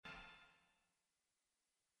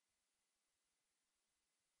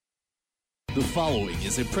The following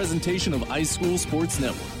is a presentation of iSchool Sports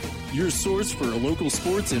Network, your source for local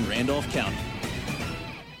sports in Randolph County.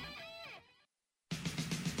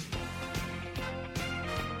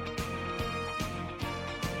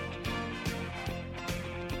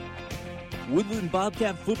 Woodland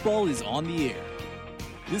Bobcat football is on the air.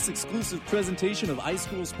 This exclusive presentation of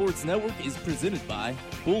iSchool Sports Network is presented by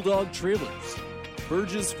Bulldog Trailers,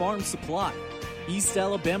 Burgess Farm Supply, East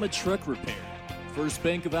Alabama Truck Repair, First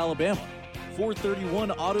Bank of Alabama,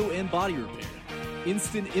 431 Auto and Body Repair,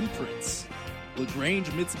 Instant Imprints, LaGrange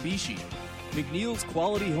Mitsubishi, McNeil's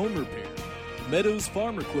Quality Home Repair, Meadows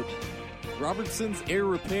Farm Equipment, Robertson's Air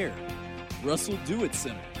Repair, Russell Do-It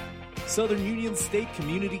Center, Southern Union State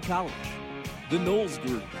Community College, The Knowles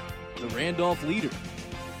Group, The Randolph Leader,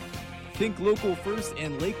 Think Local First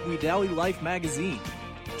and Lake Wedowee Life Magazine,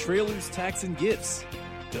 Trailers Tax and Gifts,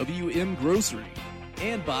 WM Grocery,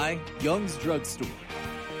 and by Young's Drugstore.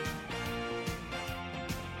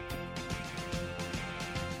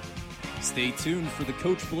 Stay tuned for the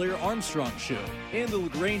Coach Blair Armstrong Show and the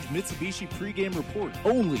LaGrange Mitsubishi pregame report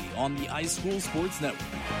only on the iSchool Sports Network.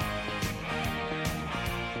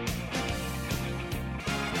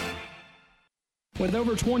 With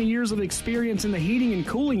over 20 years of experience in the heating and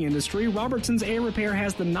cooling industry, Robertson's Air Repair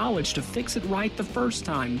has the knowledge to fix it right the first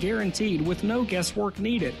time, guaranteed with no guesswork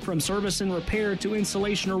needed. From service and repair to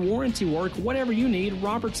installation or warranty work, whatever you need,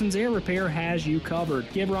 Robertson's Air Repair has you covered.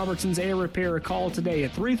 Give Robertson's Air Repair a call today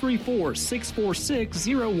at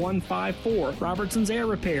 334-646-0154. Robertson's Air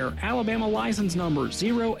Repair, Alabama license number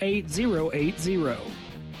 08080.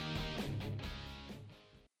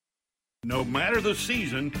 No matter the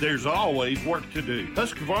season, there's always work to do.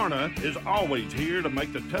 Husqvarna is always here to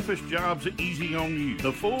make the toughest jobs easy on you.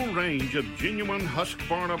 The full range of genuine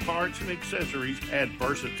Husqvarna parts and accessories add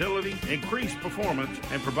versatility, increase performance,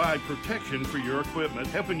 and provide protection for your equipment,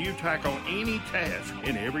 helping you tackle any task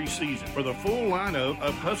in every season. For the full lineup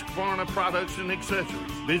of Husqvarna products and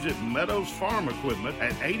accessories, visit Meadows Farm Equipment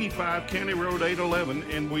at 85 County Road 811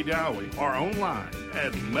 in Wedowee or online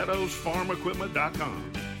at meadowsfarmequipment.com.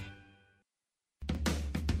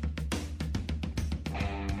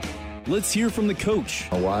 Let's hear from the coach.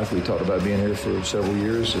 My wife, we talked about being here for several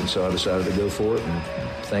years, and so I decided to go for it. And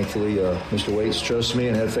thankfully, Mr. Waits trusts me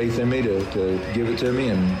and had faith in me to give it to me,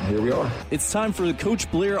 and here we are. It's time for the Coach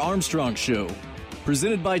Blair Armstrong Show,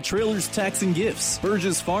 presented by Trailers Tax and Gifts,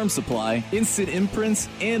 Burgess Farm Supply, Instant Imprints,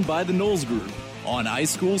 and by the Knowles Group on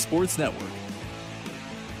iSchool Sports Network.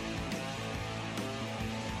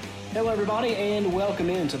 Hello, everybody, and welcome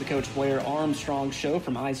into the Coach Blair Armstrong Show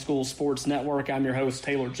from iSchool Sports Network. I'm your host,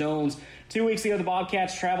 Taylor Jones. 2 weeks ago, the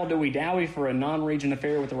Bobcats traveled to Wedowee for a non-region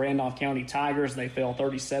affair with the Randolph County Tigers. They fell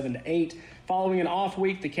 37-8. Following an off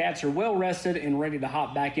week, the Cats are well rested and ready to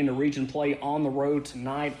hop back into region play on the road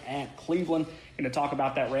tonight at Cleveland. Going to talk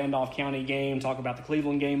about that Randolph County game, talk about the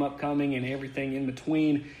Cleveland game upcoming, and everything in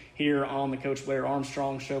between here on the Coach Blair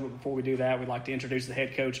Armstrong Show. But before we do that, we'd like to introduce the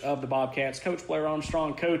head coach of the Bobcats, Coach Blair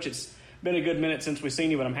Armstrong. Coach, it's been a good minute since we've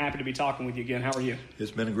seen you, but I'm happy to be talking with you again. How are you?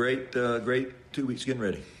 It's been a great 2 weeks getting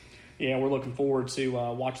ready. Yeah, we're looking forward to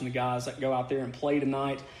watching the guys that go out there and play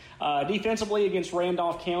tonight. Defensively against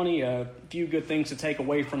Randolph County, a few good things to take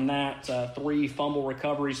away from that. 3 fumble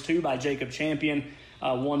recoveries, 2 by Jacob Champion,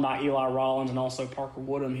 1 by Eli Rollins, and also Parker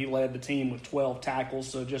Woodham. He led the team with 12 tackles.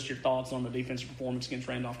 So just your thoughts on the defensive performance against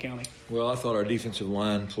Randolph County. Well, I thought our defensive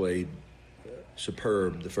line played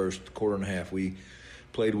superb the first quarter and a half. We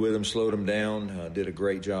played with them, slowed them down, did a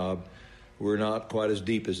great job. We're not quite as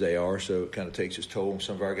deep as they are, so it kind of takes its toll.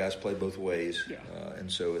 Some of our guys play both ways,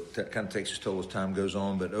 and so it kind of takes its toll as time goes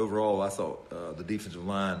on. But overall, I thought the defensive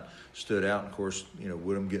line stood out. And of course,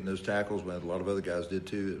 Woodham getting those tackles, but a lot of other guys did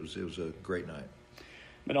too. It was a great night.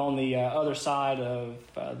 But on the other side of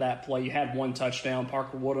that play, you had 1 touchdown.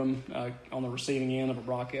 Parker Woodham on the receiving end of a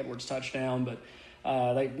Brock Edwards touchdown, but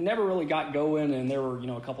they never really got going, and there were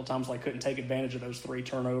a couple times they couldn't take advantage of those 3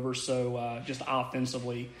 turnovers. So just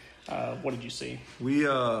offensively, what did you see?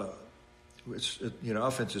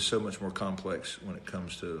 Offense is so much more complex when it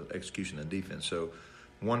comes to execution than defense. So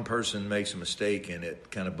one person makes a mistake and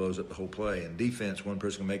it kind of blows up the whole play. In defense, one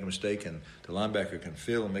person can make a mistake and the linebacker can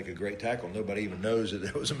fill and make a great tackle. Nobody even knows that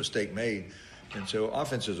there was a mistake made. And so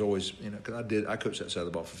offense is always, because I coached that side of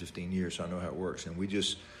the ball for 15 years, so I know how it works. And we'd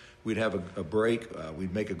have a break,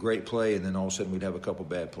 we'd make a great play, and then all of a sudden we'd have a couple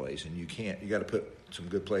bad plays. And you got to put some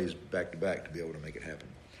good plays back to back to be able to make it happen.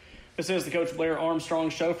 This is the Coach Blair Armstrong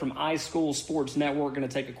Show from iSchool Sports Network. Going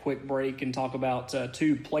to take a quick break and talk about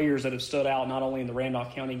 2 players that have stood out not only in the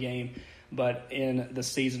Randolph County game, but in the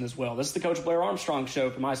season as well. This is the Coach Blair Armstrong Show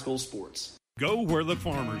from iSchool Sports. Go where the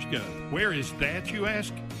farmers go. Where is that, you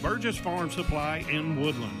ask? Burgess Farm Supply in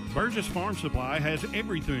Woodland. Burgess Farm Supply has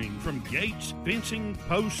everything from gates, fencing,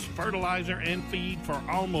 posts, fertilizer, and feed for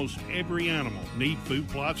almost every animal. Need food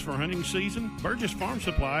plots for hunting season? Burgess Farm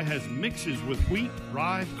Supply has mixes with wheat,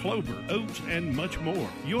 rye, clover, oats, and much more.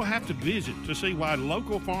 You'll have to visit to see why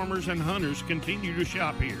local farmers and hunters continue to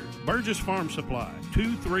shop here. Burgess Farm Supply,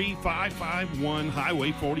 23551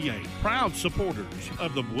 Highway 48. Proud supporters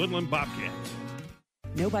of the Woodland Bobcats.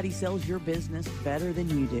 Nobody sells your business better than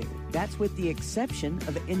you do. That's with the exception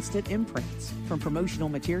of Instant Imprints. From promotional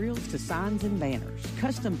materials to signs and banners,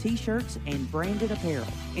 custom t-shirts, and branded apparel,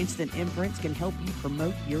 Instant Imprints can help you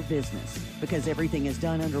promote your business. Because everything is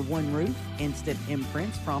done under one roof, Instant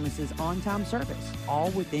Imprints promises on-time service,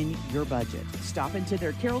 all within your budget. Stop into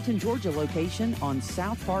their Carrollton, Georgia location on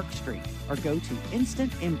South Park Street or go to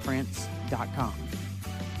instantimprints.com.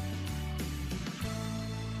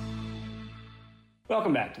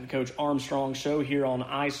 Welcome back to the Coach Armstrong Show here on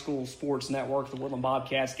iSchool Sports Network. The Woodland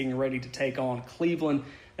Bobcats getting ready to take on Cleveland.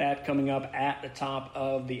 That coming up at the top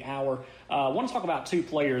of the hour. I want to talk about two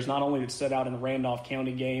players, not only that stood out in the Randolph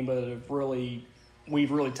County game, but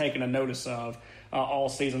we've really taken a notice of all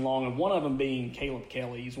season long. And one of them being Caleb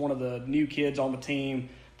Kelly. He's one of the new kids on the team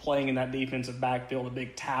playing in that defensive backfield, a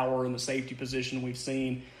big tower in the safety position we've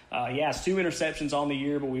seen. He has 2 interceptions on the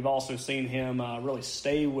year, but we've also seen him really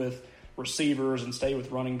stay with receivers and stay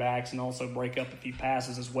with running backs and also break up a few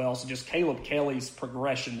passes as well. So just Caleb Kelly's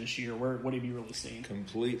progression this year, what have you really seen?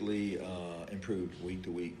 Completely improved week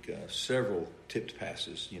to week. Several tipped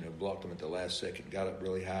passes, blocked them at the last second, got up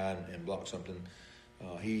really high and blocked something.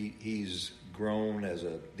 He's grown as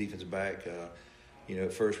a defensive back.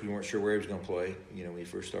 At first we weren't sure where he was going to play. When you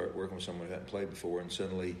first start working with someone who hadn't played before, and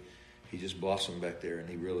suddenly he just blossomed back there, and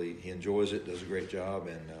he enjoys it, does a great job,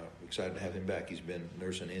 and we're excited to have him back. He's been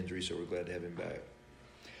nursing injury, so we're glad to have him back.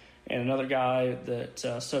 And another guy that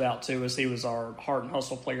stood out to us, he was our heart and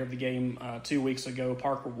hustle player of the game 2 weeks ago,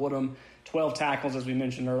 Parker Woodham. 12 tackles, as we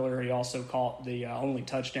mentioned earlier. He also caught the only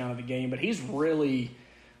touchdown of the game, but he's really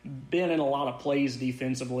been in a lot of plays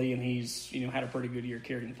defensively, and he's had a pretty good year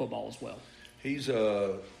carrying the football as well. He's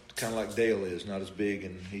kind of like Dale is, not as big,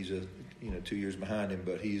 and he's 2 years behind him,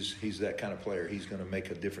 but he's that kind of player. He's going to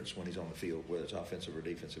make a difference when he's on the field, whether it's offensive or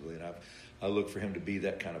defensively, and I look for him to be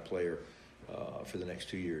that kind of player for the next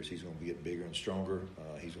 2 years. He's going to get bigger and stronger.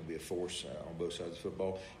 He's going to be a force on both sides of the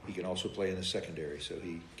football. He can also play in the secondary, so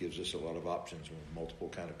he gives us a lot of options with multiple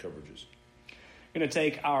kind of coverages. Going to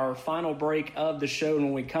take our final break of the show, and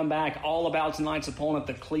when we come back, all about tonight's opponent,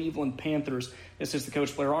 the Cleveland Panthers. This is the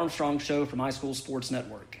Coach Blair Armstrong Show from iSchool Sports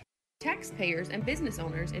Network. Taxpayers and business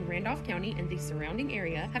owners in Randolph County and the surrounding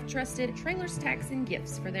area have trusted Trailers Tax and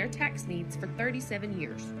Gifts for their tax needs for 37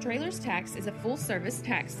 years. Trailers Tax is a full-service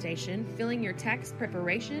tax station filling your tax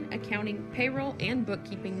preparation, accounting, payroll, and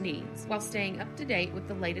bookkeeping needs while staying up to date with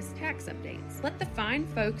the latest tax updates. Let the fine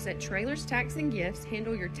folks at Trailers Tax and Gifts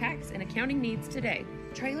handle your tax and accounting needs today.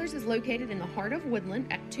 Trailers is located in the heart of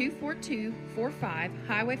Woodland at 24245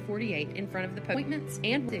 Highway 48 in front of the appointments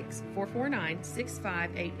and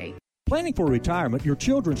 6-449-6588. Planning for retirement, your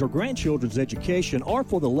children's or grandchildren's education, or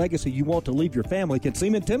for the legacy you want to leave your family can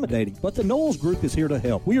seem intimidating, but the Knowles Group is here to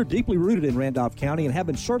help. We are deeply rooted in Randolph County and have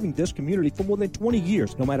been serving this community for more than 20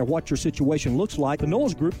 years. No matter what your situation looks like, the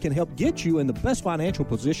Knowles Group can help get you in the best financial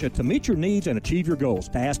position to meet your needs and achieve your goals.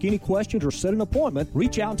 To ask any questions or set an appointment,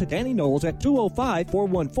 reach out to Danny Knowles at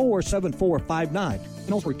 205-414-7459.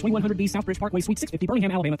 Knowles Group, 2100B Southbridge Parkway, Suite 650,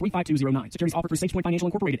 Birmingham, Alabama, 35209. Securities offered through SafePoint Financial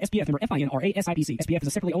Incorporated, SPF member FINRA SIPC. SPF is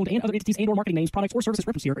a separately owned and other entities and/or marketing names, products, or services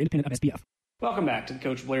referenced here are independent of SPF. Welcome back to the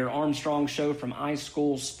Coach Blair Armstrong Show from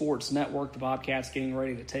iSchool Sports Network. The Bobcats getting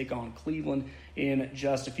ready to take on Cleveland in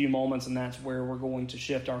just a few moments, and that's where we're going to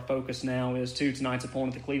shift our focus now is to tonight's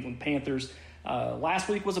opponent, the Cleveland Panthers. Last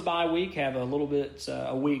week was a bye week, have a little bit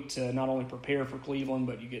a week to not only prepare for Cleveland,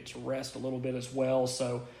 but you get to rest a little bit as well.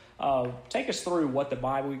 So take us through what the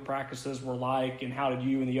bye week practices were like, and how did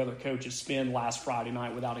you and the other coaches spend last Friday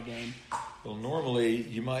night without a game? Well, normally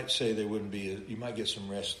you might say there wouldn't be you might get some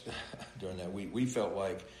rest during that week. We felt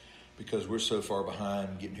like because we're so far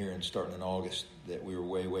behind getting here and starting in August that we were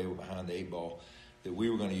way behind the 8 ball, that we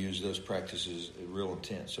were going to use those practices real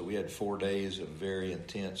intense. So we had 4 days of very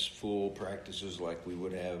intense, full practices like we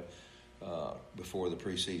would have before the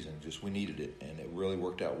preseason. Just we needed it, and it really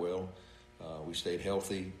worked out well. We stayed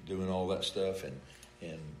healthy doing all that stuff and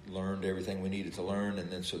learned everything we needed to learn. And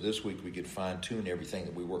then so this week we could fine-tune everything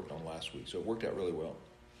that we worked on last week. So it worked out really well.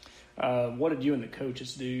 What did you and the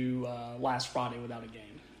coaches do last Friday without a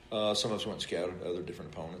game? Some of us went and scouted other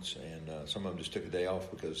different opponents, and some of them just took a day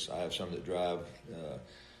off because I have some that drive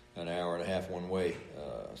an hour and a half one way.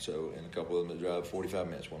 So, and a couple of them that drive 45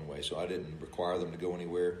 minutes one way. So I didn't require them to go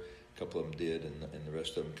anywhere. A couple of them did, and the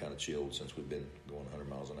rest of them kind of chilled since we've been going 100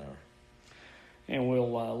 miles an hour. And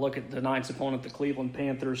we'll look at tonight's opponent, the Cleveland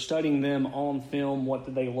Panthers, studying them on film. What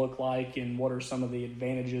do they look like, and what are some of the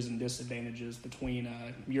advantages and disadvantages between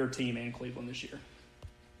your team and Cleveland this year?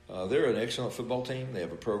 They're an excellent football team. They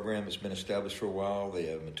have a program that's been established for a while. They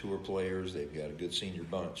have mature players. They've got a good senior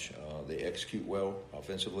bunch. They execute well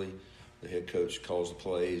offensively. The head coach calls the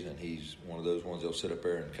plays, and he's one of those ones they'll sit up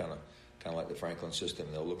there and kind of like the Franklin system.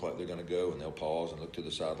 They'll look like they're going to go, and they'll pause and look to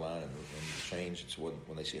the sideline and change. It's when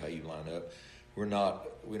they see how you line up. We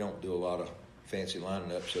don't do a lot of fancy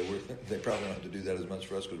lining up, so they probably don't have to do that as much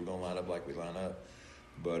for us because we're going to line up like we line up.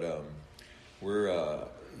 But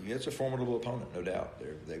it's a formidable opponent, no doubt.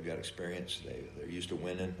 They've got experience. They're used to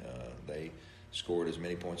winning. They scored as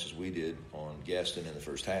many points as we did on Gaston in the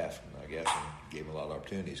first half. Gaston gave them a lot of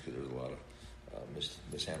opportunities because there was a lot of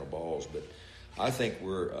mishandled balls. But I think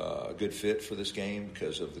we're a good fit for this game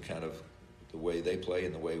because of the way they play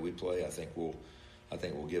and the way we play. I think we'll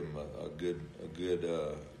give them a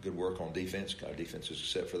good work on defense. Our defense is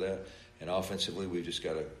set for that. And offensively, we've just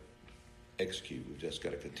got to execute. We've just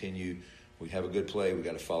got to continue. We have a good play. We've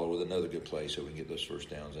got to follow with another good play so we can get those first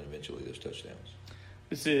downs and eventually those touchdowns.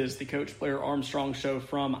 This is the Coach Blair Armstrong Show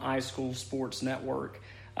from iSchool Sports Network.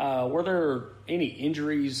 Were there any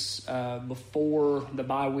injuries before the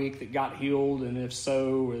bye week that got healed? And if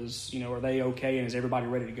so, are they okay? And is everybody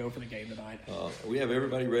ready to go for the game tonight? We have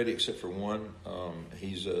everybody ready except for one.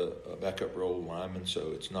 He's a backup role lineman,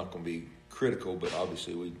 so it's not going to be critical, but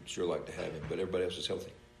obviously we'd sure like to have him. But everybody else is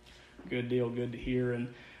healthy. Good deal. Good to hear.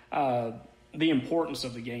 And the importance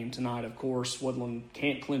of the game tonight, of course, Woodland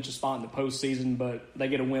can't clinch a spot in the postseason, but they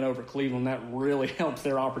get a win over Cleveland. That really helps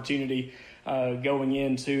their opportunity going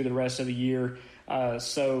into the rest of the year.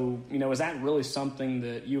 So, is that really something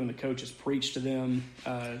that you and the coaches preach to them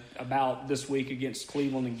about this week against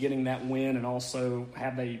Cleveland and getting that win, and also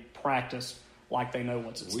have they practice like they know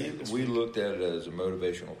what's at stake this week? We looked at it as a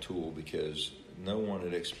motivational tool because no one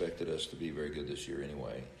had expected us to be very good this year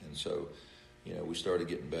anyway. And so, we started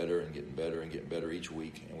getting better and getting better and getting better each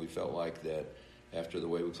week, and we felt like that after the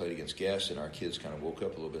way we played against Gaston, our kids kind of woke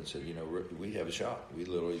up a little bit and said, we have a shot. We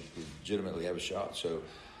legitimately have a shot. So,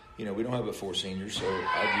 we don't have but 4 seniors, so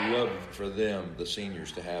I'd love for them, the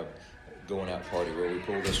seniors, to have a going-out party where we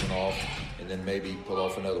pull this one off and then maybe pull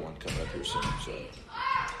off another one coming up here soon.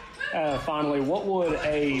 So, finally, what would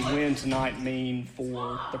a win tonight mean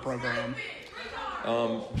for the program?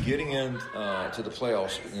 Getting in to the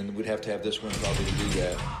playoffs, and we'd have to have this win probably to do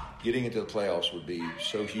that. Getting into the playoffs would be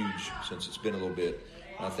so huge since it's been a little bit.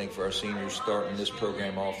 And I think for our seniors starting this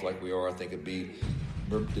program off like we are, I think it'd be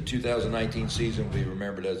the 2019 season will be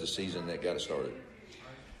remembered as the season that got us started.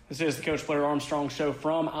 This is the Coach Blair Armstrong Show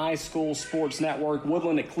from iSchool Sports Network.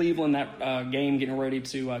 Woodland at Cleveland, that game getting ready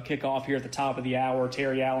to kick off here at the top of the hour.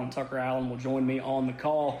 Terry Allen, Tucker Allen will join me on the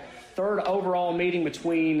call. Third overall meeting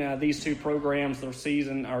between these two programs. Their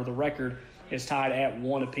season, or the record, is tied at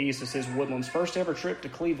 1 apiece. This is Woodland's first ever trip to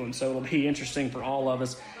Cleveland, so it'll be interesting for all of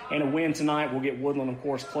us. And a win tonight will get Woodland, of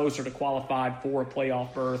course, closer to qualified for a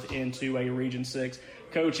playoff berth into a Region 6.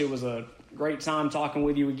 Coach, it was a great time talking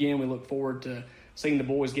with you again. We look forward to seeing the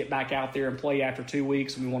boys get back out there and play after 2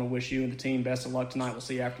 weeks. We want to wish you and the team best of luck tonight. We'll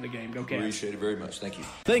see you after the game. Go Cats. Appreciate it very much. Thank you.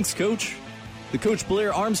 Thanks, Coach. The Coach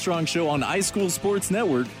Blair Armstrong Show on iSchool Sports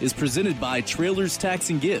Network is presented by Trailers Tax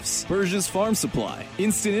and Gifts, Burgess Farm Supply,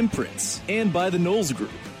 Instant Imprints, and by the Knowles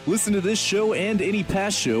Group. Listen to this show and any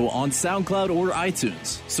past show on SoundCloud or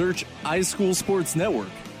iTunes. Search iSchool Sports Network.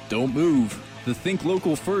 Don't move. The Think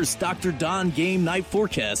Local First Dr. Don Game Night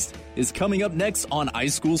Forecast is coming up next on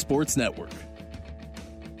iSchool Sports Network.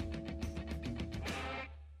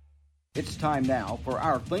 It's time now for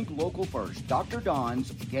our Think Local First, Dr.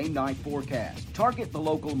 Don's Game Night Forecast. Target the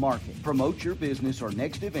local market. Promote your business or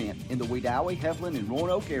next event in the Wedowee, Heflin, and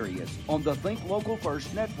Roanoke areas on the Think Local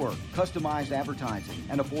First network. Customized advertising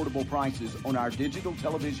and affordable prices on our digital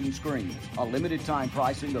television screens. A limited time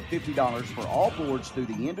pricing of $50 for all boards through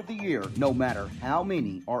the end of the year, no matter how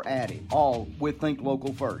many are added. All with Think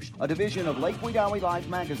Local First, a division of Lake Wedowee Live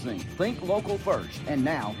magazine. Think Local First. And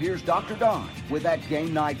now, here's Dr. Don with that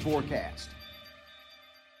Game Night Forecast.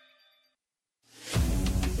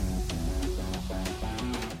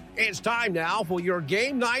 It's time now for your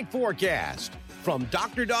Game Night Forecast from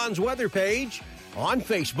Dr. Don's weather page on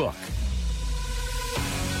Facebook.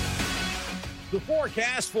 The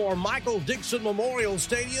forecast for Michael Dixon Memorial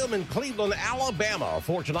Stadium in Cleveland, Alabama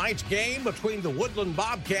for tonight's game between the Woodland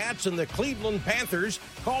Bobcats and the Cleveland Panthers,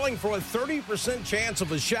 calling for a 30% chance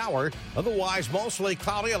of a shower, otherwise mostly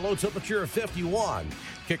cloudy, a low temperature of 51.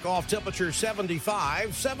 Kickoff temperature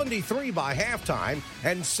 75, 73 by halftime,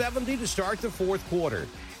 and 70 to start the fourth quarter.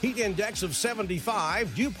 Heat index of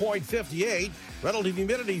 75, dew point 58, relative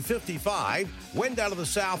humidity 55, wind out of the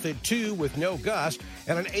south at 2 with no gust,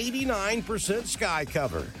 and an 89% sky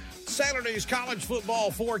cover. Saturday's college football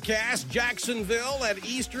forecast, Jacksonville at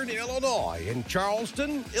Eastern Illinois in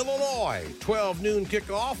Charleston, Illinois. 12 noon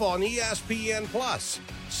kickoff on ESPN+.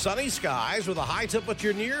 Sunny skies with a high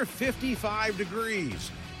temperature near 55 degrees.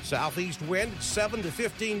 Southeast wind 7 to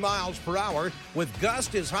 15 miles per hour with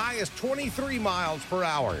gust as high as 23 miles per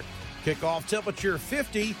hour. Kickoff temperature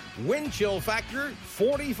 50, wind chill factor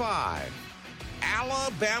 45.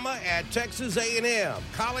 Alabama at Texas A&M,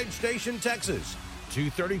 College Station, Texas.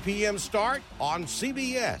 2:30 p.m. start on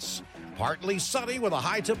CBS. Partly sunny with a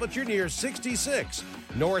high temperature near 66.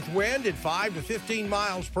 North wind at 5 to 15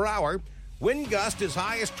 miles per hour. Wind gust as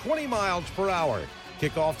high as 20 miles per hour.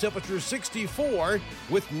 Kickoff temperature 64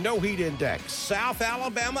 with no heat index. South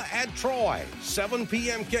Alabama at Troy. 7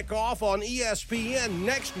 p.m. kickoff on ESPN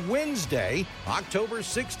next Wednesday, October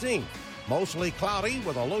 16th. Mostly cloudy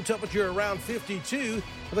with a low temperature around 52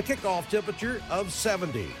 with a kickoff temperature of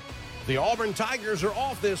 70. The Auburn Tigers are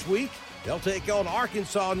off this week. They'll take on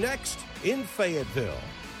Arkansas next in Fayetteville.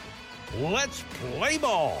 Let's play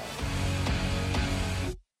ball.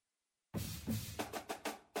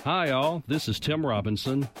 Hi all, this is Tim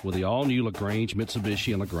Robinson with the all-new LaGrange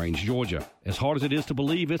Mitsubishi in LaGrange, Georgia. As hard as it is to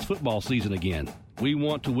believe, it's football season again. We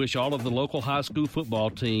want to wish all of the local high school football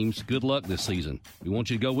teams good luck this season. We want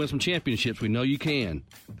you to go win some championships. We know you can.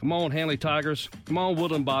 Come on, Hanley Tigers. Come on,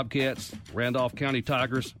 Woodland Bobcats, Randolph County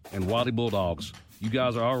Tigers, and Wadley Bulldogs. You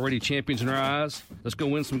guys are already champions in our eyes. Let's go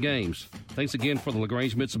win some games. Thanks again for the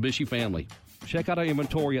LaGrange Mitsubishi family. Check out our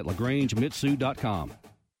inventory at LaGrangeMitsu.com.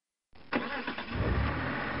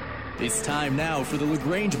 It's time now for the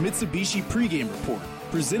LaGrange Mitsubishi pregame report,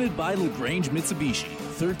 presented by LaGrange Mitsubishi,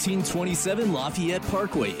 1327 Lafayette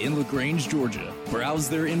Parkway in LaGrange, Georgia. Browse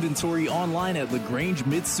their inventory online at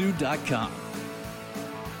LaGrangeMitsu.com.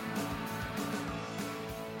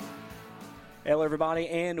 Hello, everybody,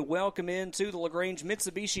 and welcome into the LaGrange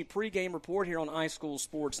Mitsubishi pregame report here on iSchool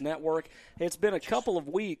Sports Network. It's been a couple of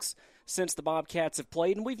weeks since the Bobcats have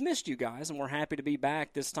played, and we've missed you guys, and we're happy to be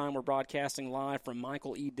back. This time we're broadcasting live from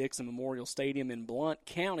Michael E. Dixon Memorial Stadium in Blount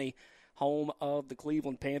County, home of the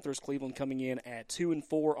Cleveland Panthers. Cleveland coming in at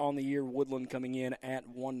 2-4 on the year, Woodland coming in at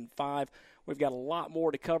 1-5. We've got a lot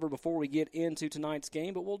more to cover before we get into tonight's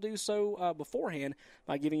game, but we'll do so beforehand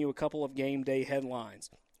by giving you a couple of game day headlines.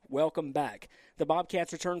 Welcome back. The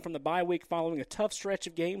Bobcats returned from the bye week following a tough stretch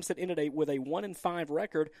of games that ended with a 1-5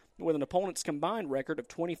 record with an opponent's combined record of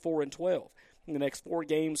 24-12. The next 4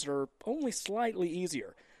 games are only slightly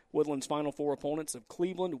easier. Woodland's final 4 opponents of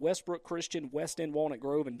Cleveland, Westbrook Christian, West End Walnut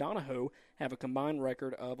Grove, and Donahoe have a combined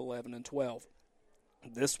record of 11-12.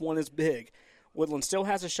 This one is big. Woodland still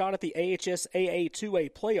has a shot at the AHSAA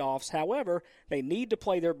 2A playoffs. However, they need to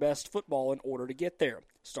play their best football in order to get there,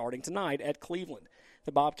 starting tonight at Cleveland.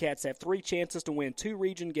 The Bobcats have 3 chances to win 2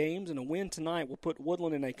 region games, and a win tonight will put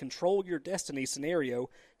Woodland in a control-your-destiny scenario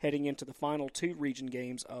heading into the final 2 region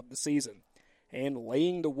games of the season. And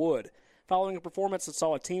laying the wood. Following a performance that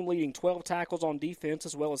saw a team leading 12 tackles on defense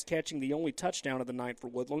as well as catching the only touchdown of the night for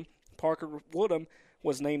Woodland, Parker Woodham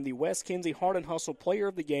was named the West Kinsey Hard and Hustle Player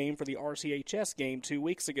of the Game for the RCHS game 2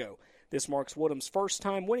 weeks ago. This marks Woodham's first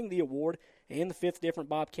time winning the award and the 5th different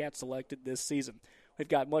Bobcat selected this season. We've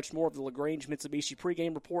got much more of the LaGrange Mitsubishi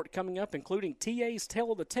pregame report coming up, including TA's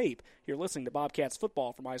Tale of the Tape. You're listening to Bobcats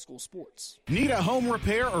football from iSchool Sports. Need a home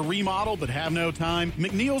repair or remodel but have no time?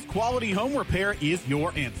 McNeil's Quality Home Repair is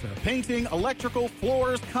your answer. Painting, electrical,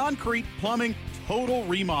 floors, concrete, plumbing, total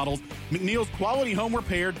remodels. McNeil's Quality Home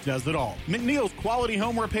Repair does it all. McNeil's Quality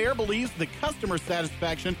Home Repair believes that customer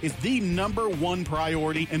satisfaction is the #1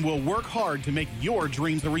 priority and will work hard to make your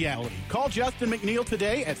dreams a reality. Call Justin McNeil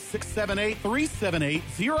today at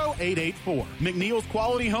 678-378-0884. McNeil's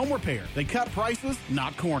Quality Home Repair. They cut prices,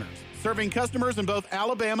 not corners. Serving customers in both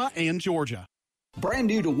Alabama and Georgia. Brand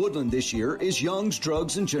new to Woodland this year is Young's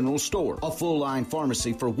Drugs and General Store, a full-line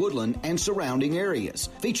pharmacy for Woodland and surrounding areas.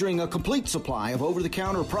 Featuring a complete supply of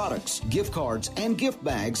over-the-counter products, gift cards, and gift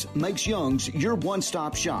bags makes Young's your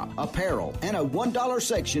one-stop shop, apparel, and a $1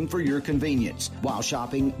 section for your convenience. While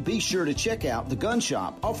shopping, be sure to check out the gun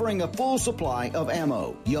shop offering a full supply of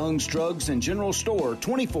ammo. Young's Drugs and General Store,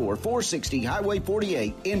 24460 Highway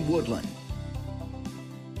 48 in Woodland.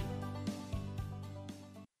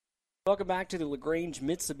 Welcome back to the LaGrange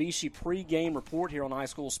Mitsubishi pregame report here on High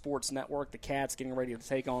School Sports Network. The Cats getting ready to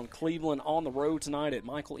take on Cleveland on the road tonight at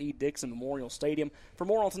Michael E. Dixon Memorial Stadium. For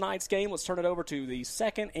more on tonight's game, let's turn it over to the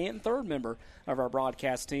second and third member of our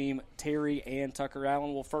broadcast team, Terry and Tucker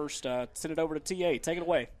Allen. We'll first send it over to TA. Take it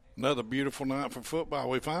away. Another beautiful night for football.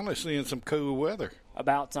 We're finally seeing some cool weather.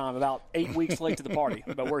 About time. About 8 weeks late to the party,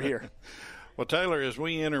 but we're here. Well, Taylor, as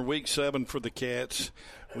we enter Week 7 for the Cats,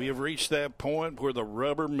 we have reached that point where the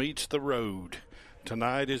rubber meets the road.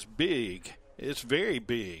 Tonight is big. It's very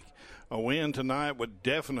big. A win tonight would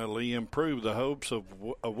definitely improve the hopes of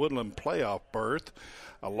a Woodland playoff berth.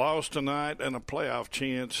 A loss tonight and a playoff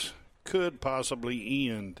chance could possibly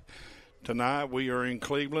end. Tonight we are in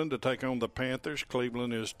Cleveland to take on the Panthers.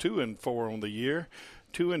 Cleveland is 2-4 on the year.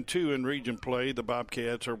 2-2 in region play. The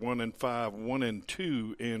Bobcats are 1-5,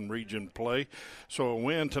 1-2 in region play. So a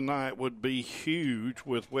win tonight would be huge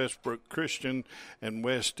with Westbrook Christian and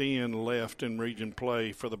West End left in region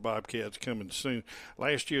play for the Bobcats coming soon.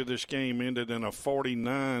 Last year this game ended in a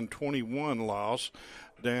 49-21 loss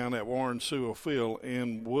down at Warren Sewell Field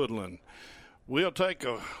in Woodland. We'll take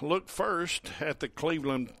a look first at the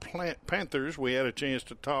Cleveland Panthers. We had a chance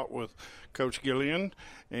to talk with Coach Gillian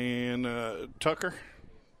and Tucker.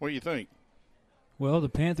 What do you think? Well, the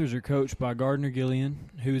Panthers are coached by Gardner Gillian,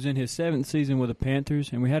 who's in his 7th season with the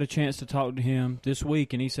Panthers, and we had a chance to talk to him this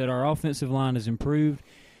week, and he said our offensive line has improved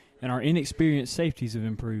and our inexperienced safeties have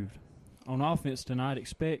improved. On offense tonight,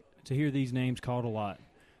 expect to hear these names called a lot.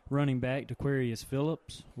 Running back, Dequarius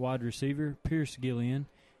Phillips, wide receiver, Pierce Gillian,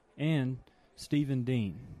 and Stephen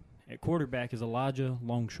Dean. At quarterback is Elijah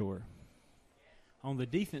Longshore. On the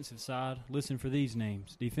defensive side, listen for these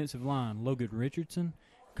names. Defensive line, Logan Richardson,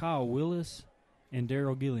 Kyle Willis, and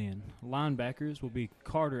Darrell Gillian. Linebackers will be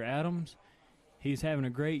Carter Adams. He's having a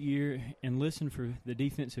great year. And listen for the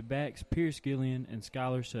defensive backs, Pierce Gillian and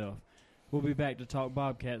Skylar Self. We'll be back to talk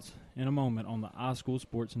Bobcats in a moment on the iSchool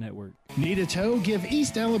Sports Network. Need a tow? Give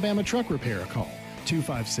East Alabama Truck Repair a call.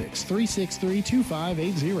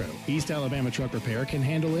 256-363-2580. East Alabama Truck Repair can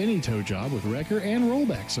handle any tow job with wrecker and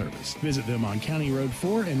rollback service. Visit them on County Road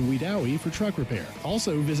 4 in Wedowee for truck repair.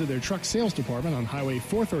 Also visit their truck sales department on Highway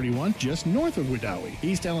 431 just north of Wedowee.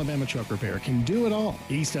 East Alabama Truck Repair can do it all.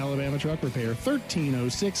 East Alabama Truck Repair,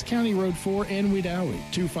 1306 County Road 4 in Wedowee.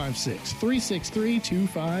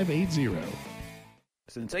 256-363-2580.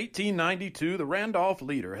 Since 1892, the Randolph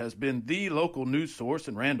Leader has been the local news source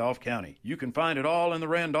in Randolph County. You can find it all in the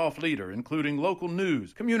Randolph Leader, including local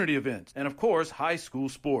news, community events, and of course, high school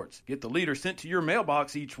sports. Get the Leader sent to your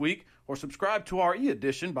mailbox each week or subscribe to our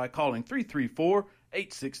e-edition by calling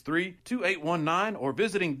 334-863-2819 or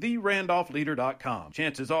visiting therandolphleader.com.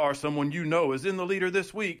 Chances are someone you know is in the Leader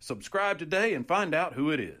this week. Subscribe today and find out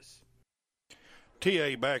who it is.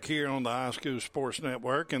 TA back here on the iSchool Sports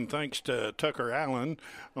Network, and thanks to Tucker Allen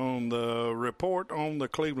on the report on the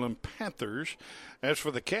Cleveland Panthers. As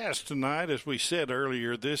for the Cats tonight, as we said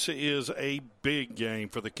earlier, this is a big game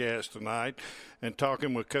for the Cats tonight. And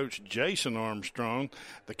talking with Coach Jason Armstrong,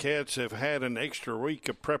 the Cats have had an extra week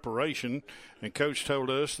of preparation, and Coach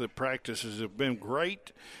told us that practices have been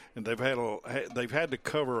great, and they've had to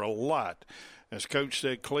cover a lot. As Coach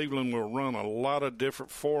said, Cleveland will run a lot of different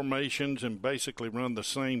formations and basically run the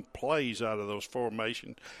same plays out of those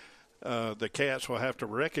formations. The Cats will have to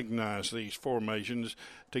recognize these formations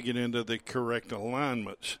to get into the correct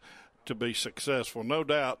alignments to be successful. No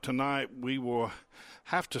doubt tonight we will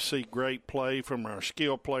have to see great play from our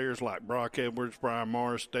skill players like Brock Edwards, Brian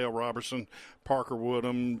Morris, Dale Robertson, Parker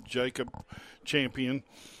Woodham, Jacob Champion.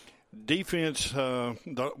 Defense, the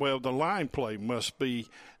line play must be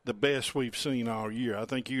the best we've seen all year. I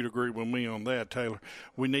think you'd agree with me on that, Taylor.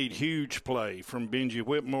 We need huge play from Benji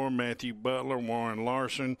Whitmore, Matthew Butler, Warren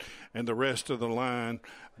Larson, and the rest of the line,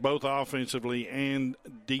 both offensively and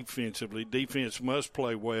defensively. Defense must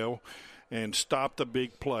play well and stop the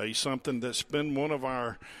big play, something that's been one of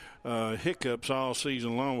our hiccups all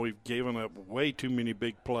season long. We've given up way too many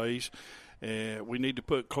big plays. We need to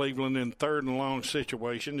put Cleveland in third and long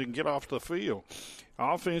situations and get off the field.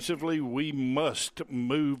 Offensively, we must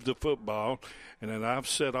move the football, and then I've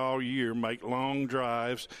said all year, make long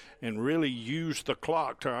drives and really use the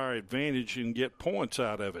clock to our advantage and get points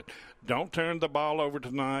out of it. Don't turn the ball over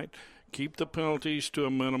tonight. Keep the penalties to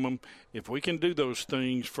a minimum. If we can do those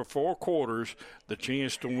things for 4 quarters, the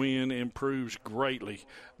chance to win improves greatly.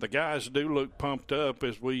 The guys do look pumped up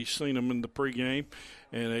as we've seen them in the pregame,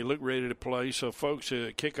 and they look ready to play. So, folks,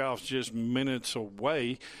 kickoff's just minutes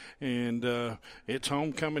away, and it's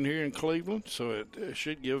homecoming here in Cleveland, so it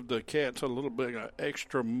should give the Cats a little bit of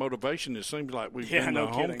extra motivation. It seems like we've been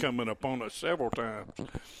homecoming upon us several times.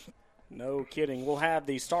 No kidding. We'll have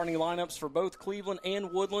the starting lineups for both Cleveland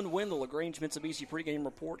and Woodland when the LaGrange Mitsubishi pregame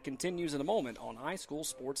report continues in a moment on iSchool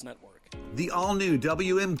Sports Network. The all-new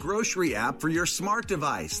WM Grocery app for your smart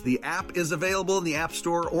device. The app is available in the App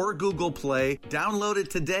Store or Google Play. Download it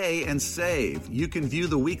today and save. You can view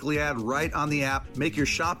the weekly ad right on the app, make your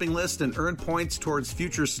shopping list, and earn points towards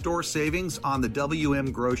future store savings on the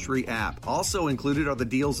WM Grocery app. Also included are the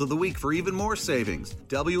deals of the week for even more savings.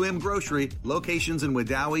 WM Grocery, locations in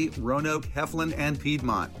Wedowee, Roanoke, Heflin, and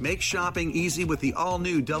Piedmont. Make shopping easy with the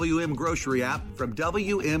all-new WM Grocery app from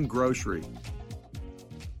WM Grocery.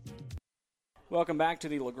 Welcome back to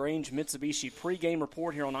the LaGrange Mitsubishi pregame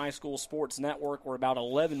report here on iSchool Sports Network. We're about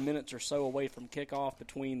 11 minutes or so away from kickoff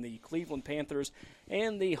between the Cleveland Panthers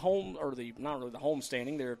and the not really the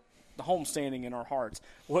homestanding, they're the homestanding in our hearts,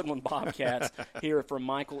 Woodland Bobcats here from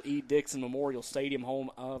Michael E. Dixon Memorial Stadium, home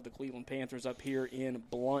of the Cleveland Panthers up here in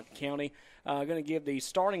Blount County. Going to give the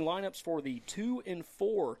starting lineups for the 2 and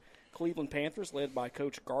 4 Cleveland Panthers, led by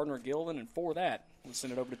Coach Gardner Gilliland, and for that, we'll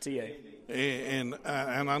send it over to T.A. And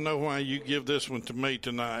I know why you give this one to me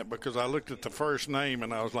tonight, because I looked at the first name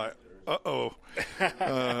and I was like, uh-oh.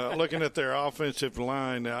 Looking at their offensive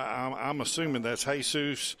line, I'm assuming that's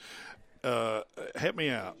Jesus. Help me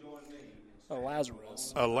out.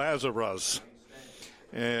 Lazarus.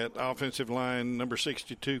 At offensive line, number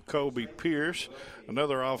 62, Colby Pierce.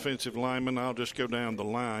 Another offensive lineman, I'll just go down the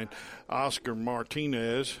line, Oscar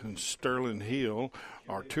Martinez and Sterling Hill.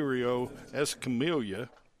 Arturo Escamilla.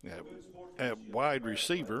 At wide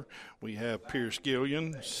receiver, we have Pierce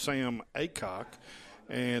Gillian, Sam Aycock,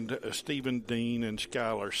 and Stephen Dean and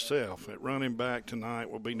Skylar Self. At running back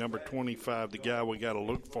tonight will be number 25, the guy we got to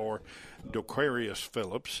look for, Dequarius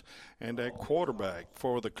Phillips. And at quarterback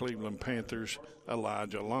for the Cleveland Panthers,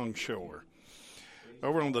 Elijah Longshore.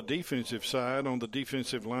 Over on the defensive side, on the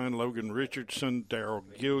defensive line, Logan Richardson, Darrell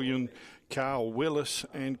Gillian, Kyle Willis,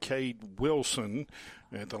 and Cade Wilson.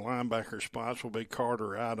 At the linebacker spots will be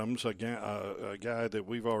Carter Adams, a guy that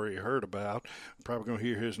we've already heard about. Probably going to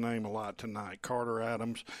hear his name a lot tonight. Carter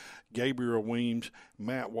Adams, Gabriel Weems,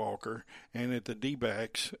 Matt Walker. And at the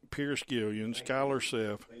D-backs, Pierce Gillian, Skylar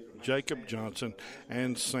Self, Jacob Johnson,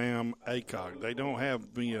 and Sam Aycock. They don't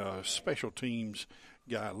have the special teams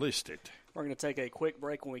guy listed. We're going to take a quick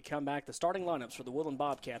break. When we come back, the starting lineups for the Woodland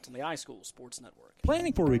Bobcats on the iSchool Sports Network.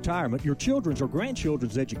 Planning for retirement, your children's or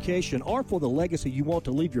grandchildren's education, or for the legacy you want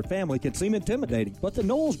to leave your family can seem intimidating, but the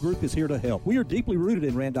Knowles Group is here to help. We are deeply rooted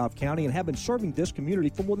in Randolph County and have been serving this community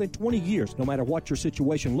for more than 20 years. No matter what your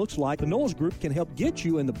situation looks like, the Knowles Group can help get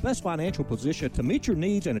you in the best financial position to meet your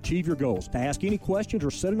needs and achieve your goals. To ask any questions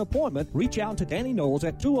or set an appointment, reach out to Danny Knowles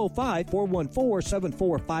at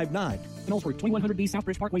 205-414-7459. Knowles Group, 2100B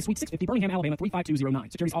Southbridge Parkway, Suite 650, Birmingham, Alabama,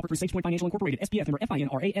 35209. Securities offered through SafePoint Financial Incorporated, SPF member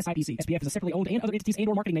FINRA SIPC. SPF is a separately owned and other entities and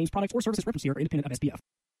or marketing names, products, or services referenced here are independent of SPF.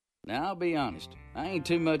 Now, I'll be honest, I ain't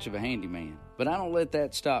too much of a handyman, but I don't let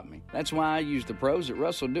that stop me. That's why I use the pros at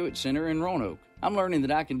Russell Do-It Center in Roanoke. I'm learning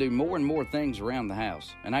that I can do more and more things around the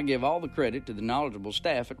house, and I give all the credit to the knowledgeable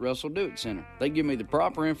staff at Russell Do-It Center. They give me the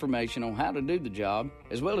proper information on how to do the job,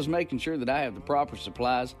 as well as making sure that I have the proper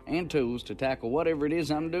supplies and tools to tackle whatever it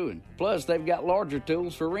is I'm doing. Plus, they've got larger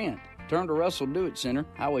tools for rent. Turn to Russell Do-It Center,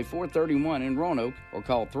 Highway 431 in Roanoke, or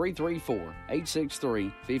call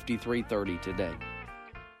 334-863-5330 today.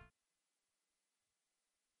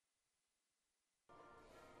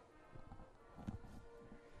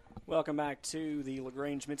 Welcome back to the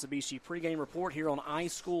LaGrange Mitsubishi pregame report here on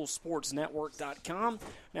iSchoolSportsNetwork.com.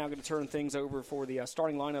 Now going to turn things over for the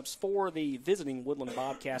starting lineups for the visiting Woodland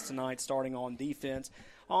Bobcats tonight, starting on defense.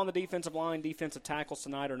 On the defensive line, defensive tackles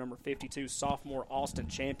tonight are number 52, sophomore Austin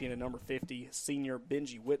Champion, and number 50, senior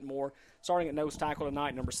Benji Whitmore. Starting at nose tackle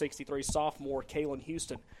tonight, number 63, sophomore Kalen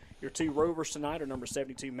Houston. Your two rovers tonight are number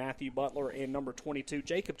 72, Matthew Butler, and number 22,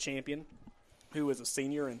 Jacob Champion, who is a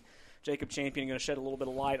senior, and Jacob Champion going to shed a little bit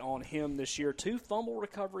of light on him this year. 2 fumble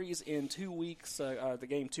recoveries in 2 weeks, the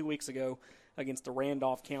game 2 weeks ago against the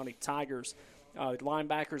Randolph County Tigers. The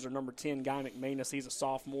linebackers are number 10, Guy McManus. He's a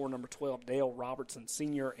sophomore. Number 12, Dale Robertson,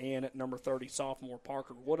 senior. And at number 30, sophomore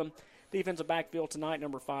Parker Woodham. Defensive backfield tonight,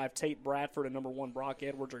 number 5, Tate Bradford, and number 1, Brock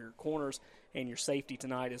Edwards are your corners. And your safety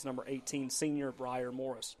tonight is number 18, senior Briar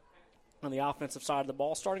Morris. On the offensive side of the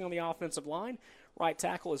ball, starting on the offensive line, right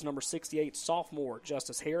tackle is number 68, sophomore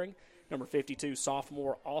Justice Herring. Number 52,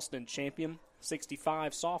 sophomore Austin Champion.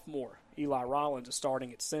 65, sophomore Eli Rollins is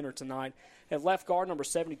starting at center tonight. At left guard, number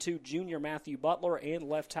 72, junior Matthew Butler. And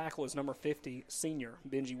left tackle is number 50, senior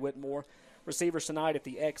Benji Whitmore. Receivers tonight at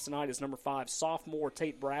the X tonight is number 5, sophomore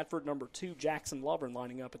Tate Bradford. Number 2, Jackson Lovren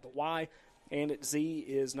lining up at the Y. And at Z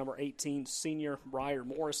is number 18, senior Briar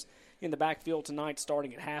Morris. In the backfield tonight,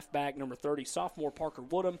 starting at halfback, number 30, sophomore Parker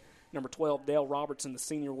Woodham. Number 12, Dale Robertson, the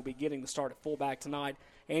senior, will be getting the start at fullback tonight.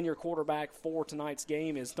 And your quarterback for tonight's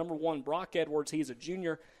game is number 1, Brock Edwards. He's a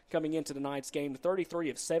junior coming into tonight's game. 33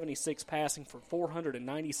 of 76 passing for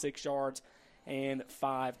 496 yards and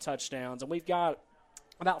 5 touchdowns. And we've got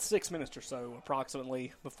about 6 minutes or so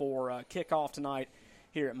approximately before kickoff tonight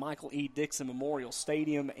here at Michael E. Dixon Memorial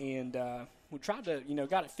Stadium. And we tried to,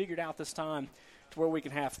 got it figured out this time to where we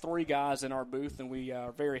can have 3 guys in our booth, and we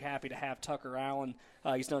are very happy to have Tucker Allen.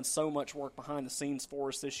 He's done so much work behind the scenes for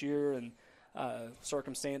us this year, and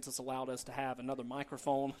circumstances allowed us to have another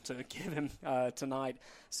microphone to give him tonight.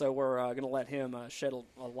 So we're going to let him shed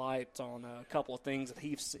a light on a couple of things that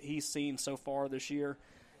he's seen so far this year.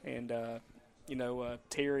 And,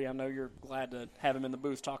 Terry, I know you're glad to have him in the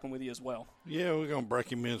booth talking with you as well. Yeah, we're going to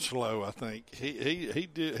break him in slow, I think.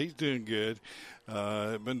 He's doing good.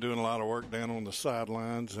 Been doing a lot of work down on the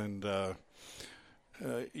sidelines, and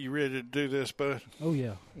you ready to do this, bud? Oh,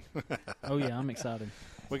 yeah. I'm excited.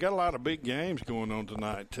 We got a lot of big games going on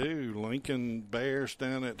tonight, too. Lincoln Bears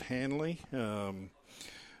down at Hanley.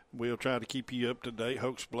 We'll try to keep you up to date.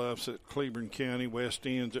 Hokes Bluffs at Cleveland County, West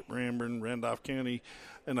End's at Ranburne, Randolph County,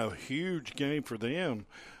 and a huge game for them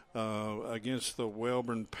against the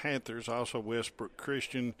Welborn Panthers. Also Westbrook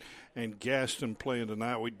Christian and Gaston playing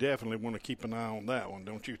tonight. We definitely want to keep an eye on that one,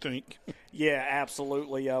 don't you think? Yeah,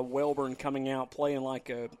 absolutely. Welborn coming out playing like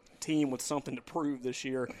a team with something to prove this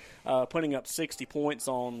year, putting up 60 points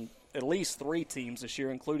on at least 3 teams this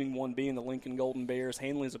year, including one being the Lincoln Golden Bears.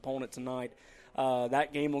 Hanley's opponent tonight.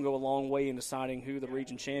 That game will go a long way in deciding who the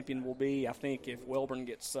region champion will be. I think if Welborn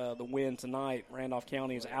gets the win tonight, Randolph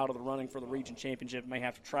County is out of the running for the region championship, may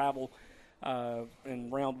have to travel in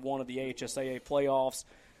round 1 of the AHSAA playoffs.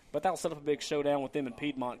 But that'll set up a big showdown with them in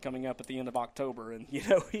Piedmont coming up at the end of October. And,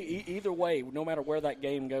 either way, no matter where that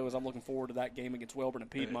game goes, I'm looking forward to that game against Welborn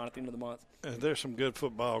and Piedmont at the end of the month. There's some good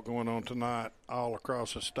football going on tonight all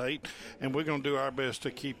across the state, and we're going to do our best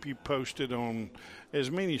to keep you posted on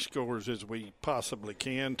as many scores as we possibly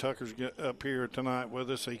can. Tucker's up here tonight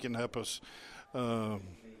with us. He can help us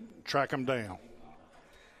track them down.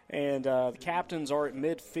 And the captains are at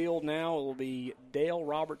midfield now. It will be Dale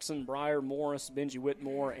Robertson, Briar Morris, Benji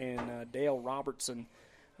Whitmore, and Dale Robertson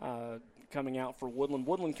coming out for Woodland.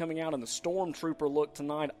 Woodland coming out in the Stormtrooper look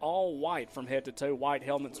tonight, all white from head to toe. White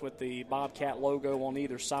helmets with the Bobcat logo on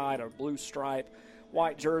either side, or blue stripe.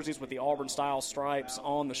 White jerseys with the Auburn-style stripes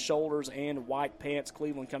on the shoulders, and white pants.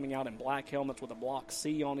 Cleveland coming out in black helmets with a block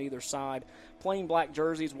C on either side. Plain black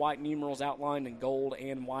jerseys, white numerals outlined in gold,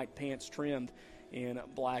 and white pants trimmed in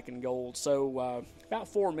black and gold. So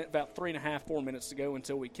about 3.5, 4 minutes to go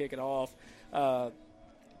until we kick it off.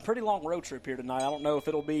 Pretty long road trip here tonight. I don't know if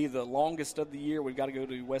it'll be the longest of the year. We've got to go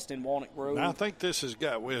to West End Walnut Grove. Now, I think this has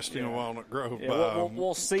got West End Walnut Grove by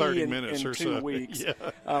we'll see 30 minutes in or 2 so. weeks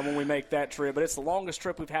when we make that trip. But it's the longest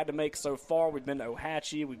trip we've had to make so far. We've been to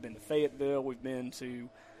Ohatchee. We've been to Fayetteville. We've been to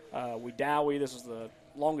Wedowee. This is the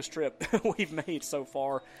longest trip we've made so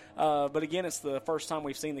far. But again, it's the first time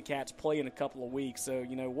we've seen the Cats play in a couple of weeks. So,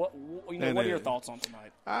 what are your thoughts on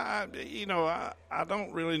tonight? I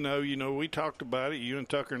don't really know. We talked about it, you and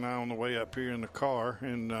Tucker and I, on the way up here in the car,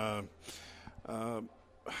 and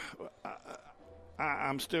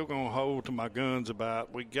I'm still going to hold to my guns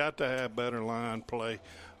about we got to have better line play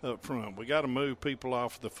up front. We got to move people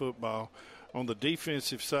off the football. On the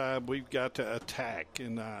defensive side, we've got to attack,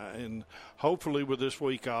 and hopefully with this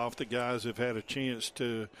week off, the guys have had a chance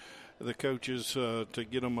the coaches, to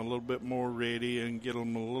get them a little bit more ready and get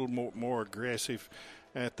them a little more aggressive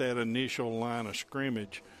at that initial line of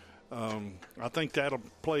scrimmage. I think that'll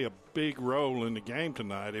play a big role in the game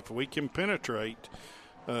tonight. If we can penetrate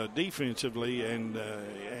defensively and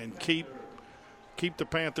keep the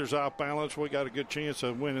Panthers off balance, we got a good chance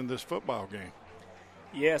of winning this football game.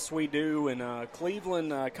 Yes, we do, and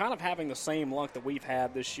Cleveland kind of having the same luck that we've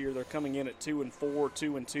had this year. They're coming in at 2-4,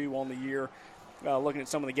 2-2 on the year. Looking at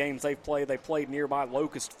some of the games they've played, they played nearby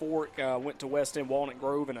Locust Fork, went to West End Walnut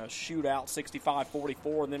Grove in a shootout,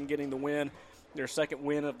 65-44, and them getting the win. Their second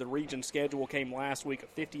win of the region schedule came last week,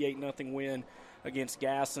 a 58-0 win against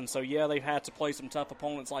Gaston. So, yeah, they've had to play some tough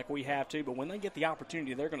opponents like we have to, but when they get the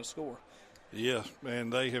opportunity, they're going to score. Yes,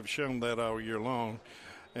 and they have shown that all year long.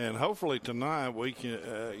 And hopefully tonight we can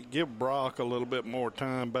give Brock a little bit more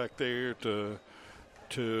time back there to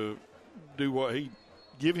do what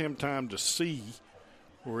give him time to see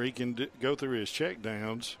where he can go through his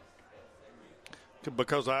checkdowns.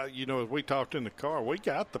 Because as we talked in the car, we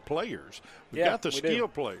got the players, we got the skill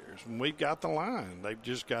players, and we've got the line. They've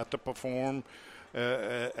just got to perform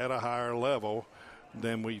at a higher level.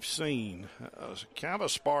 than we've seen. Kind of a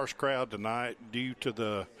sparse crowd tonight due to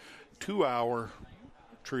the 2-hour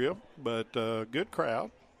trip, but good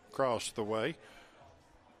crowd across the way.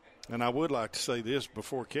 And I would like to say this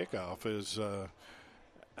before kickoff is,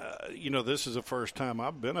 this is the first time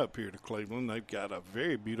I've been up here to Cleveland. They've got a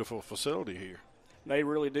very beautiful facility here. They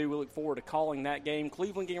really do. We look forward to calling that game.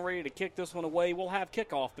 Cleveland getting ready to kick this one away. We'll have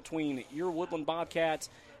kickoff between your Woodland Bobcats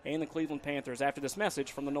and the Cleveland Panthers after this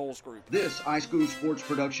message from the Knowles Group. This iSchool Sports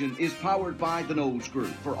production is powered by the Knowles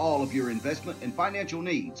Group. For all of your investment and financial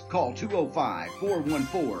needs, call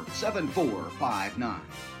 205-414-7459.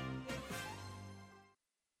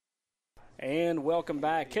 And welcome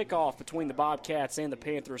back. Kickoff between the Bobcats and the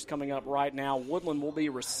Panthers coming up right now. Woodland will be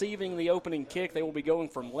receiving the opening kick. They will be going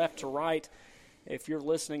from left to right. If you're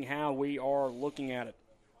listening how we are looking at it.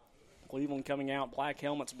 Cleveland coming out, black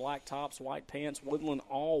helmets, black tops, white pants. Woodland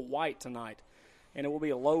all white tonight. And it will be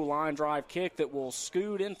a low line drive kick that will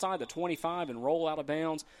scoot inside the 25 and roll out of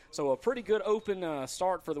bounds. So a pretty good open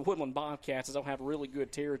start for the Woodland Bobcats, as they'll have really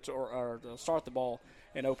good territory, or start the ball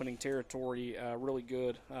in opening territory. Really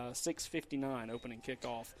good 6:59 opening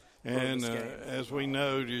kickoff. And as we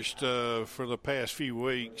know, just for the past few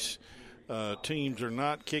weeks, teams are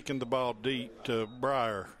not kicking the ball deep to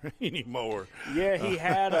Breyer anymore. Yeah, he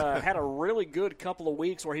had a really good couple of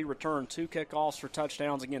weeks where he returned 2 kickoffs for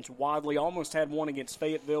touchdowns against Wadley. Almost had one against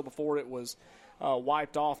Fayetteville before it was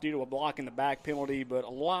wiped off due to a block in the back penalty. But a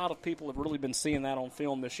lot of people have really been seeing that on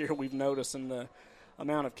film this year. We've noticed, in the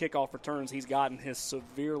amount of kickoff returns he's gotten has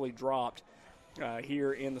severely dropped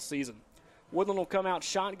here in the season. Woodland will come out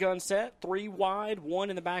shotgun set, 3 wide, 1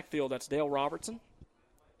 in the backfield. That's Dale Robertson.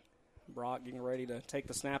 Brock getting ready to take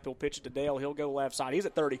the snap. He'll pitch it to Dale. He'll go left side. He's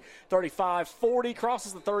at 30, 35, 40,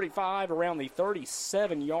 crosses the 35 around the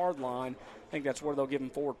 37-yard line. I think that's where they'll give him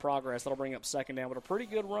forward progress. That'll bring up second down. But a pretty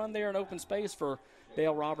good run there in open space for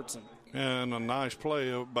Dale Robertson. And a nice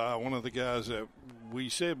play by one of the guys that we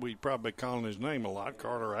said we'd probably calling his name a lot,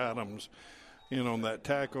 Carter Adams. On that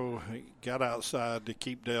tackle, he got outside to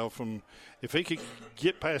keep Dale from – if he could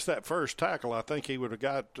get past that first tackle, I think he would have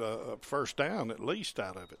got a first down at least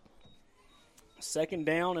out of it. Second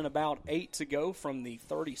down and about 8 to go from the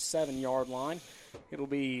 37-yard line. It'll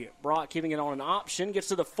be Brock keeping it on an option. Gets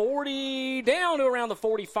to the 40, down to around the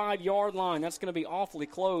 45-yard line. That's going to be awfully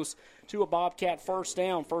close to a Bobcat first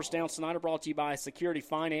down. First down tonight are brought to you by Security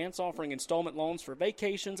Finance, offering installment loans for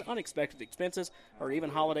vacations, unexpected expenses, or even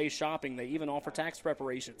holiday shopping. They even offer tax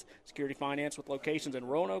preparations. Security Finance with locations in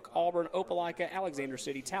Roanoke, Auburn, Opelika, Alexander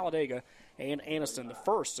City, Talladega, and Anniston. The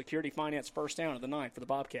first Security Finance first down of the night for the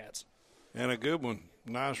Bobcats. And a good one.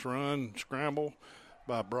 Nice run, scramble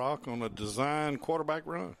by Brock on a design quarterback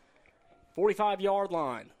run. 45-yard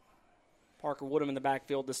line. Parker Woodham in the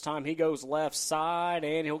backfield this time. He goes left side,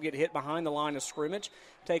 and he'll get hit behind the line of scrimmage,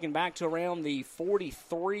 taken back to around the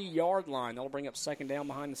 43-yard line. That'll bring up second down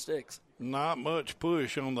behind the sticks. Not much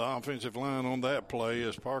push on the offensive line on that play,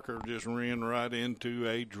 as Parker just ran right into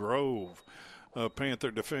a drove of Panther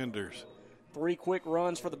defenders. 3 quick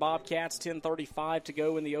runs for the Bobcats, 10:35 to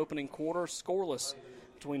go in the opening quarter. Scoreless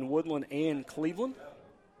between Woodland and Cleveland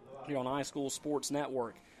here on iSchool Sports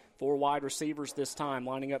Network. 4 wide receivers this time,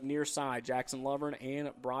 lining up near side, Jackson Lovern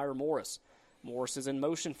and Briar Morris. Morris is in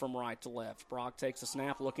motion from right to left. Brock takes a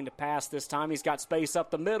snap, looking to pass this time. He's got space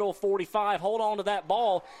up the middle, 45. Hold on to that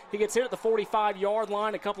ball. He gets hit at the 45-yard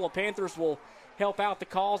line. A couple of Panthers will help out the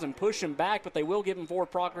cause and push him back, but they will give him forward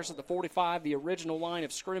progress at the 45, the original line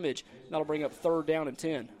of scrimmage. That'll bring up third down and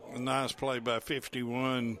 10. A nice play by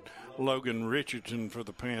 51, Logan Richardson for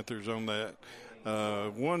the Panthers on that.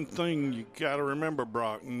 One thing you got to remember,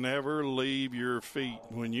 Brock, never leave your feet.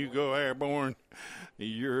 When you go airborne,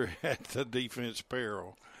 you're at the defense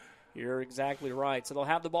peril. You're exactly right. So they'll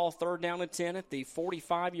have the ball third down and 10 at the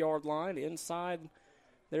 45-yard line inside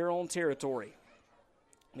their own territory.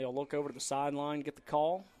 They'll look over to the sideline, get the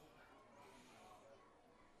call.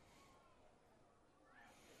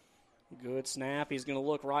 Good snap. He's going to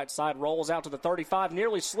look right side, rolls out to the 35,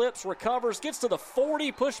 nearly slips, recovers, gets to the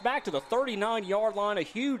 40, pushed back to the 39-yard line. A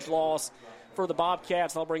huge loss for the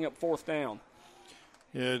Bobcats. They'll bring up fourth down.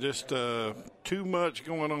 Yeah, just too much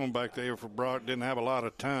going on back there for Brock. Didn't have a lot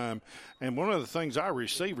of time. And one of the things our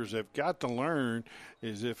receivers have got to learn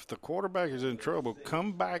is if the quarterback is in trouble,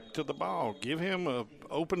 come back to the ball. Give him an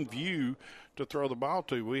open view to throw the ball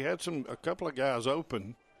to. We had a couple of guys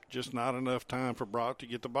open, just not enough time for Brock to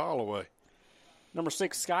get the ball away. Number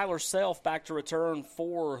 6, Skylar Self back to return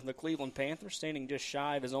for the Cleveland Panthers, standing just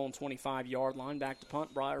shy of his own 25-yard line. Back to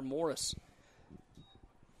punt, Briar Morris.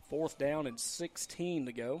 Fourth down and 16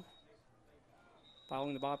 to go,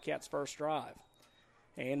 following the Bobcats' first drive.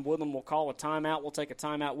 And Woodland will call a timeout. We'll take a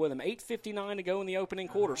timeout with them. 8:59 to go in the opening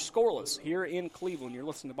quarter. Scoreless here in Cleveland. You're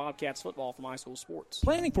listening to Bobcats football from High School Sports.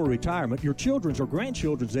 Planning for retirement, your children's or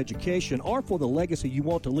grandchildren's education, or for the legacy you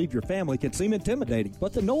want to leave your family can seem intimidating,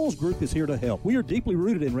 but the Knowles Group is here to help. We are deeply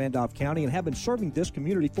rooted in Randolph County and have been serving this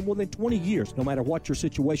community for more than 20 years. No matter what your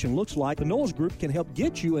situation looks like, the Knowles Group can help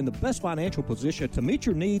get you in the best financial position to meet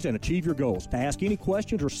your needs and achieve your goals. To ask any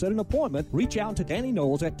questions or set an appointment, reach out to Danny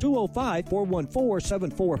Knowles at 205-414-7459.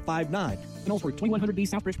 Knowles Group, 2100B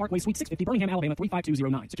Southbridge Parkway, Suite 650, Birmingham, Alabama,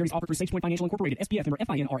 35209. Securities offered through SafePoint Financial Incorporated, SPF member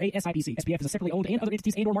FINRA SIPC. SPF is a separately owned and other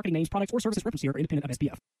entities and/or marketing names, products, or services referenced here are independent of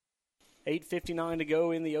SPF. 8:59 to go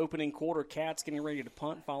in the opening quarter. Cats getting ready to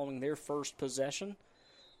punt following their first possession.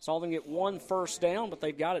 Saw them get one first down, but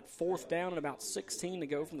they've got it fourth down and about 16 to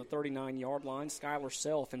go from the 39-yard line. Skylar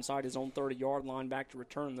Self inside his own 30-yard line back to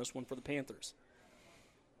return this one for the Panthers.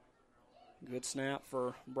 Good snap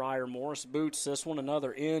for Briar Morris. Boots this one.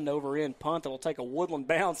 Another end-over-end punt that will take a Woodland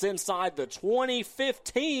bounce inside the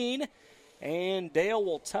 20-15. And Dale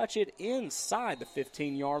will touch it inside the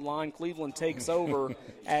 15-yard line. Cleveland takes over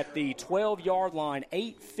at the 12-yard line.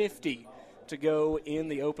 8:50 to go in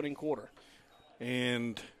the opening quarter.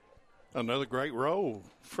 And another great roll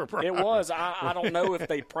for Briar. It was. I don't know if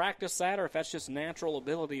they practiced that or if that's just natural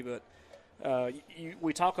ability, but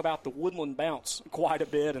we talk about the Woodland bounce quite a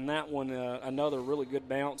bit, and that one, another really good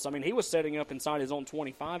bounce. I mean, he was setting up inside his own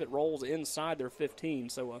 25. It rolls inside their 15,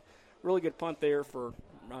 so a really good punt there for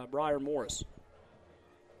Briar Morris.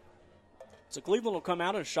 So Cleveland will come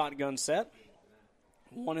out in a shotgun set.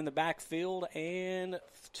 One in the backfield and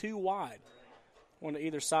two wide. One to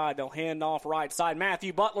either side. They'll hand off right side.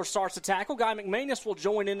 Matthew Butler starts the tackle. Guy McManus will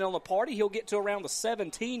join in on the party. He'll get to around the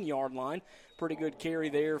 17-yard line. Pretty good carry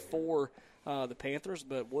there for the Panthers,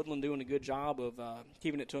 but Woodland doing a good job of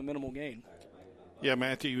keeping it to a minimal gain. Yeah,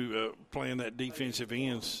 Matthew playing that defensive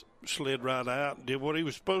end slid right out, did what he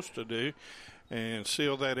was supposed to do, and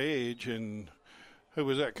sealed that edge. And who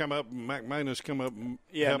was that come up? McManus come up and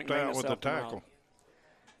helped McManus out with the tackle.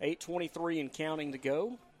 8:23 and counting to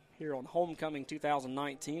go here on Homecoming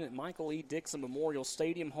 2019 at Michael E. Dixon Memorial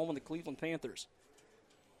Stadium, home of the Cleveland Panthers.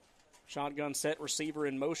 Shotgun set, receiver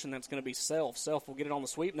in motion. That's going to be Self. Self will get it on the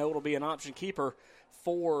sweep. No, it'll be an option keeper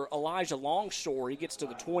for Elijah Longshore. He gets to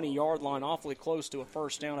the 20-yard line, awfully close to a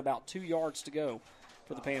first down, about 2 yards to go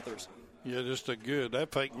for the Panthers. Yeah, just a good.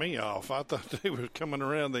 That faked me off. I thought they were coming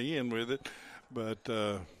around the end with it, but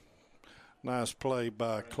nice play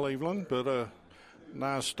by Cleveland, but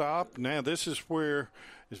nice stop. Now this is where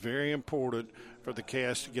it's very important for the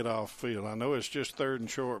Cats to get off field. I know it's just third and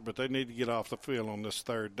short, but they need to get off the field on this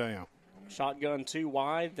third down. Shotgun two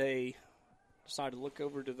wide. They decide to look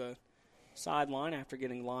over to the sideline after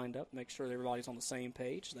getting lined up, make sure everybody's on the same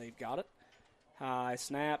page. They've got it. High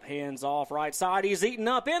snap, hands off, right side. He's eaten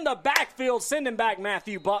up in the backfield, sending back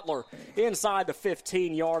Matthew Butler inside the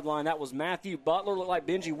 15-yard line. That was Matthew Butler. Looked like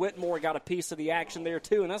Benji Whitmore got a piece of the action there,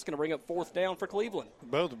 too, and that's going to bring up fourth down for Cleveland.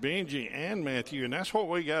 Both Benji and Matthew, and that's what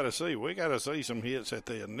we got to see. We got to see some hits at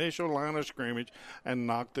the initial line of scrimmage and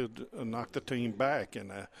knock the team back.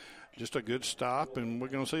 And just a good stop, and we're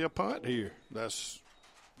going to see a punt here. That's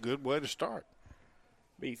a good way to start.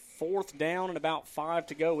 Be fourth down and about 5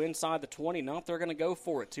 to go inside the 20. Not they're going to go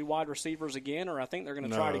for it. Two wide receivers again, or I think they're going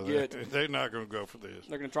to try to get. They're not going to go for this.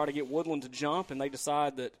 They're going to try to get Woodland to jump, and they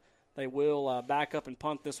decide that they will back up and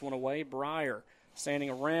punt this one away. Briar standing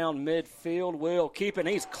around midfield, will keep it.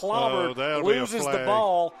 He's clobbered, loses the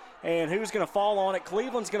ball, and who's going to fall on it?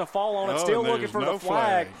 Cleveland's going to fall on it. Still looking for the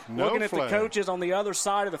flag. Looking at the coaches on the other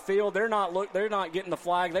side of the field. They're not getting the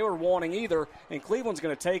flag. They were wanting either, and Cleveland's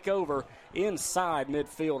going to take over inside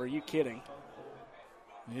midfield. Are you kidding?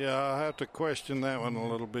 Yeah, I have to question that one a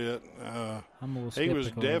little bit. I'm a little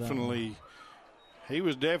skeptical he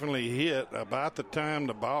was definitely hit about the time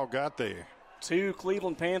the ball got there. Two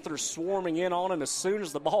Cleveland Panthers swarming in on him as soon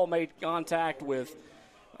as the ball made contact with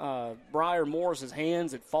Briar Morris's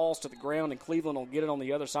hands. It falls to the ground, and Cleveland will get it on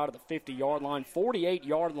the other side of the 50-yard line,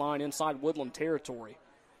 48-yard line inside Woodland territory.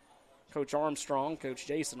 Coach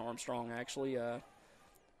Jason Armstrong, actually,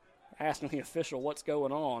 asking the official what's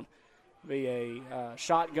going on. Be a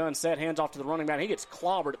shotgun set, hands off to the running back. He gets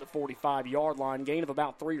clobbered at the 45-yard line, gain of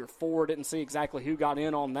about 3 or 4. Didn't see exactly who got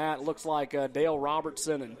in on that. It looks like Dale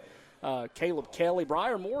Robertson and Caleb Kelly.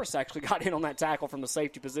 Briar Morris actually got in on that tackle from the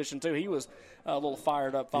safety position, too. He was a little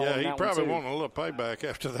fired up following that one, too. Yeah, he probably wanted a little payback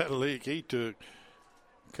after that leak he took.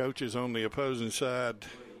 Coaches on the opposing side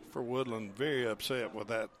for Woodland very upset with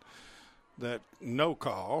that no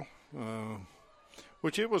call,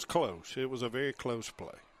 which it was close. It was a very close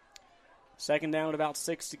play. Second down at about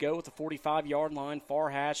 6 to go at the 45-yard line. Far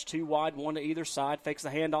hash, 2 wide, 1 to either side. Fakes the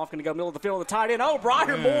handoff, going to go middle of the field. The tight end. Oh,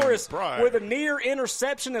 Briar Morris with a near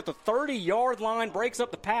interception at the 30-yard line. Breaks up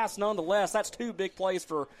the pass nonetheless. That's 2 big plays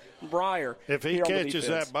for Briar. If he catches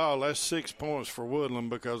that ball, that's 6 points for Woodland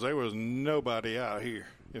because there was nobody out here.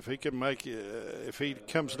 If he can make it, if he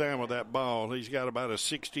comes down with that ball, he's got about a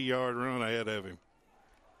 60-yard run ahead of him.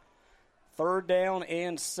 Third down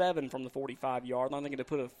and 7 from the 45-yard line. They're going to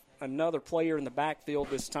put another player in the backfield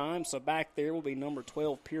this time. So back there will be number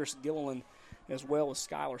 12, Pierce Gilliland, as well as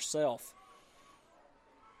Skylar Self.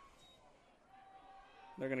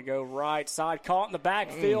 They're going to go right side. Caught in the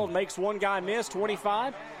backfield. Makes one guy miss,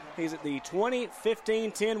 25. He's at the 20,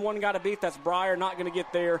 15, 10. One guy to beat. That's Briar. Not going to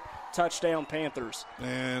get there. Touchdown, Panthers.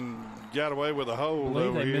 And got away with a hold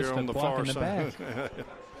over here on the far side.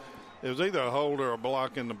 It was either a hold or a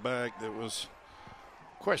block in the back that was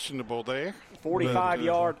questionable there.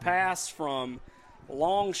 45-yard pass from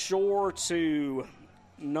Longshore to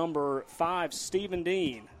number 5, Stephen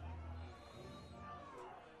Dean.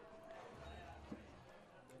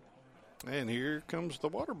 And here comes the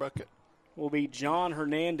water bucket. Will be John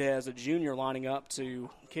Hernandez, a junior, lining up to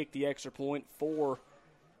kick the extra point for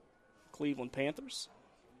Cleveland Panthers.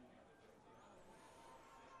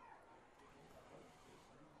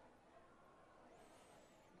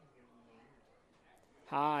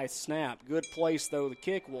 High snap. Good place, though. The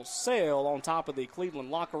kick will sail on top of the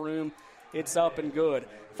Cleveland locker room. It's up and good.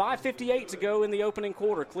 5:58 to go in the opening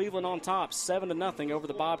quarter. Cleveland on top, 7-0 over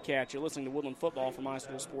the Bobcats. You're listening to Woodland Football from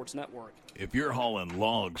iSchool Sports Network. If you're hauling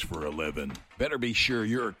logs for a living, better be sure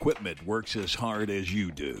your equipment works as hard as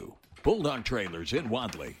you do. Bulldog Trailers in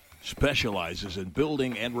Wadley specializes in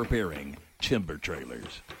building and repairing timber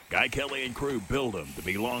trailers. Guy Kelly and crew build them to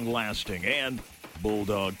be long-lasting and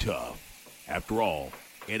Bulldog tough. After all,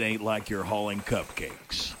 it ain't like you're hauling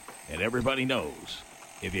cupcakes. And everybody knows,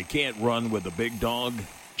 if you can't run with the big dog,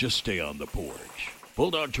 just stay on the porch.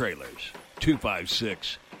 Bulldog Trailers,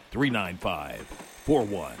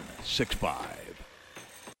 256-395-4165.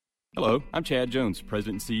 Hello, I'm Chad Jones,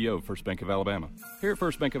 President and CEO of First Bank of Alabama. Here at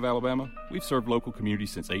First Bank of Alabama, we've served local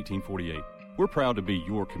communities since 1848. We're proud to be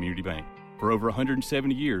your community bank. For over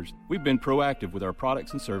 170 years, we've been proactive with our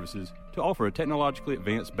products and services to offer a technologically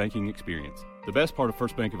advanced banking experience. The best part of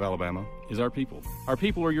First Bank of Alabama is our people. Our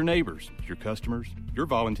people are your neighbors, your customers, your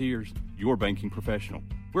volunteers, your banking professional.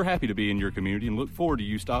 We're happy to be in your community and look forward to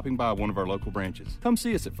you stopping by one of our local branches. Come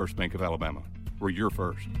see us at First Bank of Alabama. We're your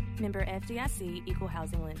first. Member FDIC, Equal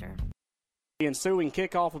Housing Lender. The ensuing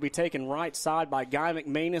kickoff will be taken right side by Guy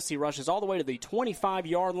McManus. He rushes all the way to the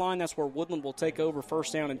 25-yard line. That's where Woodland will take over,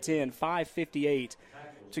 first down and 10. 5:58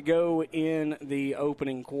 to go in the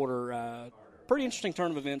opening quarter. Pretty interesting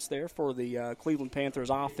turn of events there for the Cleveland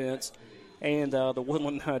Panthers offense and the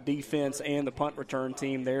Woodland defense and the punt return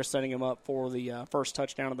team there, setting them up for the first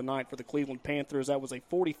touchdown of the night for the Cleveland Panthers. That was a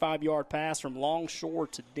 45-yard pass from Longshore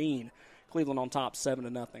to Dean. Cleveland on top,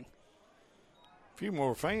 7-0. A few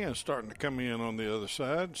more fans starting to come in on the other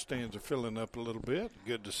side. Stands are filling up a little bit.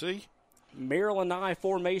 Good to see. Maryland I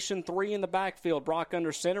formation, 3 in the backfield. Brock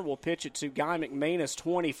under center will pitch it to Guy McManus,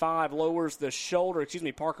 25, lowers the shoulder.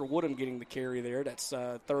 Parker Woodham getting the carry there. That's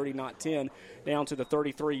 30, not 10, down to the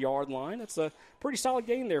 33-yard line. That's a pretty solid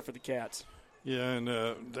gain there for the Cats. Yeah, and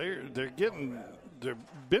they've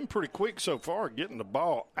been pretty quick so far getting the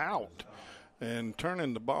ball out and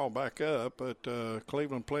turning the ball back up, but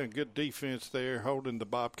Cleveland playing good defense there, holding the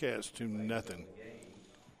Bobcats to nothing.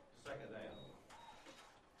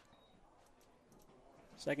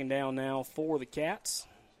 Second down now for the Cats.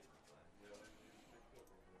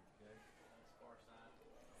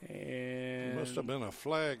 And must have been a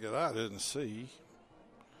flag that I didn't see.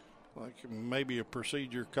 Like maybe a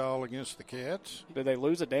procedure call against the Cats. Did they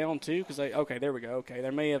lose it down too? Okay, there we go. Okay,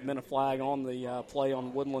 there may have been a flag on the play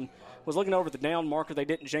on Woodland. Was looking over the down marker. They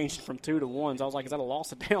didn't change it from 2 to 1. So I was like, is that a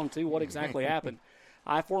loss of down 2? What exactly happened?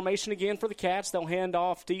 I formation again for the Cats. They'll hand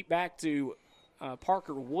off deep back to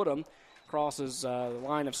Parker Woodham. Crosses the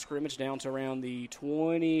line of scrimmage down to around the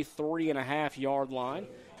 23.5-yard line.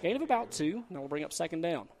 Gain of about 2. Now we'll bring up second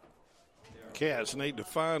down. Cats need to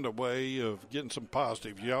find a way of getting some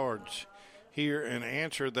positive yards here and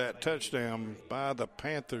answer that touchdown by the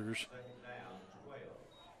Panthers.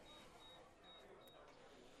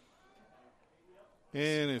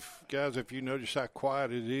 And if you notice how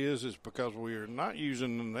quiet it is, it's because we are not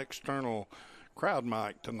using an external crowd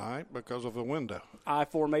mic tonight because of the window. I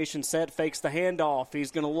formation set, fakes the handoff.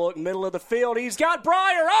 He's going to look middle of the field. He's got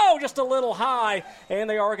Briar. Oh, just a little high. And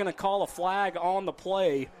they are going to call a flag on the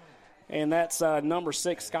play. And that's number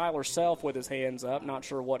 6, Skylar Self, with his hands up. Not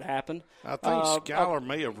sure what happened. I think Skylar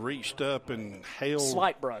may have reached up and held.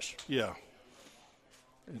 Slight brush. Yeah.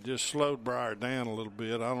 It just slowed Briar down a little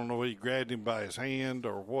bit. I don't know if he grabbed him by his hand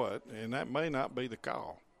or what, and that may not be the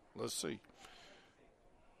call. Let's see.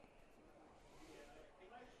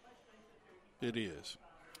 It is.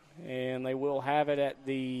 And they will have it at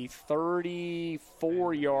the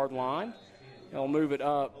 34-yard line. They'll move it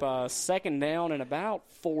up second down and about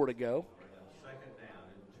 4 to go.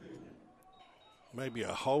 Maybe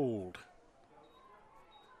a hold.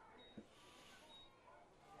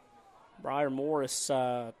 Briar Morris,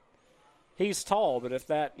 he's tall, but if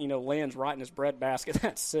that, lands right in his breadbasket,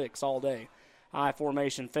 that's 6 all day. High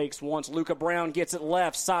formation, fakes once. Luca Brown gets it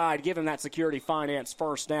left side, giving that Security Finance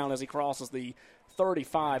first down as he crosses the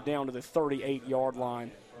 35 down to the 38-yard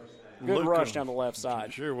line. Good Luka, rush down the left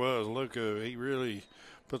side. Sure was. Luca, he really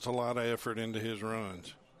puts a lot of effort into his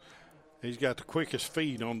runs. He's got the quickest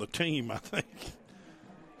feet on the team, I think.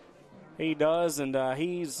 He does, and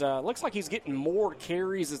he's looks like he's getting more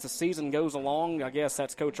carries as the season goes along. I guess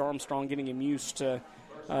that's Coach Armstrong getting him used to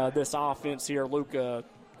this offense here. Luca,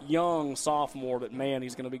 young sophomore, but, man,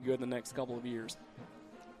 he's going to be good in the next couple of years.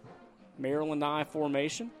 Maryland I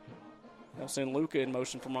formation. They'll send Luca in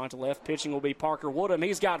motion from right to left. Pitching will be Parker Woodham.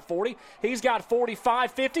 He's got 40. He's got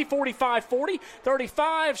 45, 50, 45, 40,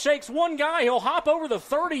 35. Shakes one guy. He'll hop over the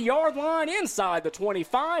 30-yard line inside the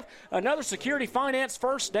 25. Another Security Finance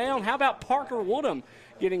first down. How about Parker Woodham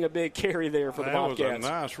getting a big carry there for the Bobcats? That was a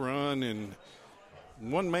nice run, and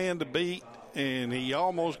one man to beat, and he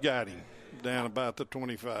almost got him down about the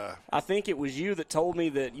 25. I think it was you that told me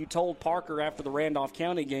that you told Parker after the Randolph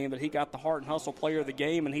County game that he got the Heart and Hustle Player of the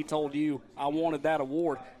Game, and he told you, I wanted that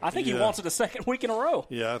award. I think he wants it the second week in a row.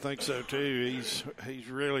 Yeah, I think so, too. He's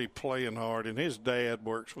really playing hard, and his dad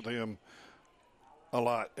works with him a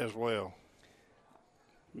lot as well.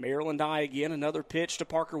 Maryland I again, another pitch to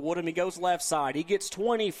Parker Woodham. He goes left side. He gets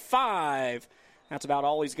 25. That's about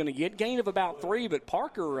all he's going to get. Gain of about 3, but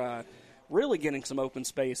Parker really getting some open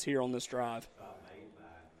space here on this drive.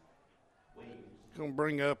 Going to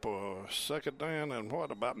bring up a second down and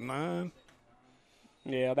about 9?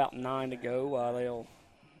 Yeah, about 9 to go. They'll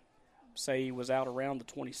say he was out around the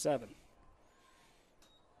 27.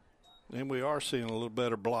 And we are seeing a little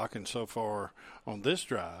better blocking so far on this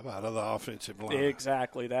drive out of the offensive line.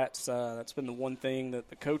 Exactly. That's been the one thing that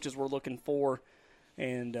the coaches were looking for.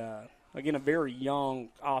 And, again, a very young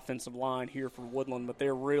offensive line here for Woodland, but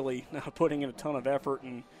they're really putting in a ton of effort,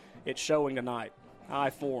 and it's showing tonight. High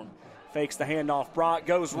form. Fakes the handoff. Brock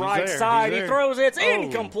goes right side. He throws it. It's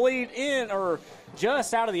incomplete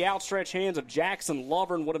just out of the outstretched hands of Jackson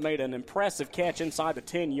Lovern. Would have made an impressive catch inside the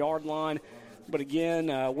 10-yard line. But, again,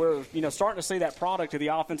 we're starting to see that product of the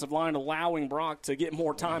offensive line allowing Brock to get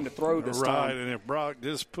more time to throw this time. Right, and if Brock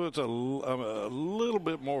just puts a little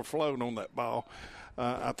bit more float on that ball,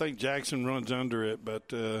 I think Jackson runs under it,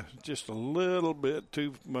 but just a little bit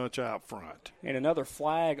too much out front. And another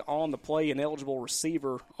flag on the play, an eligible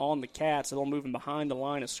receiver on the Cats. They'll move him behind the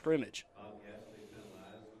line of scrimmage.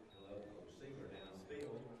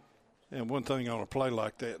 And one thing on a play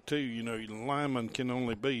like that, too, your lineman can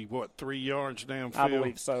only be, 3 yards downfield? I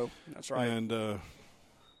believe so. That's right.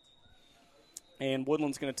 And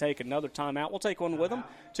Woodland's going to take another timeout. We'll take one with them.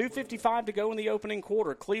 2:55 to go in the opening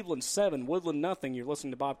quarter. Cleveland 7, Woodland nothing. You're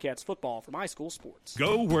listening to Bobcats football from High School Sports.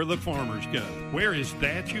 Go where the farmers go. Where is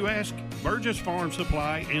that, you ask? Burgess Farm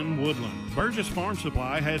Supply in Woodland. Burgess Farm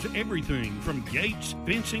Supply has everything from gates,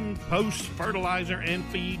 fencing, posts, fertilizer, and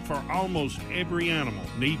feed for almost every animal.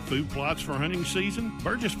 Need food plots for hunting season?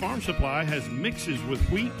 Burgess Farm Supply has mixes with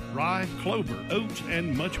wheat, rye, clover, oats,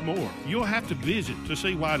 and much more. You'll have to visit to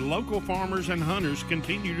see why local farmers and hunters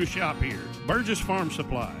continue to shop here. Burgess Farm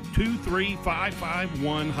Supply,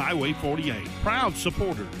 23551 Highway 48. Proud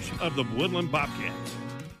supporters of the Woodland Bobcats.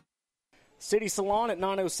 City Salon at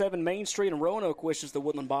 907 Main Street in Roanoke wishes the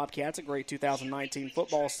Woodland Bobcats a great 2019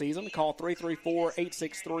 football season. Call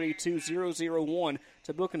 334-863-2001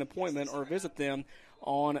 to book an appointment or visit them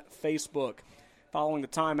on Facebook. Following the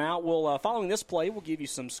timeout, following this play, we'll give you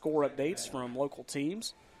some score updates from local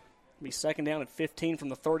teams. It'll be second down and 15 from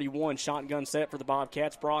the 31. Shotgun set for the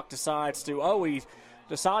Bobcats. Brock decides to,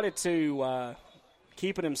 decided to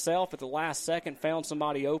keep it himself at the last second, found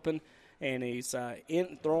somebody open, and he's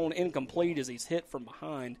thrown incomplete as he's hit from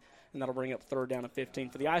behind, and that'll bring up third down and 15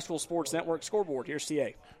 for the High School Sports Network scoreboard. Here's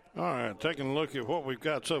CA. All right, taking a look at what we've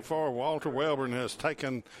got so far, Walter Wellborn has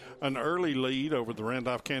taken an early lead over the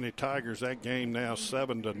Randolph County Tigers. That game now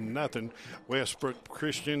 7-0. Westbrook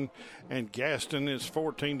Christian and Gaston is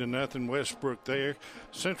 14-0. Westbrook there.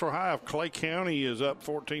 Central High of Clay County is up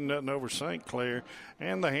 14-0 over St. Clair.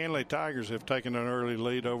 And the Hanley Tigers have taken an early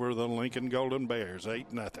lead over the Lincoln Golden Bears,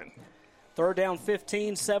 8-0. Third down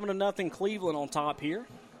 15, 7-0 Cleveland on top here.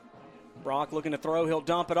 Brock looking to throw. He'll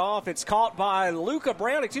dump it off. It's caught by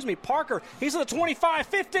Parker. He's at the 25,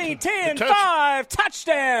 15, 10, 5.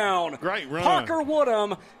 Touchdown. Great run. Parker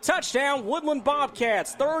Woodham. Touchdown, Woodland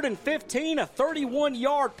Bobcats. 3rd and 15, a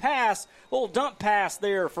 31-yard pass. Little dump pass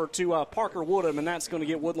there to Parker Woodham, and that's going to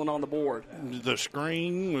get Woodland on the board. The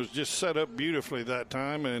screen was just set up beautifully that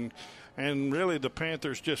time, and really the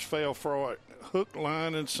Panthers just fell for it. Hook,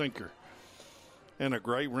 line, and sinker. And a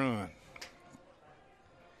great run.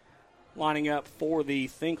 Lining up for the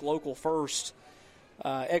Think Local First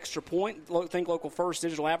extra point. Think Local First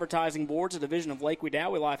Digital Advertising Boards, a division of Lake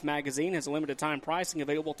Wedowee Life Magazine, has limited time pricing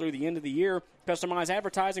available through the end of the year. Customize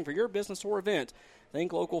advertising for your business or event.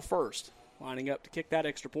 Think Local First. Lining up to kick that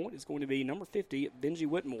extra point is going to be number 50, Benji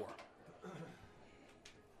Whitmore.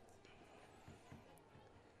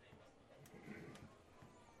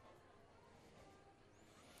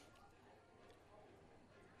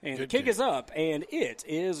 And the kick is up, and it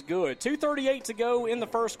is good. 2:38 to go in the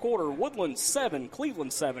first quarter. Woodland 7,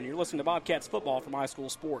 Cleveland 7. You're listening to Bobcats football from High School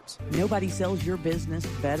Sports. Nobody sells your business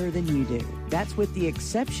better than you do. That's with the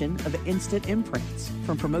exception of Instant Imprints.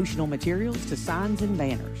 From promotional materials to signs and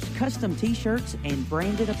banners, custom T-shirts, and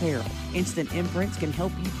branded apparel, Instant Imprints can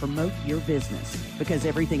help you promote your business. Because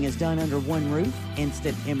everything is done under one roof,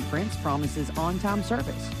 Instant Imprints promises on-time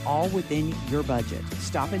service, all within your budget.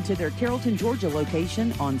 Stop into their Carrollton, Georgia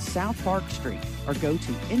location on South Park Street or go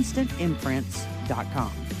to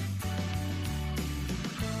instantimprints.com.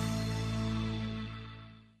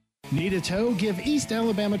 Need a tow? Give East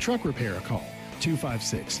Alabama Truck Repair a call.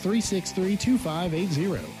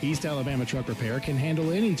 256-363-2580. East Alabama Truck Repair can handle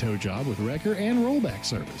any tow job with wrecker and rollback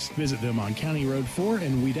service. Visit them on County Road 4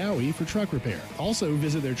 in Wedowee for truck repair. Also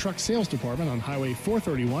visit their truck sales department on Highway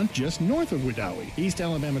 431 just north of Wedowee. East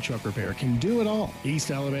Alabama Truck Repair can do it all. East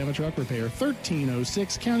Alabama Truck Repair,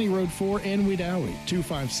 1306 County Road 4 in Wedowee.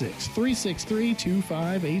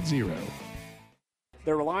 256-363-2580.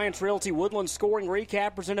 The Reliance Realty Woodland Scoring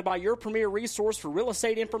Recap presented by your premier resource for real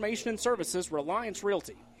estate information and services, Reliance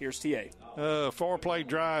Realty. Here's TA. 4-play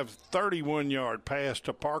drive, 31-yard pass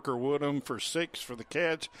to Parker Woodham for 6 for the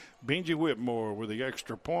Cats. Benji Whitmore with the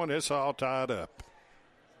extra point. It's all tied up.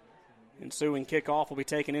 Ensuing kickoff will be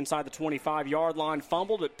taken inside the 25-yard line.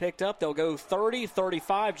 Fumbled, but picked up. They'll go 30,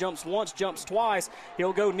 35, jumps once, jumps twice.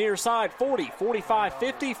 He'll go near side 40, 45,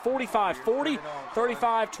 50, 45, 40,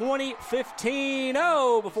 35, 20, 15,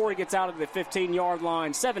 before he gets out of the 15-yard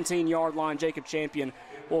line, 17-yard line. Jacob Champion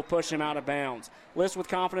will push him out of bounds. List with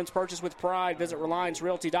confidence, purchase with pride. Visit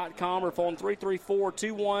RelianceRealty.com or phone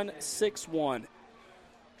 334-2161.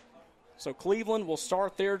 So Cleveland will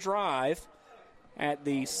start their drive at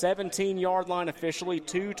the 17-yard line officially,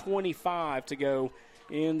 2:25 to go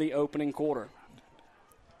in the opening quarter.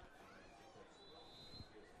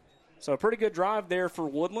 So a pretty good drive there for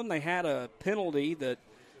Woodland. They had a penalty that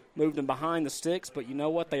moved them behind the sticks, but you know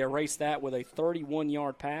what? They erased that with a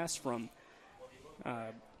 31-yard pass from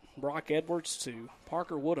Brock Edwards to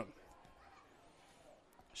Parker Woodham.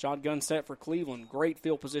 Shotgun set for Cleveland. Great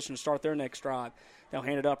field position to start their next drive. They'll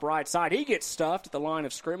hand it up right side. He gets stuffed at the line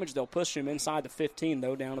of scrimmage. They'll push him inside the 15,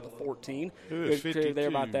 though, down to the 14. Good there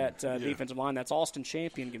about that defensive line. That's Austin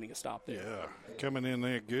Champion getting a stop there. Yeah, coming in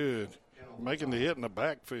there good. Making the hit in the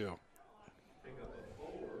backfield.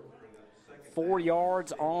 4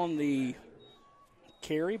 yards on the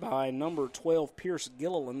carry by number 12, Pierce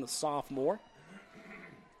Gilliland, the sophomore.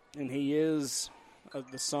 And he is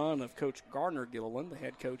the son of Coach Gardner Gilliland, the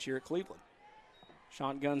head coach here at Cleveland.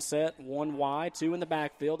 Shotgun set, 1 wide, 2 in the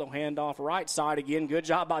backfield. They'll hand off right side again. Good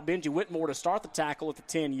job by Benji Whitmore to start the tackle at the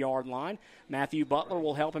 10-yard line. Matthew Butler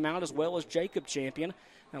will help him out as well as Jacob Champion.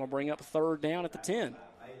 That'll bring up third down at the 10.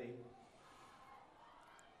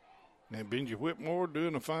 And Benji Whitmore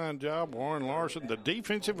doing a fine job. Warren Larson, the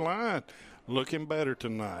defensive line, looking better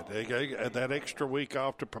tonight. They got that extra week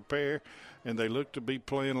off to prepare, and they look to be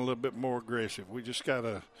playing a little bit more aggressive. We just got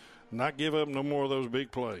to not give up no more of those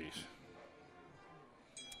big plays.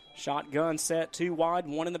 Shotgun set, 2 wide,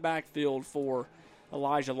 1 in the backfield for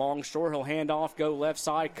Elijah Longshore. He'll hand off, go left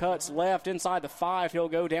side, cuts left inside the 5. He'll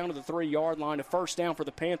go down to the 3-yard line. A first down for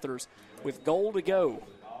the Panthers with goal to go.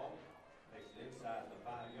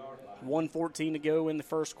 1:14 to go in the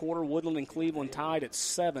first quarter. Woodland and Cleveland tied at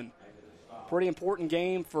 7. Pretty important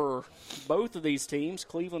game for both of these teams.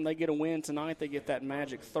 Cleveland, they get a win tonight. They get that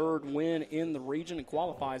magic third win in the region and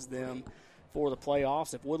qualifies them for the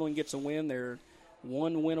playoffs. If Woodland gets a win, they're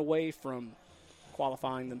one win away from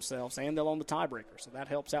qualifying themselves, and they'll own the tiebreaker, so that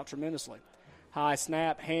helps out tremendously. High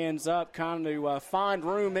snap, hands up, kind of find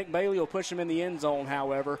room. Mick Bailey will push him in the end zone,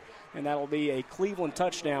 however, and that'll be a Cleveland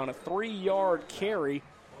touchdown, a 3-yard carry.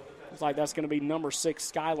 Looks like that's going to be number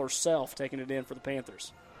 6, Skylar Self, taking it in for the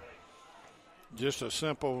Panthers. Just a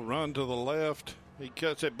simple run to the left. He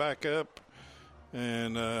cuts it back up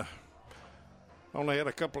and only had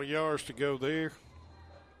a couple of yards to go there.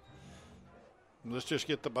 Let's just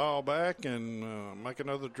get the ball back and make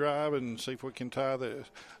another drive and see if we can tie this.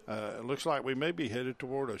 It looks like we may be headed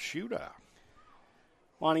toward a shootout.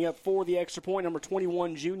 Lining up for the extra point, number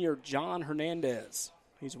 21, junior John Hernandez.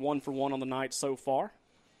 He's 1 for 1 on the night so far.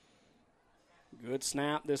 Good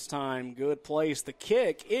snap this time. Good place. The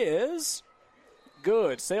kick is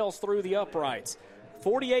good. Sails through the uprights.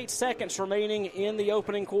 48 seconds remaining in the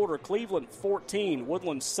opening quarter. Cleveland 14,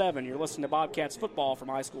 Woodland 7. You're listening to Bobcats football from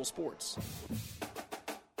High School Sports.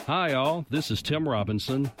 Hi, all. This is Tim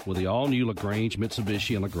Robinson with the all-new LaGrange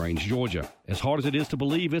Mitsubishi in LaGrange, Georgia. As hard as it is to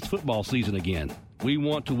believe, it's football season again. We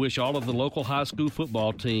want to wish all of the local high school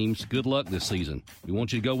football teams good luck this season. We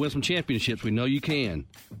want you to go win some championships. We know you can.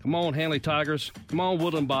 Come on, Hanley Tigers. Come on,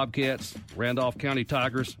 Woodland Bobcats, Randolph County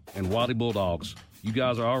Tigers, and Wadley Bulldogs. You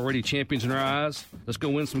guys are already champions in our eyes. Let's go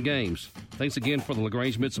win some games. Thanks again for the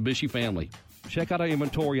LaGrange Mitsubishi family. Check out our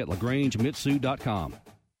inventory at LaGrangeMitsu.com.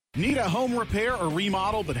 Need a home repair or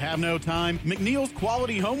remodel but have no time? McNeil's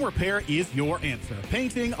Quality Home Repair is your answer.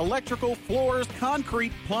 Painting, electrical, floors,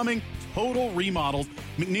 concrete, plumbing, total remodels.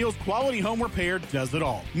 McNeil's Quality Home Repair does it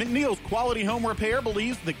all. McNeil's Quality Home Repair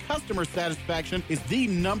believes that customer satisfaction is the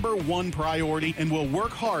 #1 priority and will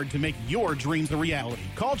work hard to make your dreams a reality.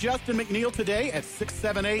 Call Justin McNeil today at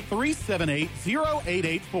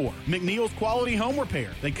 678-378-0884. McNeil's Quality Home Repair.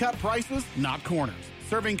 They cut prices, not corners.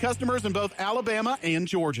 Serving customers in both Alabama and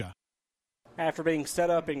Georgia. After being set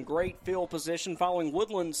up in great field position following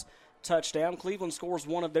Woodland's touchdown, Cleveland scores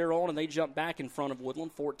one of their own, and they jump back in front of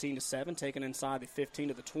Woodland, 14-7, taken inside the 15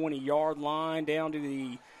 to the 20-yard line, down to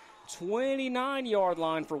the 29-yard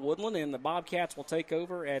line for Woodland, and the Bobcats will take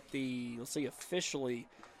over at the, officially,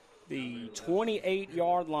 the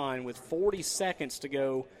 28-yard line with 40 seconds to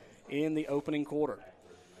go in the opening quarter.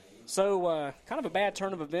 So kind of a bad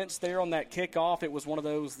turn of events there on that kickoff. It was one of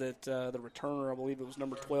those that the returner, I believe it was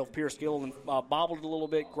number 12, Pierce Gilliland, bobbled it a little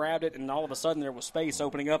bit, grabbed it, and all of a sudden there was space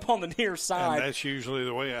opening up on the near side. And that's usually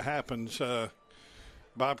the way it happens.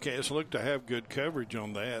 Bobcats look to have good coverage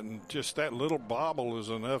on that, and just that little bobble is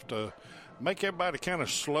enough to make everybody kind of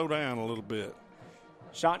slow down a little bit.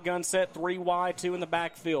 Shotgun set, 3 wide, 2 in the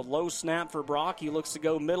backfield. Low snap for Brock. He looks to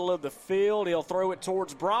go middle of the field. He'll throw it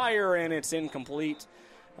towards Breyer, and it's incomplete.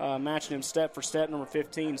 Matching him step for step, number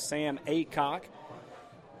 15, Sam Aycock.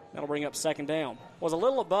 That'll bring up second down. Was a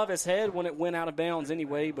little above his head when it went out of bounds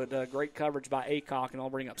anyway, but great coverage by Aycock, and I'll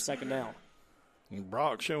bring up second down. And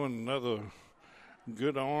Brock showing another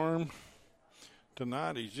good arm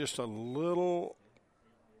tonight. He's just a little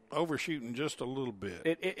overshooting just a little bit.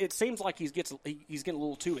 It seems like he's getting a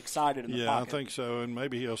little too excited in the pocket. Yeah, I think so, and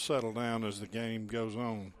maybe he'll settle down as the game goes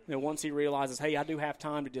on. Once he realizes, hey, I do have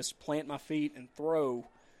time to just plant my feet and throw,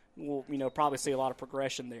 we'll probably see a lot of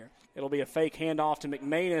progression there. It'll be a fake handoff to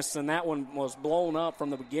McManus, and that one was blown up from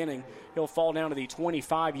the beginning. He'll fall down to the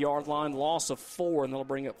 25-yard line, loss of 4, and they'll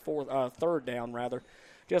bring up third down, rather.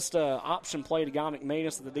 Just option play to Guy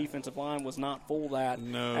McManus. The defensive line was not fooled at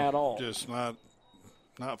all. No, just not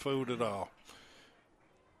fooled at all.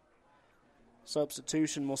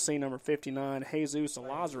 Substitution, we'll see number 59, Jesus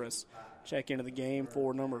Lazarus, check into the game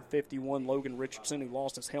for number 51, Logan Richardson, who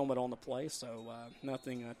lost his helmet on the play. So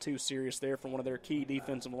nothing too serious there for one of their key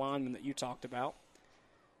defensive linemen that you talked about.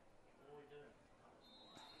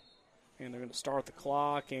 And they're going to start the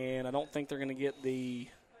clock, and I don't think they're going to get the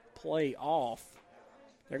play off.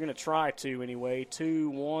 They're going to try to anyway.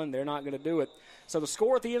 2-1, they're not going to do it. So the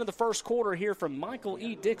score at the end of the first quarter here from Michael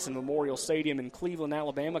E. Dixon Memorial Stadium in Cleveland,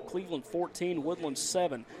 Alabama. Cleveland 14, Woodland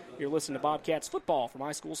 7. You're listening to Bobcats football from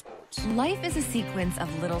High School Sports. Life is a sequence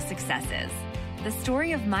of little successes. The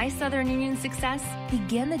story of my Southern Union success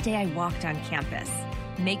began the day I walked on campus.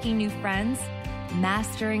 Making new friends,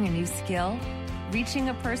 mastering a new skill, reaching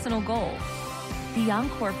a personal goal. The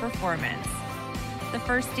encore performance. The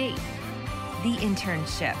first date. The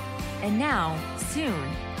internship. And now,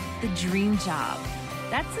 soon, the dream job.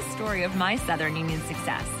 That's the story of my Southern Union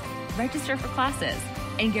success. Register for classes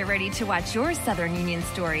and get ready to watch your Southern Union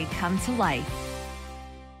story come to life.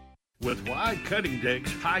 With wide cutting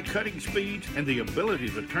decks, high cutting speeds, and the ability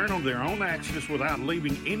to turn on their own axis without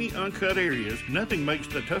leaving any uncut areas, nothing makes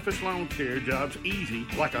the toughest lawn care jobs easy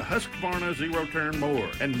like a Husqvarna zero-turn mower.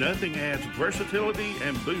 And nothing adds versatility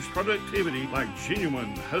and boosts productivity like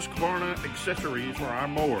genuine Husqvarna accessories for our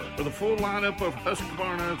mower. For the full lineup of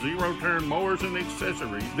Husqvarna zero-turn mowers and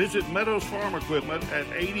accessories, visit Meadows Farm Equipment at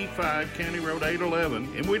 85 County Road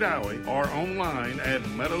 811 in Wedowee or online at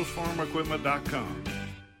meadowsfarmequipment.com.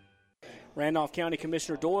 Randolph County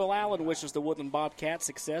Commissioner Doyle Allen wishes the Woodland Bobcats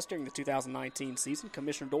success during the 2019 season.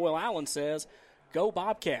 Commissioner Doyle Allen says, "Go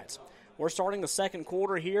Bobcats." We're starting the second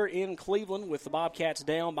quarter here in Cleveland with the Bobcats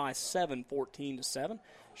down by 7, 14-7.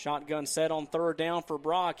 Shotgun set on third down for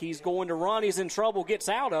Brock. He's going to run. He's in trouble. Gets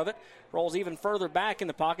out of it. Rolls even further back in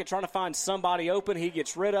the pocket, trying to find somebody open. He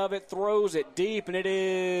gets rid of it, throws it deep, and it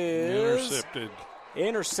is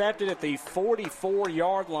intercepted at the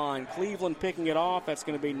 44-yard line. Cleveland picking it off. That's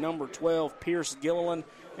going to be number 12, Pierce Gilliland,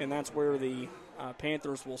 and that's where the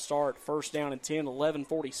Panthers will start. First down and 10,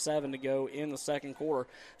 11:47 to go in the second quarter.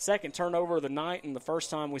 Second turnover of the night, and the first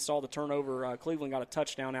time we saw the turnover, Cleveland got a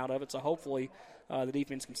touchdown out of it, so hopefully the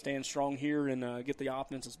defense can stand strong here and get the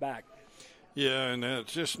offenses back. Yeah, and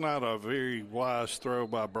it's just not a very wise throw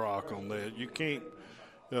by Brock on that. You can't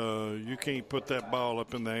put that ball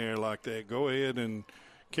up in the air like that. Go ahead and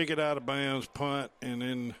kick it out of bounds, punt, and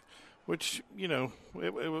then, which,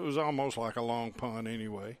 it was almost like a long punt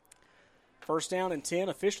anyway. First down and 10,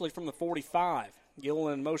 officially from the 45.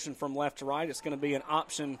 Gilliland in motion from left to right. It's going to be an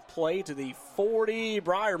option play to the 40.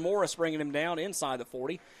 Briar Morris bringing him down inside the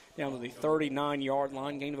 40, down to the 39-yard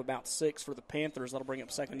line. Gain of about 6 for the Panthers. That'll bring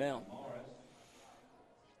up second down.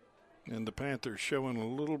 And the Panthers showing a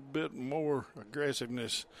little bit more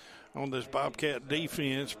aggressiveness on this Bobcat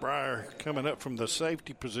defense. Briar coming up from the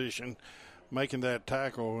safety position, making that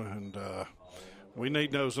tackle. And we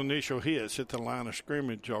need those initial hits at the line of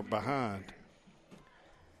scrimmage or behind.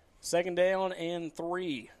 Second down and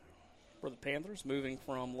 3 for the Panthers, moving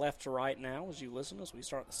from left to right now as you listen as we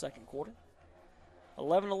start the second quarter.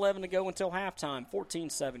 11:11 to go until halftime,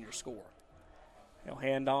 14-7 your score. He'll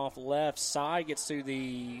hand off left side, gets to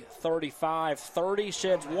the 35-30,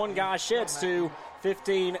 sheds one guy, sheds two,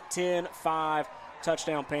 15-10-5,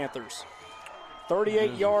 touchdown Panthers.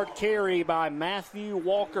 38-yard carry by Matthew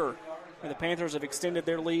Walker, and the Panthers have extended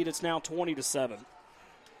their lead. It's now 20-7.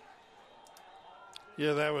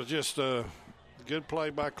 Yeah, that was just a good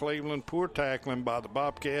play by Cleveland, poor tackling by the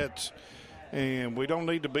Bobcats, and we don't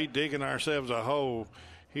need to be digging ourselves a hole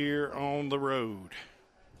here on the road.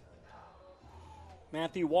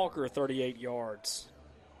 Matthew Walker, 38 yards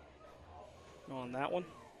on that one.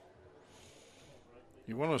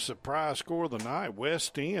 You want a surprise score of the night.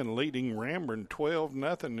 West End leading Ramburn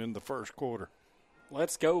 12-0 in the first quarter.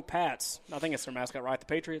 Let's go, Pats. I think it's their mascot, right? The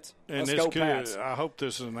Patriots. And Let's go, Pats. I hope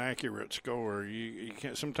this is an accurate score. You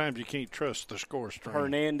can't. Sometimes you can't trust the score string.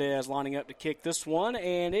 Hernandez lining up to kick this one,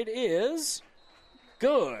 and it is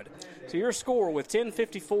good. So your score with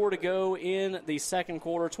 10:54 to go in the second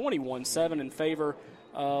quarter, 21-7 in favor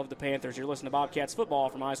of the Panthers. You're listening to Bobcats football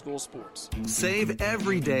from High School Sports. Save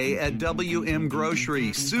every day at WM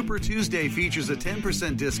Grocery. Super Tuesday features a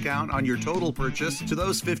 10% discount on your total purchase to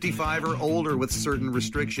those 55 or older with certain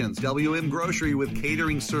restrictions. WM Grocery with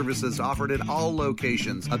catering services offered at all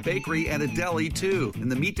locations. A bakery and a deli too. In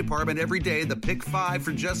the meat department every day, the Pick 5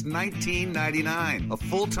 for just $19.99. A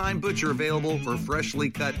full-time butcher available for freshly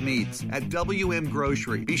cut meats at WM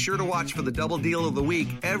Grocery. Be sure to watch for the double deal of the week.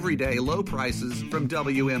 Every day low prices from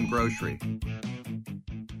WM Grocery.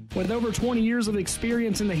 With over 20 years of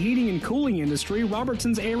experience in the heating and cooling industry,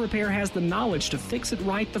 Robertson's Air Repair has the knowledge to fix it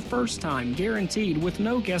right the first time, guaranteed with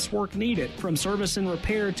no guesswork needed. From service and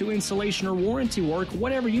repair to installation or warranty work,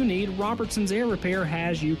 whatever you need, Robertson's Air Repair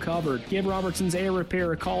has you covered. Give Robertson's Air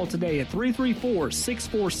Repair a call today at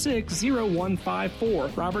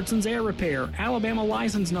 334-646-0154. Robertson's Air Repair, Alabama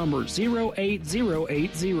license number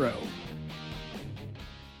 08080.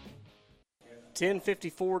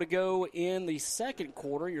 10:54 to go in the second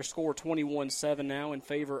quarter. Your score 21-7 now in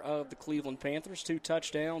favor of the Cleveland Panthers. 2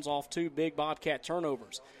 touchdowns off 2 big Bobcat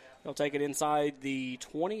turnovers. They'll take it inside the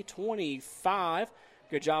 20-25.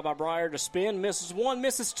 Good job by Briar to spin. Misses 1,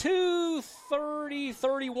 misses 2.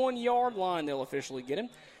 31-yard line. They'll officially get him.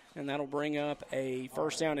 And that'll bring up a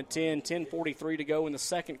first down and 10. 10:43 to go in the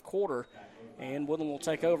second quarter. And Woodland will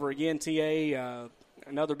take over again. TA,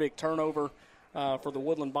 another big turnover for the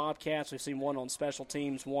Woodland Bobcats. We've seen one on special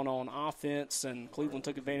teams, one on offense, and Cleveland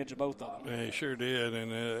took advantage of both of them. They sure did, and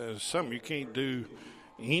it's something you can't do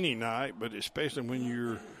any night, but especially when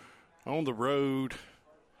you're on the road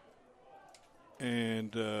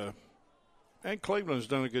and And Cleveland's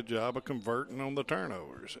done a good job of converting on the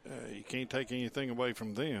turnovers. You can't take anything away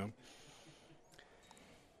from them.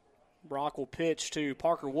 Brock will pitch to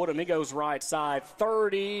Parker Woodham. He goes right side,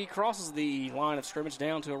 30, crosses the line of scrimmage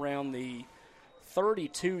down to around the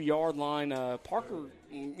 32-yard line. Parker,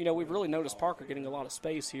 we've really noticed Parker getting a lot of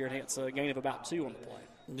space here, and it's a gain of about 2 on the play.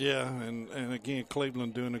 Yeah, and again,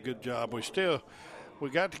 Cleveland doing a good job. We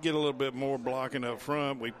got to get a little bit more blocking up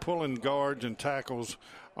front. We pulling guards and tackles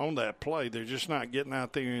on that play. They're just not getting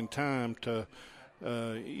out there in time to,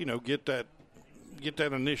 get that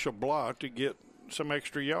initial block to get some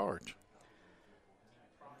extra yards.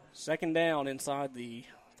 Second down inside the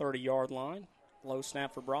 30-yard line. Low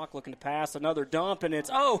snap for Brock, looking to pass. Another dump, and it's,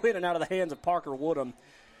 in and out of the hands of Parker Woodham.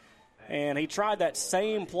 And he tried that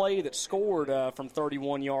same play that scored from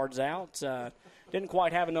 31 yards out. Didn't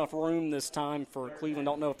quite have enough room this time for Cleveland.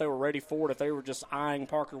 Don't know if they were ready for it, if they were just eyeing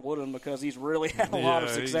Parker Woodham, because he's really had a lot of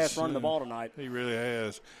success running the ball tonight. He really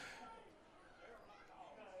has.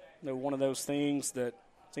 One of those things that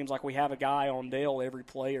seems like we have a guy on Dale every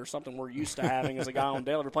play, or something we're used to having as a guy on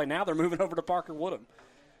Dale every play. Now they're moving over to Parker Woodham.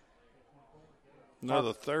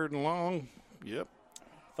 Another 3rd and long. Yep.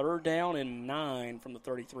 3rd down and 9 from the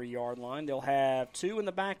 33-yard line. They'll have 2 in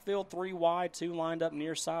the backfield, 3 wide, 2 lined up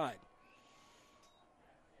near side.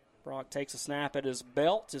 Brock takes a snap at his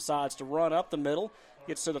belt, decides to run up the middle,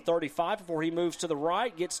 gets to the 35 before he moves to the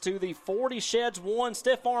right, gets to the 40, sheds 1,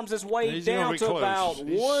 stiff arms his way down to about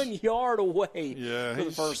 1 yard away for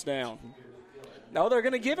the first down. No, they're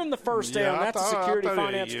going to give him the first down. That's a security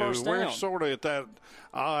finance first down. We're sort of at that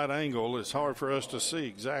odd angle. It's hard for us to see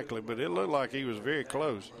exactly, but it looked like he was very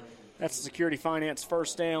close. That's a security finance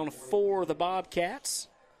first down for the Bobcats.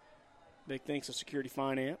 Big thanks to Security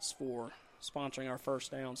Finance for sponsoring our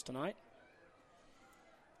first downs tonight.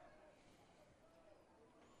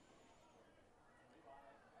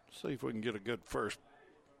 See if we can get a good first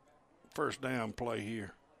down play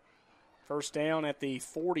here. First down at the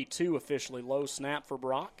 42 officially. Low snap for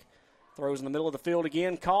Brock. Throws in the middle of the field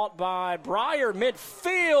again. Caught by Breyer.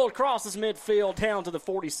 Midfield. Crosses midfield down to the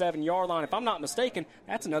 47-yard line. If I'm not mistaken,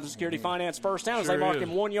 that's another Security Finance first down as they mark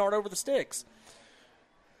him 1 yard over the sticks.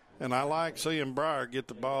 And I like seeing Breyer get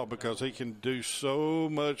the ball because he can do so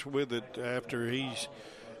much with it after he's,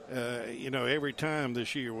 every time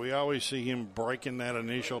this year. We always see him breaking that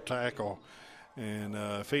initial tackle. And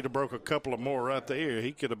if he'd have broke a couple of more right there,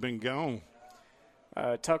 he could have been gone.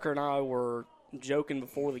 Tucker and I were joking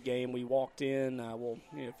before the game. We walked in. We'll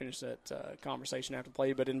finish that conversation after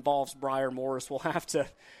play, but it involves Breyer Morris. We'll have to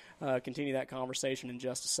continue that conversation in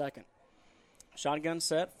just a second. Shotgun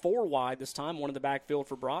set, 4 wide this time, 1 in the backfield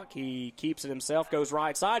for Brock. He keeps it himself, goes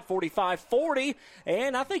right side, 45-40,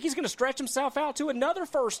 and I think he's going to stretch himself out to another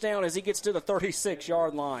first down as he gets to the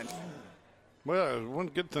 36-yard line. Well, one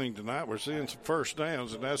good thing tonight, we're seeing some first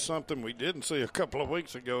downs, and that's something we didn't see a couple of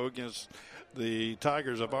weeks ago against the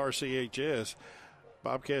Tigers of RCHS.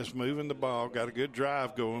 Bobcats moving the ball, got a good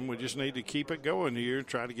drive going. We just need to keep it going here and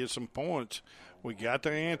try to get some points. We got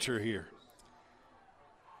the answer here.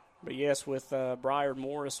 But, yes, with Breyer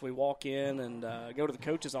Morris, we walk in and go to the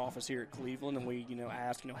coach's office here at Cleveland, and we,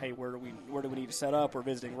 ask, hey, where do we need to set up? We're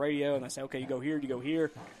visiting radio, and they say, okay, you go here, you go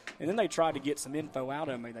here. And then they tried to get some info out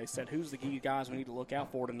of me. They said, who's the key guys we need to look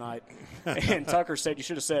out for tonight? And Tucker said, you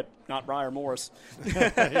should have said, not Breyer Morris.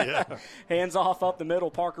 Hands off up the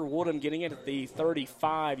middle. Parker Woodham getting it at the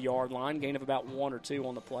 35-yard line, gain of about 1 or 2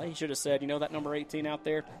 on the play. He should have said, that number 18 out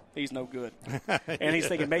there, he's no good. And he's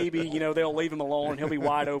thinking maybe, they'll leave him alone, he'll be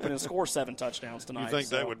wide open and score 7 touchdowns tonight. You think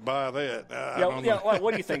they would buy that? I don't know.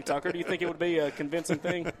 What do you think, Tucker? Do you think it would be a convincing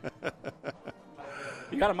thing?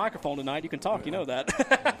 You got a microphone tonight. You can talk. You know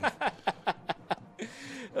that.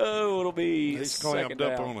 It'll be He's clammed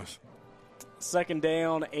up on us. Second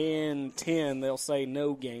down and 10. They'll say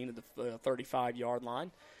no gain at the 35-yard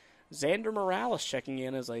line. Xander Morales checking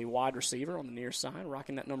in as a wide receiver on the near side,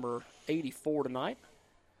 rocking that number 84 tonight.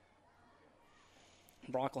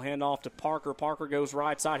 Brock will hand off to Parker. Parker goes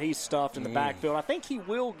right side. He's stuffed in the backfield. I think he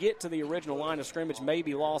will get to the original line of scrimmage,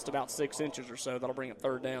 maybe lost about 6 inches or so. That'll bring it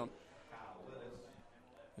 3rd down.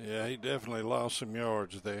 Yeah, he definitely lost some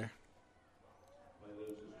yards there.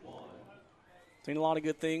 Seen a lot of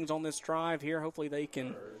good things on this drive here. Hopefully they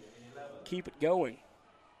can keep it going.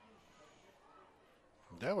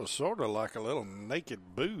 That was sort of like a little naked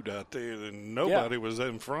boot out there, and nobody was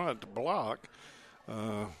in front to block.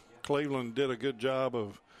 Cleveland did a good job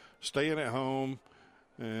of staying at home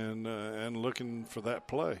and looking for that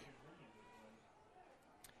play.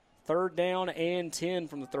 3rd down and 10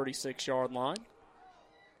 from the 36-yard line.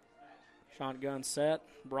 Shotgun set.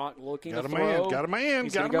 Brock looking got to a throw. Man, got a man.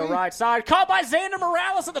 He's going to to go right side. Caught by Xander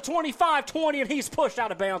Morales at the 25-20, and he's pushed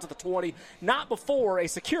out of bounds at the 20. Not before a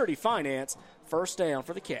security finance. First down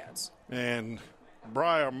for the Cats. And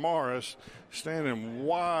Briar Morris standing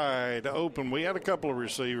wide open. We had a couple of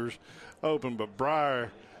receivers open, but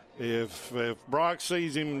Briar, if Brock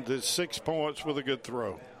sees him, that's 6 points with a good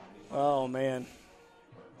throw. Oh, man.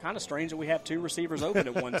 Kind of strange that we have 2 receivers open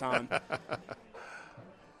at one time.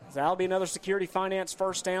 That'll be another security finance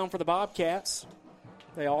first down for the Bobcats.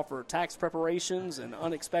 They offer tax preparations and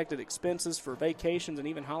unexpected expenses for vacations and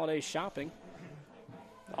even holiday shopping.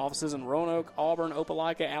 Offices in Roanoke, Auburn,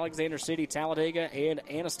 Opelika, Alexander City, Talladega, and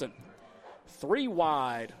Anniston. 3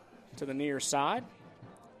 wide to the near side.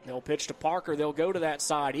 They'll pitch to Parker. They'll go to that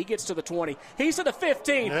side. He gets to the 20. He's to the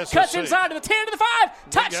 15. Cuts inside to the 10 to the 5.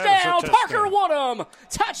 Touchdown. Parker Woodham.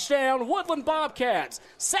 Touchdown, Woodland Bobcats.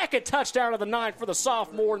 Second touchdown of the night for the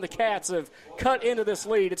sophomore, and the Cats have cut into this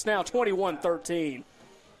lead. It's now 21-13.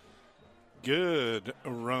 Good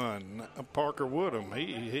run, Parker Woodham.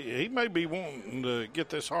 He may be wanting to get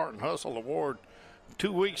this Heart and Hustle Award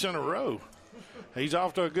 2 weeks in a row. He's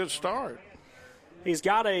off to a good start. He's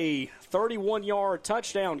got a 31-yard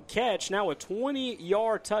touchdown catch, now a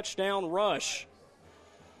 20-yard touchdown rush.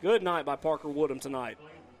 Good night by Parker Woodham tonight.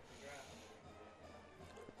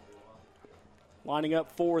 Lining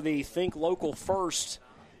up for the Think Local First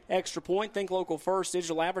extra point. Think Local First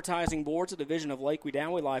digital advertising boards, a division of Lake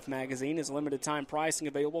Wedowee Life magazine, is limited time pricing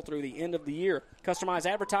available through the end of the year. Customize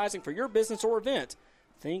advertising for your business or event.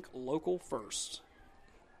 Think Local First.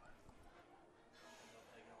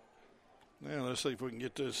 Now let's see if we can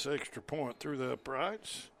get this extra point through the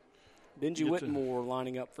uprights. Benji Whitmore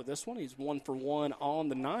lining up for this one. He's 1 for 1 on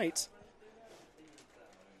the night.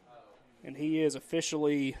 And he is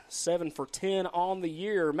officially 7 for 10 on the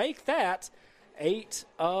year. Make that 8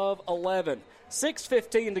 of 11.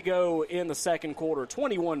 6:15 to go in the second quarter.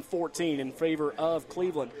 21-14 in favor of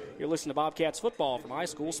Cleveland. You're listening to Bobcats football from High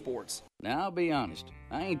School Sports. Now, I'll be honest,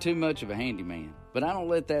 I ain't too much of a handyman, but I don't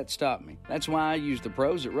let that stop me. That's why I use the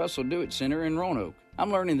pros at Russell Do-It Center in Roanoke.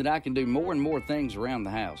 I'm learning that I can do more and more things around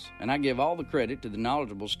the house, and I give all the credit to the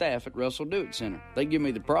knowledgeable staff at Russell Do-It Center. They give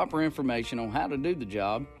me the proper information on how to do the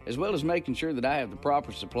job, as well as making sure that I have the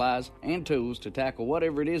proper supplies and tools to tackle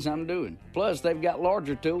whatever it is I'm doing. Plus, they've got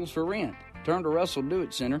larger tools for rent. Turn to Russell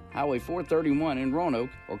Do-It Center, Highway 431 in Roanoke,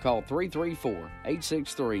 or call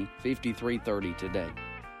 334-863-5330 today.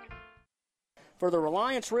 For the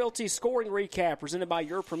Reliance Realty scoring recap presented by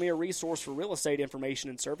your premier resource for real estate information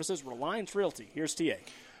and services, Reliance Realty. Here's TA.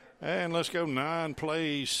 And let's go 9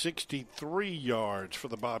 plays, 63 yards for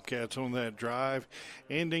the Bobcats on that drive,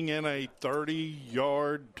 ending in a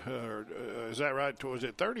 30-yard, is that right? Was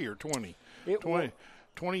it 30 or 20?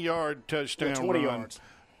 20-yard touchdown 20 run yards.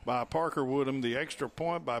 By Parker Woodham. The extra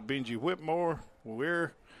point by Benji Whitmore.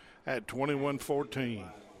 We're at 21-14.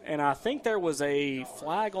 And I think there was a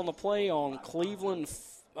flag on the play on Cleveland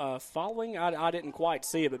following. I didn't quite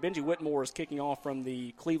see it, but Benji Whitmore is kicking off from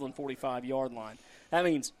the Cleveland 45-yard line. That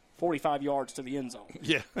means 45 yards to the end zone.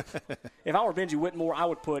 Yeah. If I were Benji Whitmore, I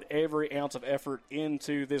would put every ounce of effort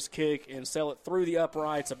into this kick and sell it through the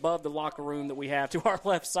uprights above the locker room that we have to our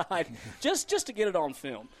left side, just to get it on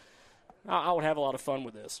film. I would have a lot of fun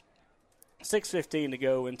with this. 6:15 to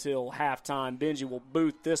go until halftime. Benji will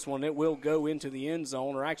boot this one. It will go into the end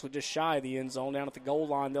zone, or actually just shy of the end zone. Down at the goal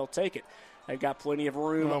line, they'll take it. They've got plenty of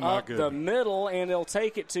room up the middle, and they'll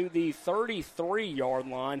take it to the 33-yard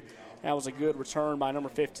line. That was a good return by number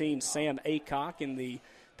 15, Sam Aycock, and the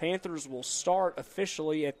Panthers will start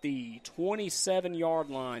officially at the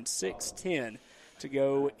 27-yard line, 6:10 to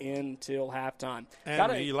go until halftime.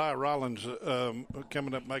 And Eli Rollins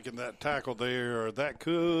coming up making that tackle there, that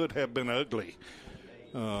could have been ugly.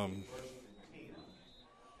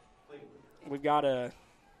 We've got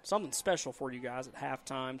something special for you guys at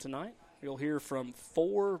halftime tonight. You'll hear from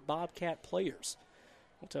 4 Bobcat players.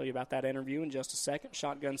 We'll tell you about that interview in just a second.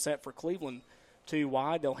 Shotgun set for Cleveland, 2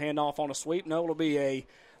 wide. They'll hand off on a sweep. No, it'll be a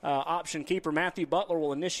option keeper. Matthew Butler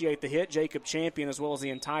will initiate the hit. Jacob Champion, as well as the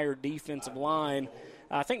entire defensive line.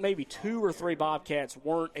 I think maybe 2 or 3 Bobcats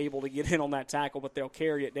weren't able to get in on that tackle, but they'll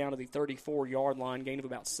carry it down to the 34-yard line, gain of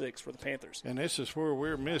about 6 for the Panthers. And this is where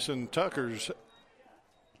we're missing Tucker's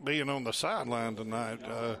being on the sideline tonight,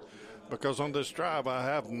 because on this drive I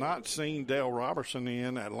have not seen Dale Robertson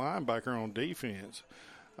in at linebacker on defense.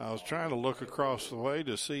 I was trying to look across the way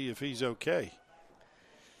to see if he's okay.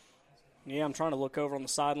 Yeah, I'm trying to look over on the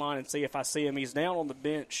sideline and see if I see him. He's down on the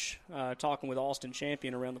bench talking with Austin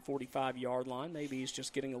Champion around the 45-yard line. Maybe he's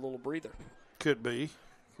just getting a little breather. Could be.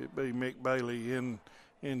 Mick Bailey in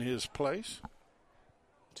his place.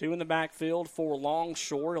 Two in the backfield for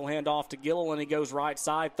Longshore. He'll hand off to Gilliland. He goes right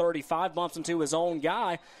side, 35, bumps into his own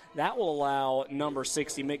guy. That will allow number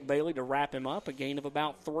 60, Mick Bailey, to wrap him up. A gain of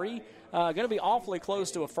about 3. Going to be awfully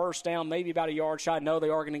close to a first down, maybe about a yard shy. No, they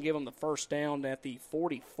are going to give him the first down at the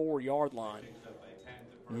 44-yard line.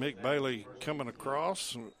 Mick Bailey coming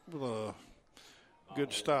across with a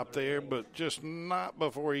good stop there, but just not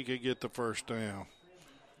before he could get the first down.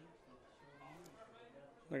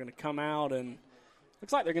 They're going to come out, and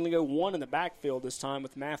looks like they're going to go one in the backfield this time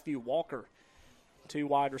with Matthew Walker. 2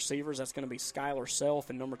 wide receivers. That's going to be Skylar Self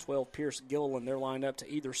and number 12, Pierce Gilliland. They're lined up to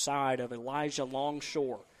either side of Elijah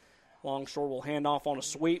Longshore. Longshore will hand off on a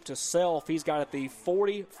sweep to Self. He's got at the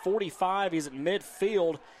 40, 45. He's at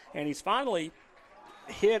midfield, and he's finally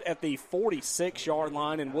hit at the 46-yard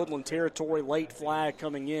line in Woodland territory. Late flag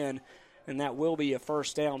coming in, and that will be a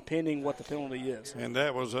first down pending what the penalty is. And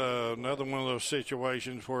that was another one of those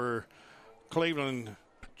situations where Cleveland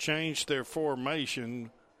changed their formation,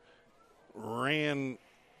 ran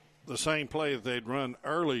the same play that they'd run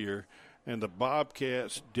earlier, and the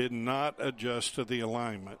Bobcats did not adjust to the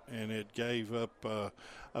alignment, and it gave up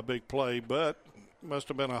a big play, but must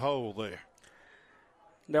have been a hole there.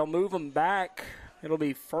 They'll move them back. It'll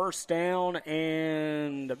be first down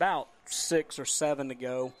and about 6 or 7 to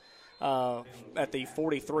go at the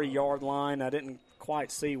 43-yard line. I didn't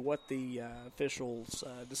quite see what the official's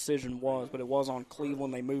decision was, but it was on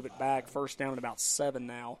Cleveland. They move it back. First down at about 7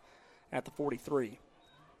 now at the 43.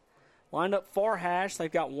 Lined up far hash.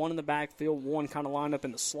 They've got one in the backfield, one kind of lined up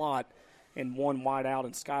in the slot, and one wide out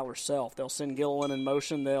in Skylar Self. They'll send Gilliland in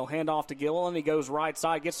motion. They'll hand off to Gilliland. He goes right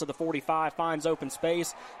side, gets to the 45, finds open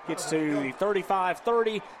space, gets to the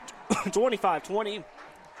 35-30, 25-20,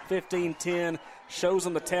 15-10, shows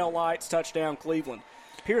them the tail lights, touchdown Cleveland.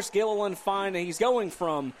 Pierce Gilliland he's going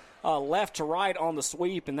from left to right on the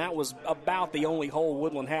sweep, and that was about the only hole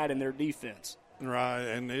Woodland had in their defense. Right,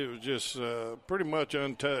 and it was just pretty much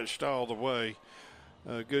untouched all the way.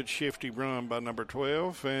 A good shifty run by number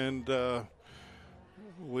 12, and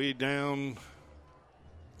we down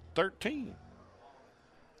 13.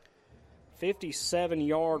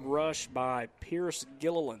 57-yard rush by Pierce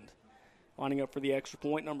Gilliland. Lining up for the extra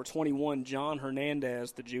point, number 21, John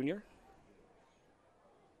Hernandez, the junior.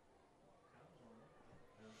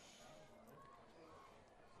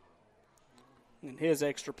 And his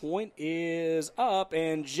extra point is up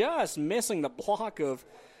and just missing the block of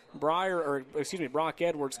Brock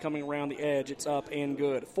Edwards coming around the edge. It's up and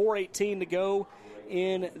good. 4:18 to go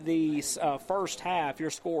in the first half. Your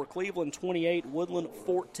score, Cleveland 28, Woodland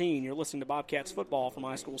 14. You're listening to Bobcats football from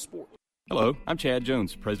High School Sports. Hello, I'm Chad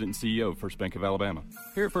Jones, President and CEO of First Bank of Alabama.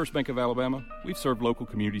 Here at First Bank of Alabama, we've served local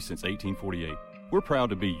communities since 1848. We're proud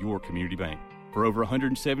to be your community bank. For over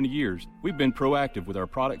 170 years, we've been proactive with our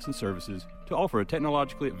products and services to offer a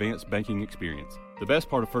technologically advanced banking experience. The best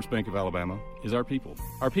part of First Bank of Alabama is our people.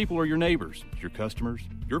 Our people are your neighbors, your customers,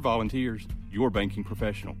 your volunteers, your banking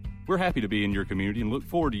professional. We're happy to be in your community and look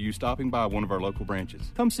forward to you stopping by one of our local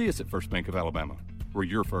branches. Come see us at First Bank of Alabama. We're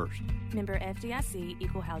your first. Member FDIC,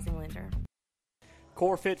 Equal Housing Lender.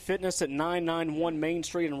 CoreFit Fitness at 991 Main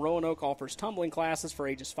Street in Roanoke offers tumbling classes for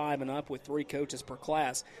ages 5 and up with 3 coaches per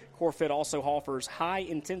class. CoreFit also offers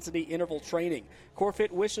high-intensity interval training.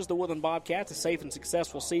 CoreFit wishes the Woodland Bobcats a safe and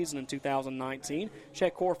successful season in 2019.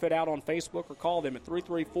 Check CoreFit out on Facebook or call them at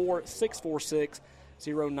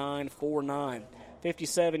 334-646-0949.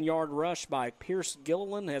 57-yard rush by Pierce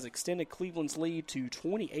Gilliland has extended Cleveland's lead to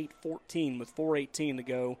 28-14 with 4:18 to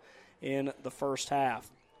go in the first half.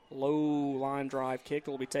 Low line drive kick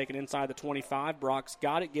will be taken inside the 25. Brock's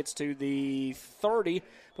got it, gets to the 30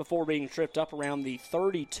 before being tripped up around the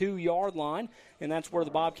 32-yard line, and that's where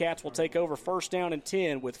the Bobcats will take over first down and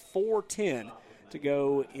 10 with 4:10 to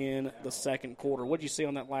go in the second quarter. What did you see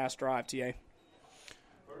on that last drive, T.A.?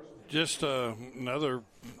 Just another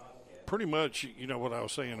pretty much, what I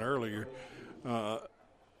was saying earlier.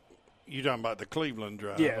 You're talking about the Cleveland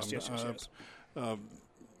drive. Yes.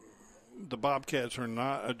 The Bobcats are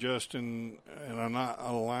not adjusting and are not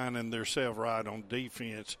aligning themselves right on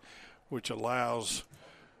defense, which allows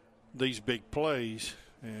these big plays,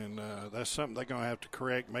 and that's something they're going to have to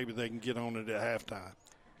correct. Maybe they can get on it at halftime.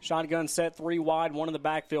 Shotgun set 3 wide, 1 in the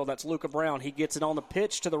backfield. That's Luca Brown. He gets it on the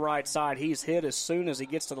pitch to the right side. He's hit as soon as he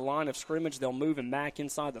gets to the line of scrimmage. They'll move him back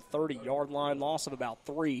inside the 30-yard line. Loss of about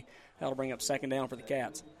 3. That'll bring up second down for the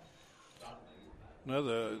Cats. No,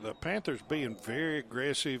 the Panthers being very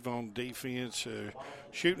aggressive on defense,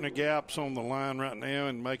 shooting the gaps on the line right now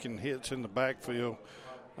and making hits in the backfield.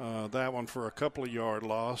 That one for a couple of yard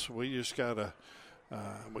loss. We just gotta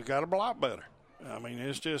block better. I mean,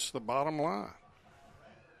 it's just the bottom line.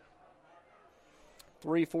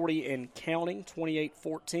 3:40 and counting,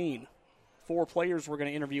 28-14. 4 players we're going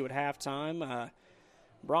to interview at halftime.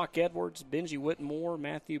 Brock Edwards, Benji Whitmore,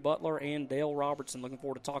 Matthew Butler, and Dale Robertson. Looking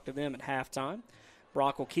forward to talk to them at halftime.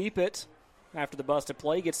 Brock will keep it after the busted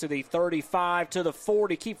play. Gets to the 35 to the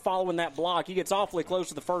 40. Keep following that block. He gets awfully close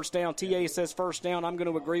to the first down. TA says first down. I'm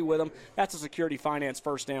going to agree with him. That's a security finance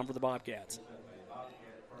first down for the Bobcats.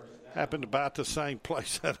 Happened about the same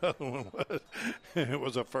place that other one was. It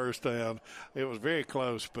was a first down. It was very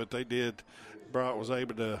close, but Brock was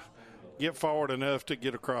able to get forward enough to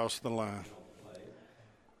get across the line.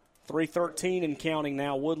 3:13 and counting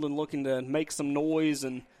now. Woodland looking to make some noise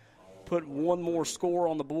and put one more score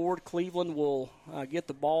on the board. Cleveland will get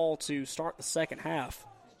the ball to start the second half.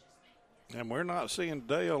 And we're not seeing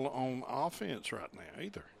Dale on offense right now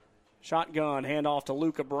either. Shotgun, handoff to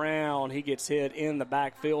Luca Brown. He gets hit in the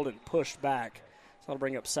backfield and pushed back. So that'll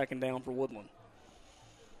bring up second down for Woodland.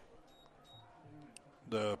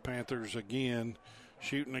 The Panthers again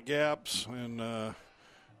shooting the gaps and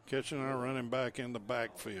catching our running back in the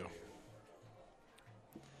backfield.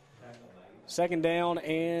 Second down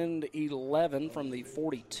and 11 from the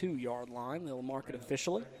 42-yard line. They'll mark it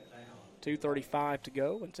officially. 2:35 to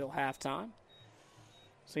go until halftime.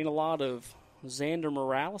 Seen a lot of Xander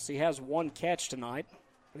Morales. He has one catch tonight,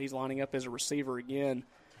 but he's lining up as a receiver again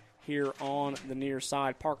here on the near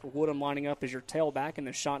side. Parker Woodham lining up as your tailback in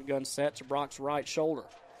the shotgun set to Brock's right shoulder.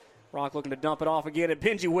 Brock looking to dump it off again, and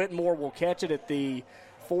Benji Whitmore will catch it at the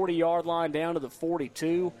 40-yard line down to the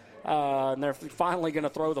 42. And they're finally going to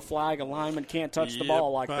throw the flag. A lineman can't touch the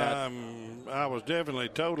ball like that. I was definitely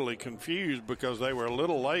totally confused because they were a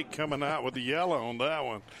little late coming out with the yellow on that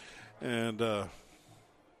one. And I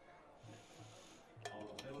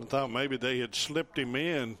thought maybe they had slipped him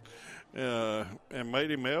in and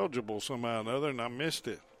made him eligible somehow or another, and I missed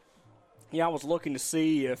it. Yeah, I was looking to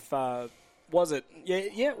see if was it? Yeah,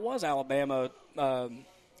 it was Alabama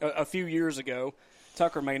a few years ago.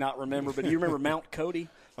 Tucker may not remember, but do you remember Mount Cody?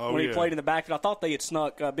 When he played in the backfield? I thought they had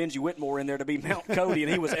snuck Benji Whitmore in there to be Mount Cody,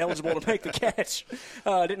 and he was eligible to make the catch.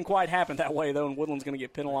 Didn't quite happen that way, though, and Woodland's going to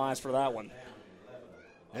get penalized for that one.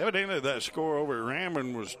 Evidently that score over at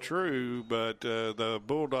Ramblin was true, but the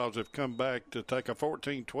Bulldogs have come back to take a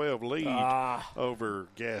 14-12 lead over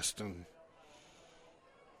Gaston.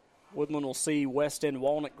 Woodland will see West End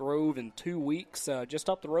Walnut Grove in 2 weeks, just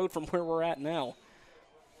up the road from where we're at now.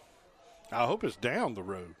 I hope it's down the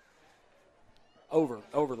road. Over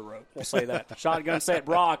the road. We'll say that. Shotgun set.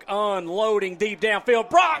 Brock unloading deep downfield.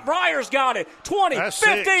 Brock Breyer's got it. 20, That's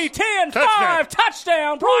 50, 6. 10, 5.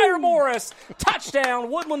 Touchdown. Breyer Morris.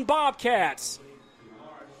 Touchdown. Woodland Bobcats.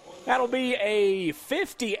 That'll be a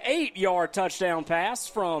 58-yard touchdown pass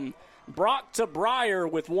from Brock to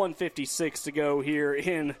Breyer with 1:56 to go here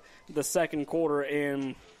in the second quarter.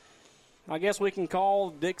 And I guess we can call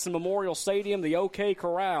Dixon Memorial Stadium the OK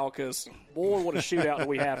Corral because, boy, what a shootout do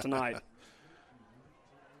we have tonight.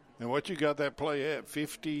 And what you got that play at?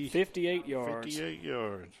 58 yards. 58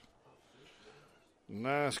 yards.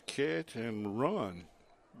 Nice catch and run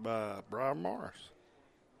by Brian Morris.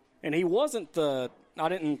 And he wasn't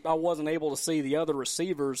I wasn't able to see the other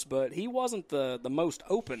receivers, but he wasn't the most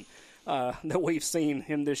open that we've seen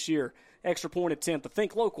him this year. Extra point attempt. The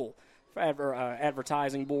Think Local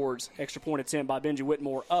advertising boards. Extra point attempt by Benji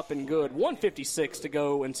Whitmore up and good. 1:56 to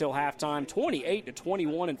go until halftime.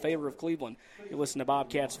 28-21 in favor of Cleveland. You listen to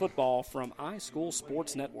Bobcats football from iSchool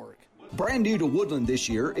Sports Network. Brand new to Woodland this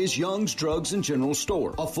year is Young's Drugs and General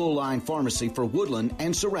Store, a full-line pharmacy for Woodland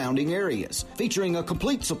and surrounding areas. Featuring a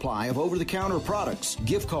complete supply of over-the-counter products,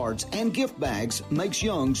 gift cards, and gift bags makes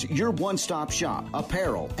Young's your one-stop shop,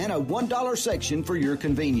 apparel, and a $1 section for your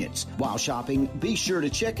convenience. While shopping, be sure to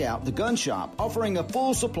check out the gun shop, offering a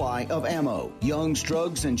full supply of ammo. Young's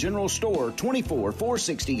Drugs and General Store,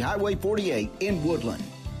 24460 Highway 48 in Woodland.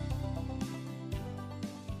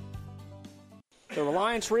 The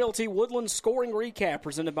Reliance Realty Woodland Scoring Recap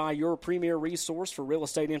presented by your premier resource for real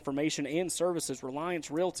estate information and services,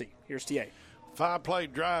 Reliance Realty. Here's TA. 5-play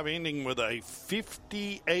drive ending with a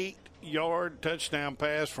 58-yard touchdown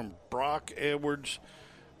pass from Brock Edwards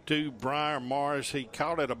to Brian Morris. He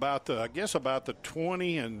caught it about the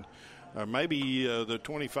 20 and or maybe the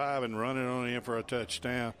 25 and running on in for a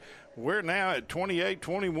touchdown. We're now at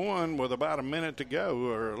 28-21 with about a minute to go,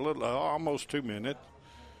 or a little almost 2 minutes.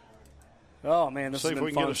 Oh, man, this has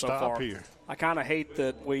been fun so far. Here. I kind of hate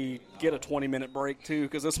that we get a 20-minute break, too,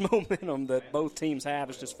 because this momentum that both teams have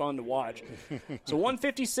is just fun to watch. So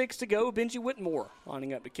 1:56 to go. Benji Whitmore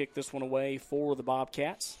lining up to kick this one away for the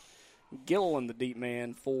Bobcats. Gilliland, the deep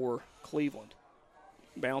man for Cleveland.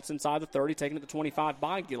 Bounce inside the 30, taking it to 25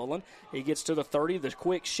 by Gilliland. He gets to the 30. The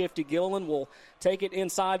quick, shifty Gilliland will take it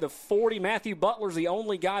inside the 40. Matthew Butler's the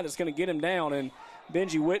only guy that's going to get him down, and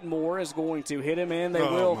Benji Whitmore is going to hit him, and they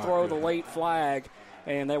will throw the late flag,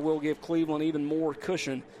 and that will give Cleveland even more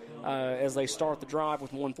cushion as they start the drive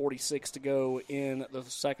with 1:46 to go in the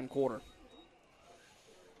second quarter.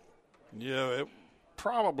 Yeah, it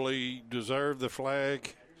probably deserved the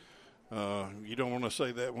flag. You don't want to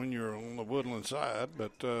say that when you're on the Woodland side,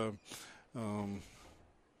 but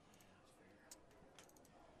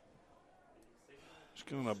it's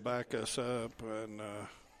going to back us up and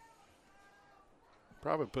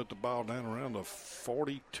probably put the ball down around the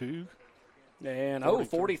 42. And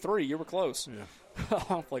 43, you were close. Yeah.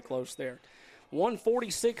 Awfully close there.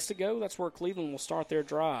 1:46 to go. That's where Cleveland will start their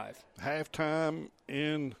drive. Halftime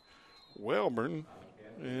in Welborn,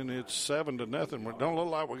 and it's 7-0. It don't look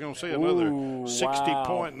like we're going to see another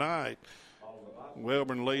 60-point night.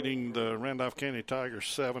 Welborn leading the Randolph County Tigers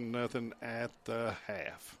 7-0 at the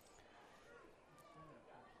half.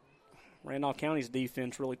 Randolph County's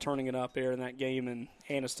defense really turning it up there in that game in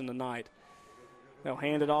Anniston tonight. They'll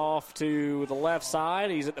hand it off to the left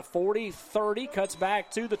side. He's at the 40, 30, cuts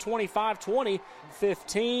back to the 25, 20,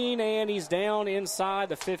 15, and he's down inside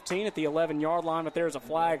the 15 at the 11-yard line, but there's a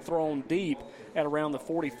flag thrown deep at around the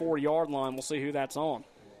 44-yard line. We'll see who that's on.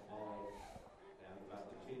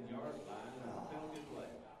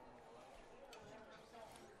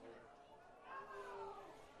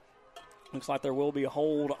 Looks like there will be a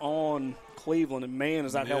hold on Cleveland, and man,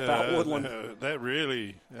 does that help out Woodland.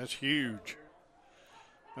 That's huge.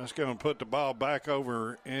 That's going to put the ball back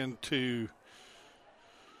over into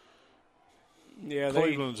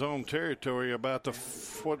Cleveland's own territory, about the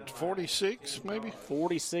 46 maybe?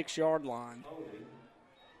 46-yard line.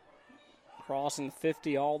 Crossing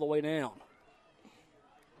 50 all the way down.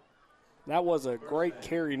 That was a great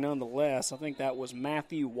carry nonetheless. I think that was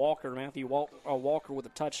Matthew Walker. Walker with a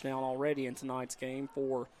touchdown already in tonight's game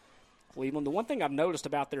for Cleveland. The one thing I've noticed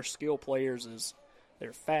about their skill players is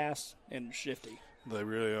they're fast and shifty. They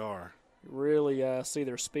really are. Really see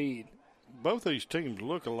their speed. Both these teams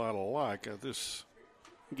look a lot alike.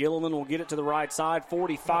 Gilliland will get it to the right side,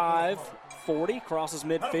 45, 40, crosses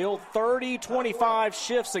midfield, 30, 25,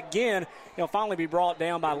 shifts again. He'll finally be brought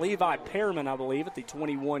down by Levi Pearman, I believe, at the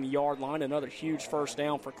 21-yard line. Another huge first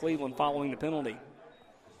down for Cleveland following the penalty.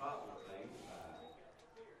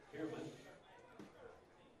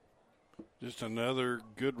 Just another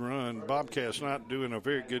good run. Bobcats not doing a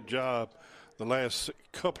very good job the last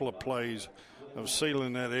couple of plays of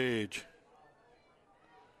sealing that edge.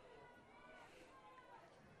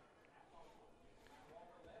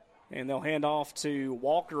 And they'll hand off to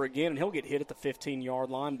Walker again, and he'll get hit at the 15-yard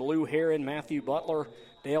line. Blue Heron, Matthew Butler,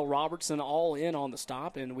 Dale Robertson all in on the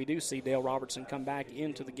stop, and we do see Dale Robertson come back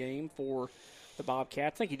into the game for the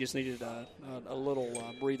Bobcats. I think he just needed a little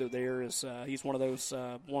breather there. He's one of those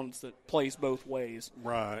ones that plays both ways.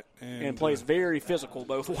 Right. And plays very physical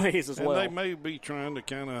both ways as well. And they may be trying to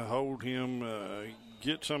kind of hold him,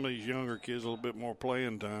 get some of these younger kids a little bit more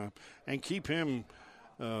playing time, and keep him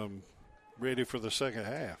ready for the second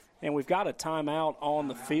half. And we've got a timeout on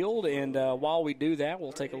the field, and while we do that,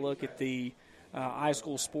 we'll take a look at the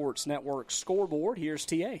iSchool Sports Network scoreboard. Here's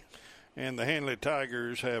TA. And the Handley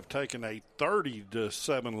Tigers have taken a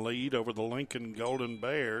 30-7 lead over the Lincoln Golden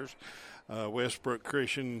Bears. Westbrook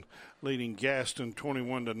Christian leading Gaston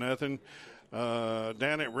 21-0.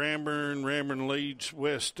 Down at Ramburn leads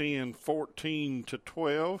West End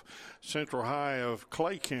 14-12. Central High of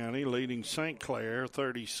Clay County leading St. Clair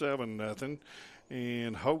 37-0.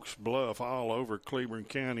 And Hoax Bluff all over Cleburne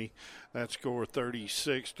County. That score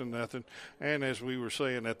 36-0. And as we were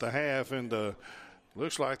saying at the half, and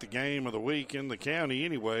looks like the game of the week in the county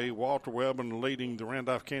anyway, Walter Welborn leading the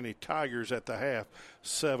Randolph County Tigers at the half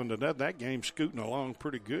 7-0. That game's scooting along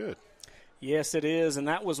pretty good. Yes, it is, and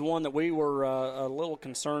that was one that we were a little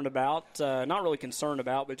concerned about. Not really concerned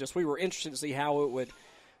about, but just we were interested to see how it would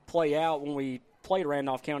play out. When we played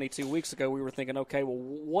Randolph County 2 weeks ago, we were thinking, okay, well,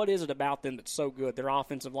 what is it about them that's so good? Their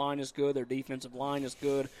offensive line is good. Their defensive line is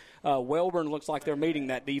good. Welborn looks like they're meeting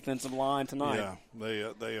that defensive line tonight.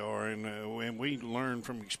 Yeah, they are, and we learned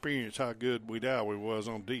from experience how good Wedowee was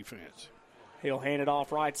on defense. He'll hand it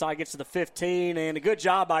off right side, gets to the 15, and a good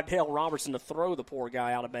job by Dale Robertson to throw the poor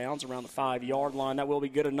guy out of bounds around the 5-yard line. That will be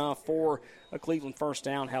good enough for a Cleveland first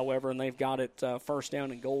down, however, and they've got it first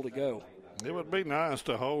down and goal to go. It would be nice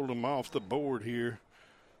to hold them off the board here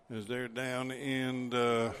as they're down in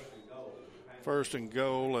first and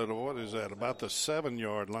goal at, about the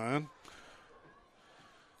 7-yard line.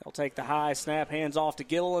 They'll take the high snap, hands off to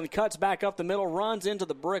Gilliland, cuts back up the middle, runs into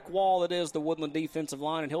the brick wall that is the Woodland defensive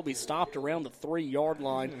line, and he'll be stopped around the 3-yard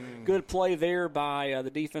line. Good play there by the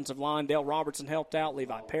defensive line. Dale Robertson helped out,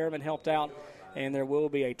 Levi Perriman helped out, and there will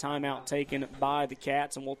be a timeout taken by the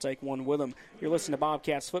Cats, and we'll take one with them. You're listening to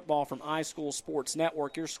Bobcats football from iSchool Sports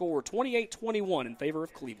Network. Your score 28-21 in favor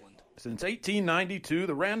of Cleveland. Since 1892,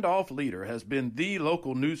 the Randolph Leader has been the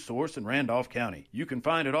local news source in Randolph County. You can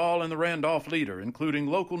find it all in the Randolph Leader, including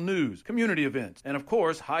local news, community events, and of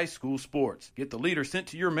course, high school sports. Get the Leader sent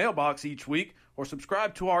to your mailbox each week or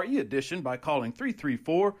subscribe to our e-edition by calling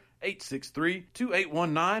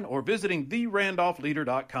 334-863-2819 or visiting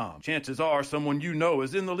therandolphleader.com. Chances are someone you know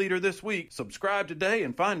is in the Leader this week. Subscribe today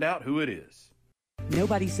and find out who it is.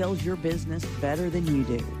 Nobody sells your business better than you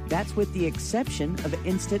do. That's with the exception of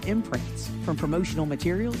Instant Imprints. From promotional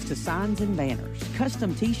materials to signs and banners,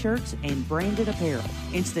 custom t-shirts, and branded apparel,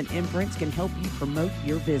 Instant Imprints can help you promote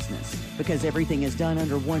your business. Because everything is done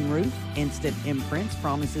under one roof, Instant Imprints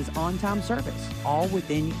promises on-time service, all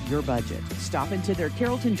within your budget. Stop into their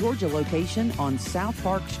Carrollton, Georgia location on South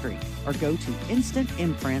Park Street or go to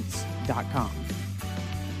instantimprints.com.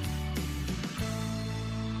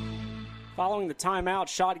 Following the timeout,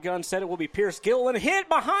 shotgun set it will be Pierce Gilliland. Hit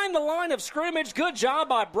behind the line of scrimmage. Good job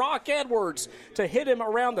by Brock Edwards to hit him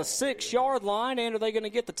around the 6-yard line. And are they going to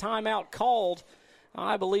get the timeout called?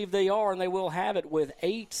 I believe they are, and they will have it with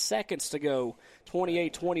 8 seconds to go.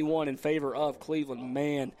 28-21 in favor of Cleveland.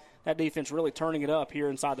 Man, that defense really turning it up here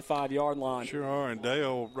inside the 5-yard line. Sure are, and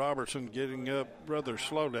Dale Robertson getting up rather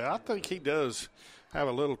slowly. I think he does have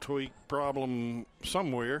a little tweak problem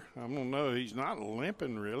somewhere. I don't know. He's not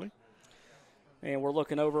limping, really. And we're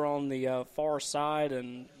looking over on the far side,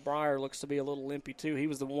 and Breyer looks to be a little limpy too. He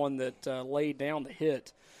was the one that laid down the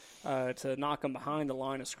hit to knock him behind the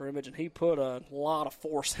line of scrimmage, and he put a lot of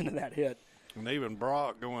force into that hit. And even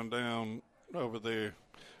Brock going down over there.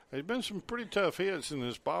 There's been some pretty tough hits in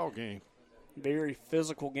this ball game. Very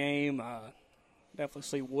physical game. Definitely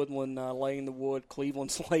see Woodland laying the wood. Cleveland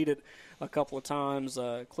slayed it a couple of times.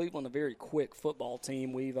 Cleveland, a very quick football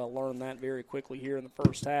team. We've learned that very quickly here in the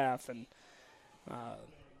first half, and I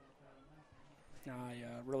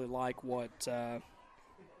really like what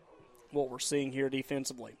we're seeing here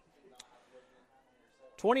defensively.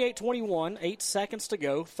 28-21, 8 seconds to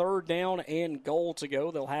go, 3rd down and goal to go.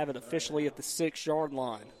 They'll have it officially at the 6-yard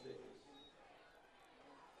line.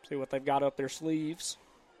 See what they've got up their sleeves.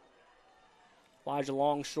 Elijah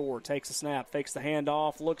Longshore takes a snap, fakes the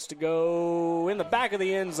handoff, looks to go in the back of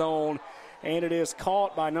the end zone. And it is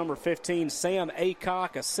caught by number 15, Sam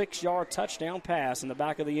Aycock, a 6-yard touchdown pass in the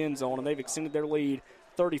back of the end zone, and they've extended their lead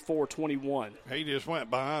 34-21. He just went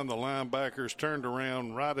behind the linebackers, turned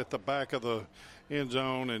around right at the back of the end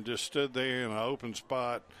zone, and just stood there in an open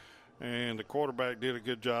spot. And the quarterback did a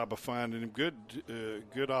good job of finding him.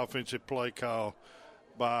 Good offensive play call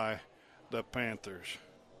by the Panthers.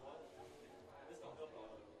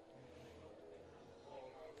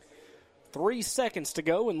 3 seconds to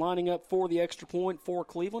go, and lining up for the extra point for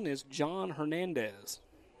Cleveland is John Hernandez.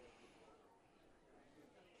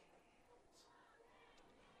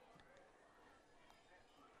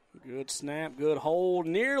 Good snap, good hold,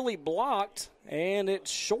 nearly blocked, and it's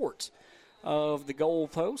short of the goal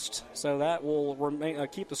post. So that will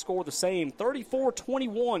keep the score the same.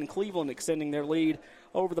 34-21, Cleveland extending their lead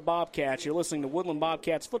over the Bobcats. You're listening to Woodland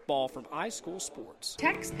Bobcats football from iSchool Sports.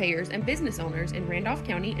 Taxpayers and business owners in Randolph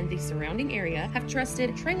County and the surrounding area have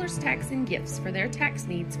trusted Trailers Tax and Gifts for their tax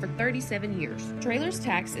needs for 37 years. Trailers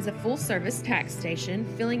Tax is a full-service tax station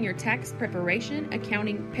filling your tax preparation,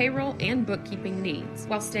 accounting, payroll, and bookkeeping needs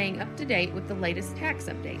while staying up to date with the latest tax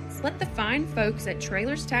updates. Let the fine folks at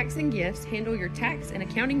Trailers Tax and Gifts handle your tax and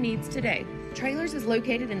accounting needs today. Trailers is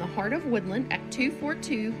located in the heart of Woodland at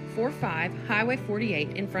 24245 Highway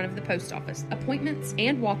 48 in front of the post office. Appointments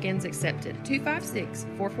and walk-ins accepted.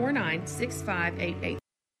 256-449-6588.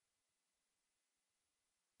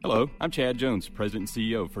 Hello, I'm Chad Jones, President and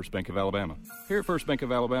CEO of First Bank of Alabama. Here at First Bank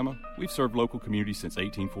of Alabama, we've served local communities since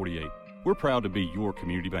 1848. We're proud to be your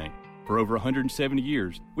community bank. For over 170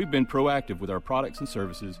 years, we've been proactive with our products and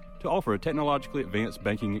services to offer a technologically advanced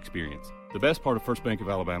banking experience. The best part of First Bank of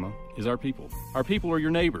Alabama is our people. Our people are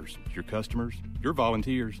your neighbors, your customers, your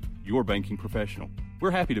volunteers, your banking professional.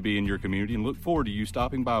 We're happy to be in your community and look forward to you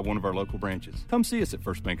stopping by one of our local branches. Come see us at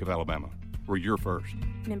First Bank of Alabama. We're your first.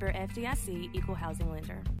 Member FDIC, Equal Housing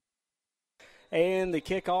Lender. And the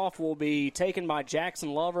kickoff will be taken by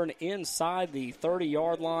Jackson Lovern inside the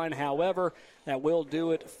 30-yard line. However, that will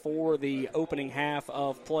do it for the opening half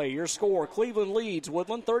of play. Your score, Cleveland leads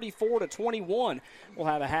Woodland 34-21. We'll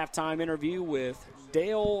have a halftime interview with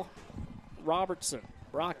Dale Robertson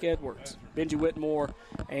Brock Edwards, Benji Whitmore,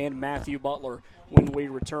 and Matthew Butler when we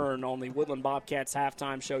return on the Woodland Bobcats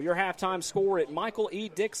halftime show. Your halftime score at Michael E.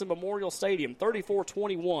 Dixon Memorial Stadium,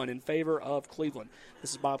 34-21 in favor of Cleveland.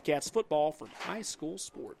 This is Bobcats football from High School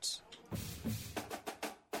Sports.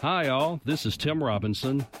 Hi, all. This is Tim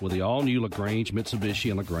Robinson with the all-new LaGrange Mitsubishi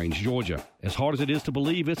in LaGrange, Georgia. As hard as it is to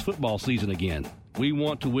believe, it's football season again. We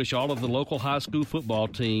want to wish all of the local high school football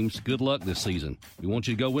teams good luck this season. We want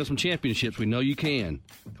you to go win some championships. We know you can.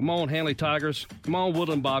 Come on, Hanley Tigers. Come on,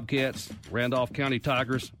 Woodland Bobcats, Randolph County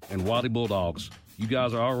Tigers, and Wadley Bulldogs. You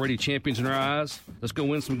guys are already champions in our eyes. Let's go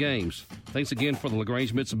win some games. Thanks again for the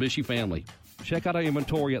LaGrange Mitsubishi family. Check out our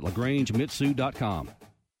inventory at LaGrangeMitsu.com.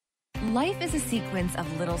 Life is a sequence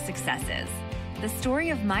of little successes. The story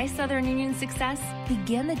of my Southern Union success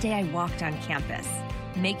began the day I walked on campus,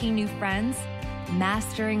 making new friends,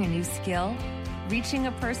 mastering a new skill, reaching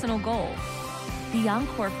a personal goal, the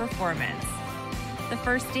encore performance, the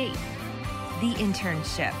first date, the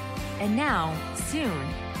internship, and now, soon,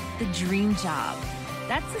 the dream job.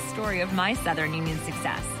 That's the story of my Southern Union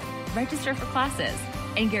success. Register for classes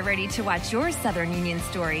and get ready to watch your Southern Union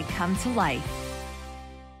story come to life.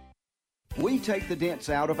 We take the dents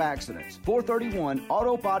out of accidents. 431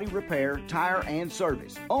 Auto Body Repair, Tire and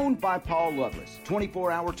Service. Owned by Paul Lovelace.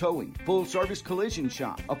 24-hour towing. Full service collision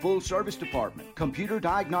shop. A full service department. Computer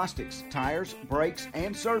diagnostics. Tires, brakes,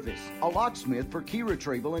 and service. A locksmith for key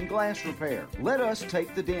retrieval and glass repair. Let us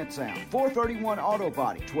take the dents out. 431 Auto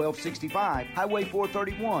Body. 1265 Highway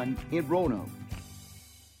 431 in Roanoke.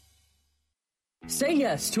 Say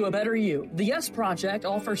yes to a better you. The Yes Project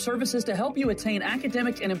offers services to help you attain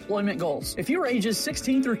academic and employment goals. If you are ages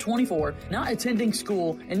 16 through 24, not attending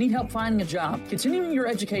school, and need help finding a job, continuing your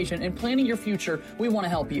education, and planning your future, we want to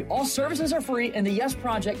help you. All services are free, and the Yes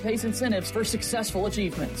Project pays incentives for successful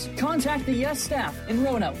achievements. Contact the Yes staff in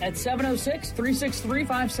Roanoke at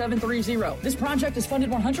 706-363-5730. This project is funded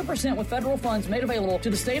 100% with federal funds made available to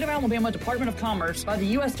the State of Alabama Department of Commerce by the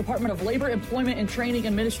U.S. Department of Labor, Employment, and Training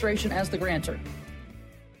Administration as the grantor.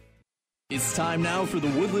 It's time now for the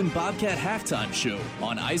Woodland Bobcat Halftime Show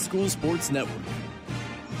on iSchool Sports Network.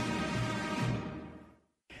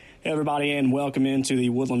 Hey everybody, and welcome into the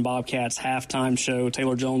Woodland Bobcats Halftime Show.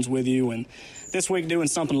 Taylor Jones with you, and this week doing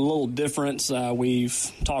something a little different.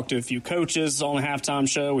 We've talked to a few coaches on the halftime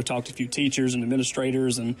show. We've talked to a few teachers and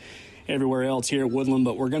administrators and everywhere else here at Woodland,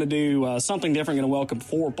 but we're going to do something different. Going to welcome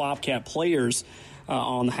 4 Bobcat players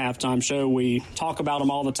on the halftime show. We talk about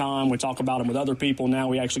them all the time. We talk about them with other people. Now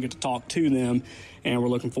we actually get to talk to them, and we're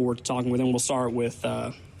looking forward to talking with them. We'll start with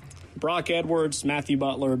Brock Edwards, Matthew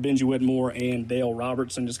Butler, Benji Whitmore, and Dale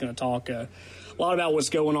Robertson. Just going to talk a lot about what's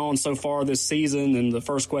going on so far this season. And the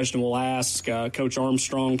first question we'll ask, Coach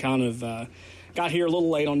Armstrong kind of got here a little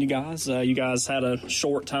late on you guys. You guys had a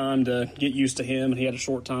short time to get used to him, and he had a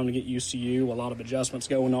short time to get used to you. A lot of adjustments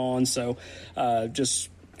going on. So just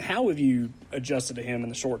how have you adjusted to him in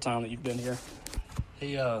the short time that you've been here?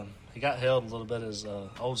 He got held a little bit as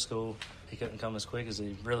old school. He couldn't come as quick as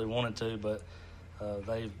he really wanted to, but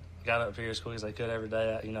they got up here as quick as they could every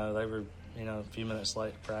day. They were a few minutes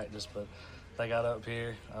late to practice, but they got up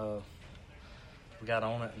here. We got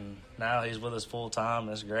on it, and now he's with us full time.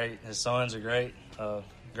 That's great. His sons are great.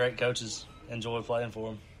 Great coaches. Enjoy playing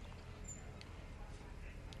for him.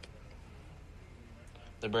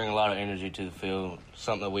 They bring a lot of energy to the field,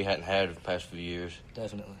 something that we hadn't had the past few years.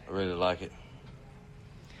 Definitely. I really like it.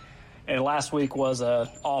 And last week was an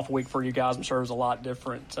off week for you guys. I'm sure it was a lot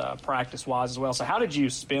different practice-wise as well. So how did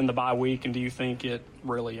you spend the bye week, and do you think it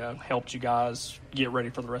really helped you guys get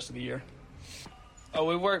ready for the rest of the year? Oh,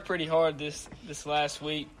 we worked pretty hard this last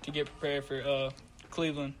week to get prepared for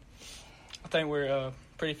Cleveland. I think we're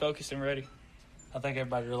pretty focused and ready. I think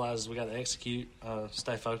everybody realizes we got to execute,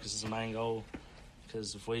 stay focused is the main goal.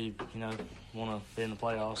 Because if we, want to be in the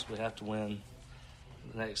playoffs, we have to win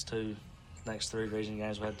the next 3 region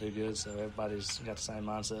games. We have to do good, so everybody's got the same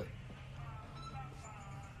mindset.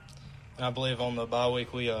 And I believe on the bye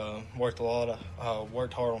week we worked a lot,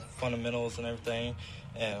 worked hard on fundamentals and everything,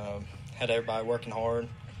 and had everybody working hard.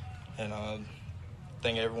 And I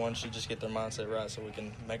think everyone should just get their mindset right so we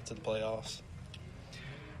can make it to the playoffs.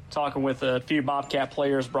 Talking with a few Bobcat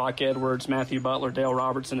players, Brock Edwards, Matthew Butler, Dale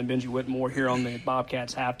Robertson, and Benji Whitmore here on the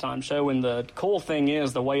Bobcats halftime show. And the cool thing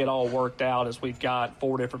is the way it all worked out is we've got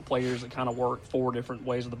 4 different players that kind of work 4 different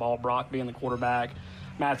ways of the ball. Brock being the quarterback,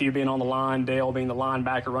 Matthew being on the line, Dale being the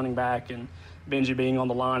linebacker, running back, and Benji being on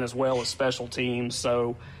the line as well as special teams.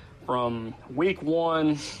 So from week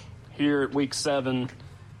 1 here at week 7,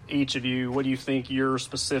 each of you, what do you think your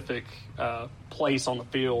specific place on the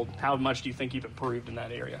field, how much do you think you've improved in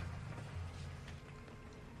that area?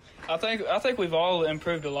 I think we've all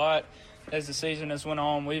improved a lot as the season has went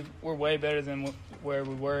on. We're way better than where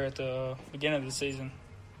we were at the beginning of the season.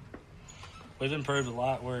 We've improved a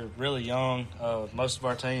lot. We're really young. Most of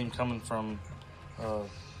our team coming from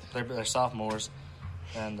they're sophomores,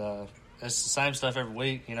 and it's the same stuff every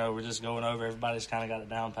week. We're just going over. Everybody's kind of got it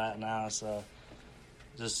down pat now. So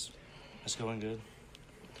it's going good.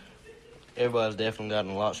 Everybody's definitely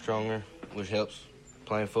gotten a lot stronger, which helps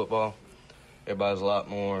playing football. Everybody's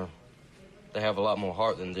they have a lot more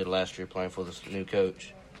heart than they did last year playing for this new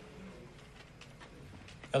coach.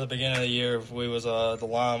 At the beginning of the year, the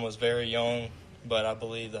line was very young, but I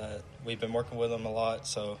believe that we've been working with them a lot,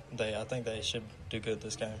 so I think they should do good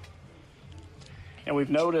this game. And we've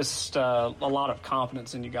noticed a lot of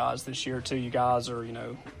confidence in you guys this year, too. You guys are,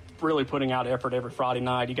 really putting out effort every Friday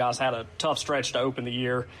night. You guys had a tough stretch to open the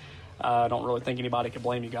year. I don't really think anybody could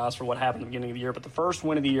blame you guys for what happened at the beginning of the year. But the first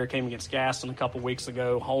win of the year came against Gaston a couple weeks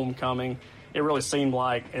ago, homecoming. It really seemed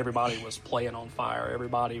like everybody was playing on fire.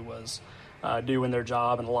 Everybody was doing their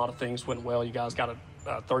job, and a lot of things went well. You guys got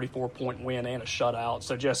a 34-point win and a shutout.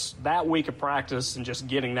 So just that week of practice and just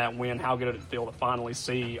getting that win, how good did it feel to finally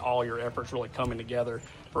see all your efforts really coming together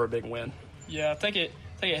for a big win? Yeah, I think it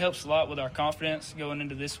helps a lot with our confidence going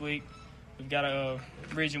into this week. We've got a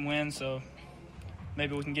region win, so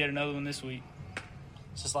maybe we can get another one this week.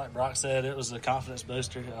 Just like Brock said, it was a confidence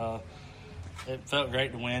booster. It felt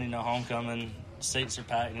great to win. Homecoming, seats are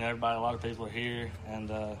packed. A lot of people are here,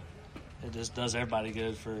 and it just does everybody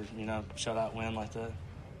good for shutout win like that.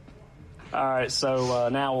 All right, so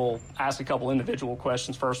now we'll ask a couple individual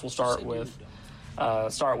questions. First, we'll start with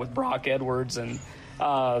Brock Edwards, and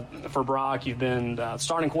for Brock, you've been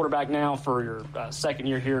starting quarterback now for your second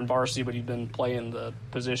year here in varsity, but you've been playing the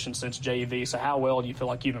position since JV. So how well do you feel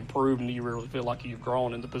like you've improved, and do you really feel like you've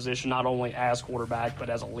grown in the position, not only as quarterback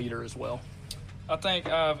but as a leader as well? I think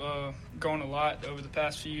I've grown a lot over the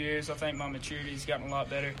past few years. I think my maturity's gotten a lot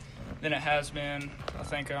better than it has been. I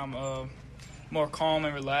think I'm more calm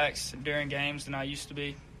and relaxed during games than I used to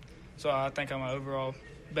be. So I think I'm overall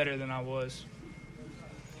better than I was.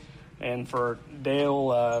 And for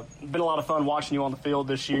Dale, been a lot of fun watching you on the field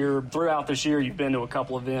this year. Throughout this year, you've been to a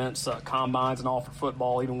couple events, combines and all for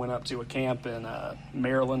football, even went up to a camp in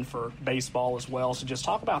Maryland for baseball as well. So just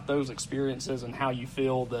talk about those experiences and how you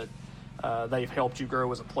feel that they've helped you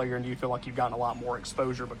grow as a player, and do you feel like you've gotten a lot more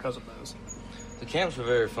exposure because of those? The camps are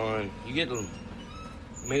very fun. You get to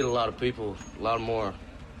meet a lot of people, a lot more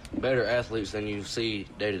better athletes than you see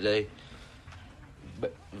day to day.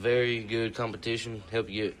 Very good competition, help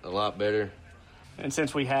you get a lot better. And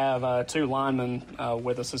since we have two linemen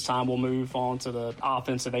with us this time, we'll move on to the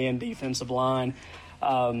offensive and defensive line.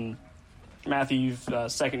 Matthew,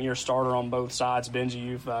 you've second-year starter on both sides. Benji,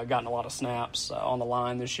 you've gotten a lot of snaps on the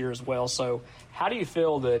line this year as well. So how do you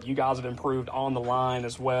feel that you guys have improved on the line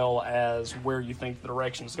as well as where you think the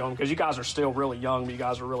direction is going? Because you guys are still really young, but you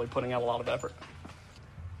guys are really putting out a lot of effort.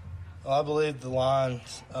 Well, I believe the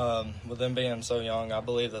lines, with them being so young, I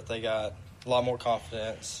believe that they got a lot more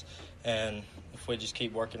confidence. And if we just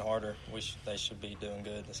keep working harder, they should be doing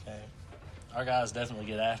good this game. Our guys definitely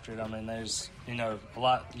get after it. I mean, there's, a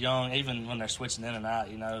lot young, even when they're switching in and out,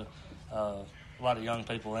 a lot of young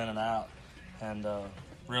people in and out, and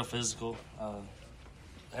real physical.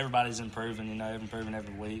 Everybody's improving, improving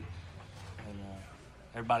every week, and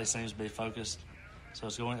everybody seems to be focused. So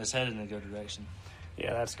it's headed in a good direction.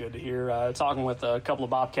 Yeah, that's good to hear. Talking with a couple of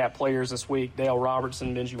Bobcat players this week, Dale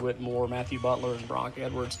Robertson, Benji Whitmore, Matthew Butler, and Brock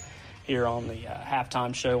Edwards here on the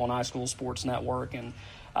halftime show on High School Sports Network. And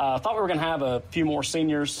I thought we were going to have a few more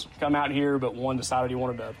seniors come out here, but one decided he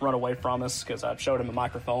wanted to run away from us because I showed him a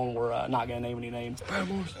microphone. We're not going to name any names.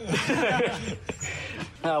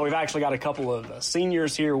 We've actually got a couple of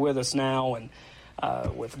seniors here with us now, and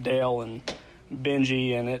with Dale and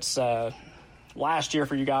Benji, and it's last year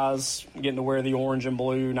for you guys getting to wear the orange and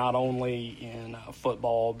blue, not only in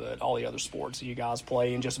football but all the other sports that you guys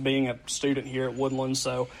play, and just being a student here at Woodland.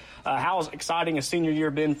 So how exciting has senior year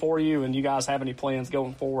been for you, and do you guys have any plans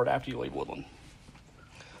going forward after you leave Woodland?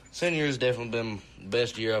 Senior year's definitely been the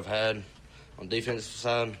best year I've had on the defensive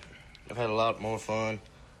side. I've had a lot more fun.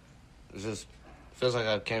 It just feels like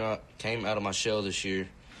I came out of my shell this year.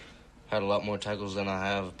 Had a lot more tackles than I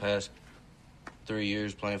have the past 3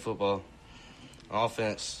 years playing football. On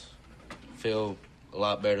offense, feel a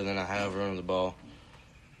lot better than I have running the ball.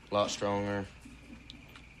 A lot stronger.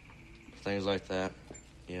 Things like that.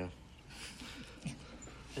 Yeah.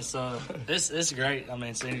 It's great. I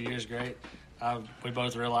mean, senior year is great. We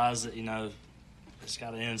both realize that, it's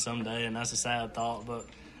got to end someday, and that's a sad thought. But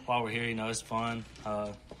while we're here, it's fun.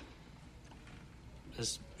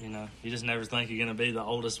 It's you just never think you're going to be the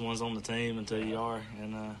oldest ones on the team until you are.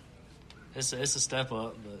 And it's a step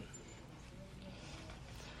up.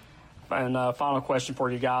 And final question for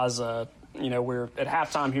you guys. We're at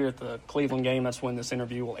halftime here at the Cleveland game. That's when this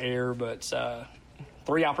interview will air. But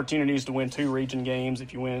 3 opportunities to win 2 region games.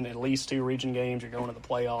 If you win at least 2 region games, you're going to the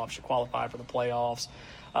playoffs. You qualify for the playoffs.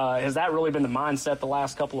 Has that really been the mindset the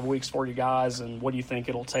last couple of weeks for you guys? And what do you think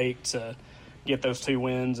it'll take to get those 2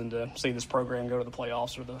 wins and to see this program go to the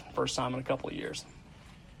playoffs for the first time in a couple of years?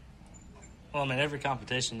 Well, every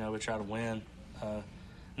competition, we try to win.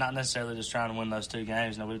 Not necessarily just trying to win those 2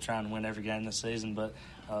 games. We're trying to win every game this season, but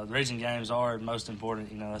the region games are most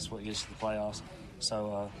important. That's what gets you to the playoffs.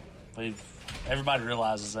 So everybody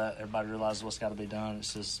realizes that. Everybody realizes what's got to be done.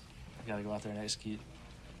 It's just you got to go out there and execute.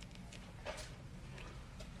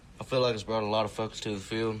 I feel like it's brought a lot of focus to the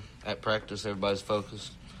field. At practice, everybody's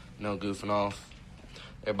focused, no goofing off.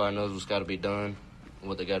 Everybody knows what's got to be done and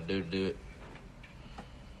what they got to do it.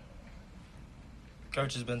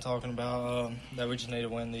 Coach has been talking about that we just need to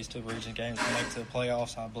win these 2 region games to make it to the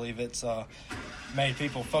playoffs. I believe it's made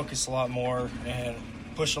people focus a lot more and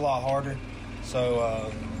push a lot harder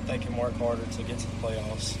so they can work harder to get to the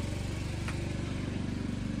playoffs.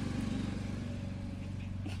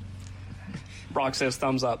 Brock says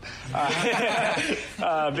thumbs up.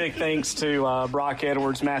 Big thanks to Brock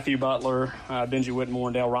Edwards, Matthew Butler, Benji Whitmore,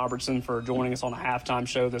 and Dale Robertson for joining us on the halftime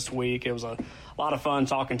show this week. It was a lot of fun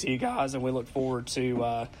talking to you guys, and we look forward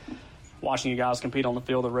to watching you guys compete on the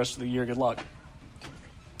field the rest of the year. Good luck.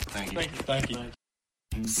 Thank you. Thank you.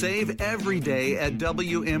 Save every day at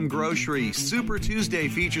WM Grocery. Super Tuesday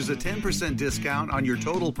features a 10% discount on your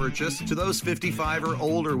total purchase to those 55 or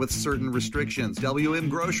older with certain restrictions. WM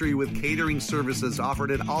Grocery with catering services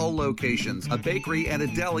offered at all locations. A bakery and a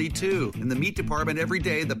deli, too. In the meat department every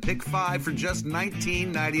day, the Pick 5 for just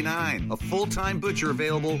 $19.99. A full-time butcher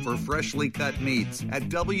available for freshly cut meats at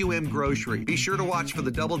WM Grocery. Be sure to watch for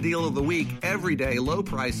the double deal of the week. Every day, low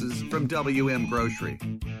prices from WM Grocery.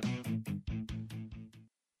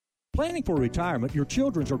 Planning for retirement, your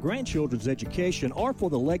children's or grandchildren's education, or for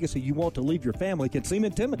the legacy you want to leave your family can seem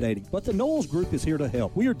intimidating, but the Knowles Group is here to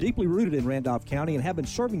help. We are deeply rooted in Randolph County and have been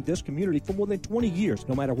serving this community for more than 20 years.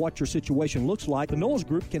 No matter what your situation looks like, the Knowles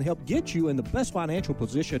Group can help get you in the best financial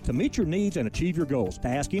position to meet your needs and achieve your goals. To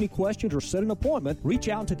ask any questions or set an appointment, reach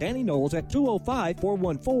out to Danny Knowles at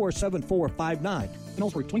 205-414-7459.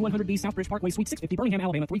 Knowles Group, 2100B Southbridge Parkway, Suite 650, Birmingham,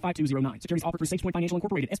 Alabama, 35209. Securities offered through SafePoint Financial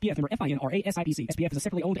Incorporated, SPF member FINRA SIPC. SPF is a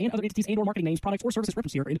separately owned and other entities and/or marketing names, products, or services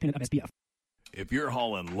referenced here are independent of SPF. If you're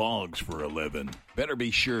hauling logs for a living, better be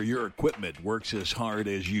sure your equipment works as hard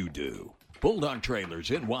as you do. Bulldog Trailers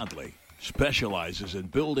in Wadley specializes in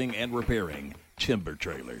building and repairing timber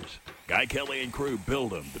trailers. Guy Kelly and crew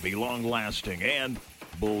build them to be long-lasting and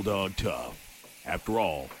Bulldog tough. After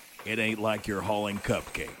all, it ain't like you're hauling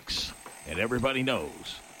cupcakes. And everybody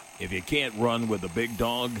knows, if you can't run with a big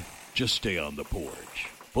dog, just stay on the porch.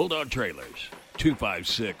 Bulldog Trailers,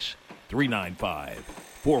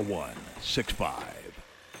 256-395-4165.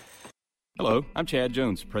 Hello, I'm Chad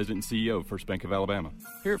Jones, President and CEO of First Bank of Alabama.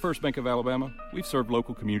 Here at First Bank of Alabama, we've served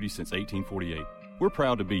local communities since 1848. We're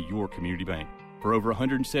proud to be your community bank. For over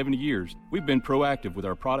 170 years, we've been proactive with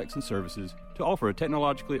our products and services to offer a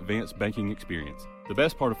technologically advanced banking experience. The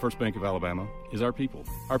best part of First Bank of Alabama is our people.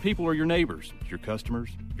 Our people are your neighbors, your customers,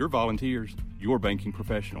 your volunteers, your banking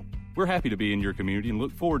professional. We're happy to be in your community and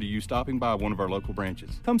look forward to you stopping by one of our local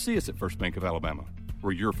branches. Come see us at First Bank of Alabama.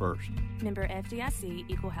 We're your first. Member FDIC,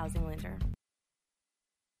 Equal Housing Lender.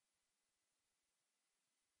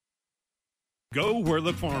 Go where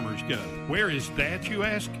the farmers go. Where is that, you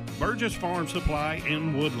ask? Burgess Farm Supply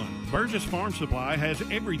in Woodland. Burgess Farm Supply has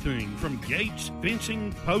everything from gates,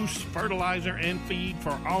 fencing, posts, fertilizer, and feed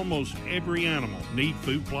for almost every animal. Need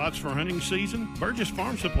food plots for hunting season? Burgess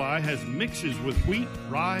Farm Supply has mixes with wheat,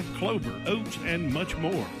 rye, clover, oats, and much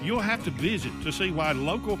more. You'll have to visit to see why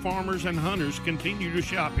local farmers and hunters continue to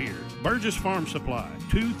shop here. Burgess Farm Supply,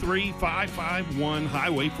 23551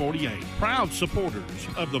 Highway 48. Proud supporters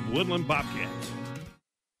of the Woodland Bobcats.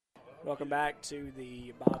 Welcome back to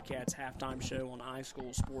the Bobcats halftime show on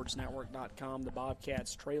iSchoolSportsNetwork.com. The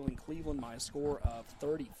Bobcats trailing Cleveland by a score of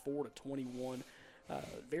 34-21.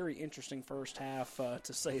 Very interesting first half,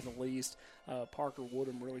 to say the least. Parker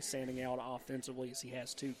Woodham really standing out offensively as he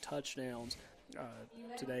has 2 touchdowns.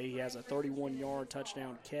 Today he has a 31-yard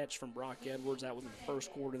touchdown catch from Brock Edwards. That was in the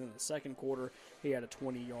first quarter. Then in the second quarter, he had a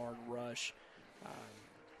 20-yard rush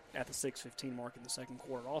at the 6:15 mark in the second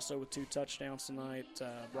quarter. Also with 2 touchdowns tonight,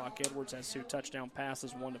 Brock Edwards has 2 touchdown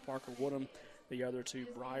passes, one to Parker Woodham, the other to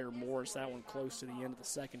Briar Morris. That one close to the end of the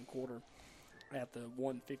second quarter at the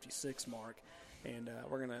 1:56 mark. And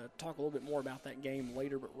we're going to talk a little bit more about that game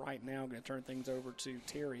later, but right now I'm going to turn things over to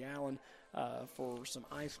Terry Allen for some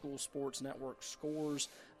iSchool Sports Network scores.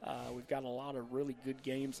 We've got a lot of really good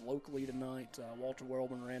games locally tonight. Walter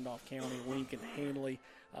Wellman, Randolph County, Lincoln, Hanley,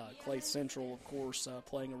 Clay Central, of course,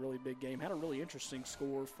 playing a really big game. Had a really interesting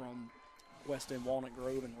score from West End, Walnut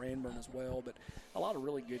Grove, and Ranburne as well, but a lot of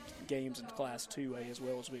really good games in Class 2A as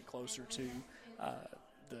well as we get closer to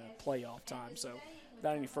the playoff time. So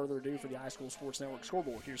without any further ado, for the iSchool Sports Network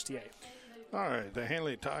scoreboard, here's TA. All right, the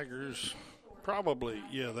Hanley Tigers probably,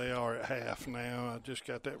 they are at half now. I just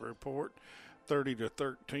got that report,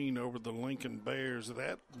 30-13 over the Lincoln Bears.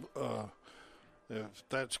 That if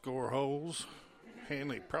that score holds,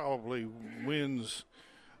 Hanley probably wins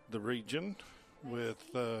the region with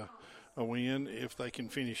a win if they can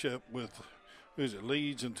finish up with,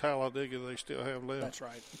 Leeds and Talladega they still have left. That's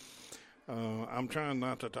right. I'm trying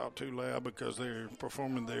not to talk too loud because they're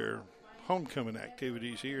performing their homecoming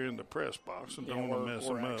activities here in the press box and don't want to mess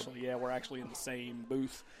them up. We're actually in the same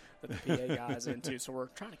booth that the PA guys into, so we're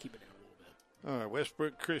trying to keep it down a little bit. All right,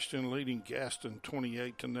 Westbrook Christian leading Gaston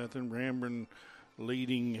 28-0. Ranburne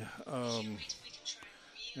leading,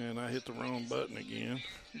 and I hit the wrong button again.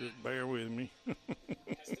 Just bear with me.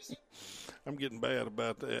 I'm getting bad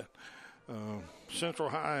about that. Central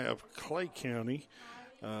High of Clay County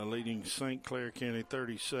leading St. Clair County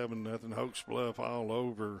 37-0. Hoax Bluff all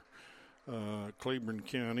over Cleveland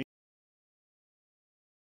County.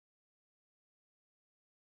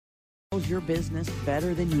 Your business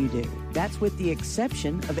better than you do. That's with the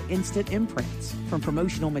exception of Instant Imprints. From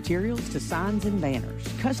promotional materials to signs and banners,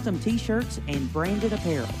 custom t-shirts and branded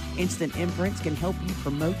apparel, Instant Imprints can help you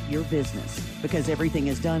promote your business. Because everything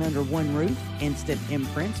is done under one roof, Instant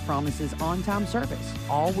Imprints promises on-time service,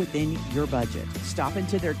 all within your budget. Stop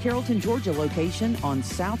into their Carrollton, Georgia location on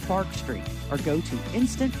South Park Street or go to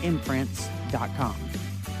instantimprints.com.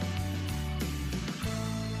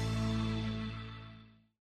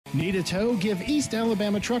 Need a tow? Give East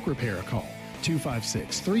Alabama Truck Repair a call.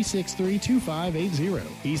 256-363-2580.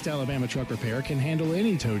 East Alabama Truck Repair can handle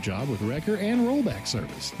any tow job with wrecker and rollback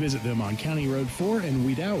service. Visit them on County Road 4 in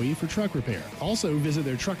Wedowee for truck repair. Also visit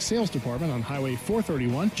their truck sales department on Highway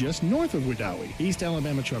 431 just north of Wedowee. East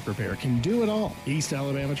Alabama Truck Repair can do it all. East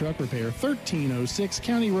Alabama Truck Repair, 1306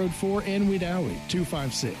 County Road 4 in Wedowee.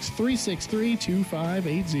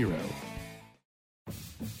 256-363-2580.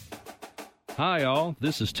 Hi, all.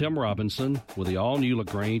 This is Tim Robinson with the all-new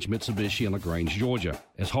LaGrange Mitsubishi in LaGrange, Georgia.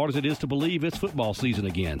 As hard as it is to believe, it's football season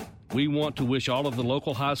again. We want to wish all of the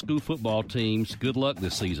local high school football teams good luck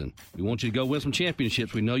this season. We want you to go win some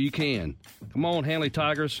championships. We know you can. Come on, Hanley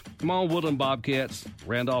Tigers. Come on, Woodland Bobcats,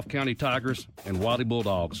 Randolph County Tigers, and Wadley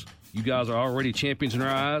Bulldogs. You guys are already champions in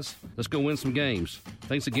our eyes. Let's go win some games.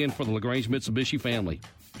 Thanks again for the LaGrange Mitsubishi family.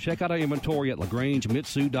 Check out our inventory at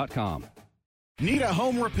LaGrangeMitsu.com. Need a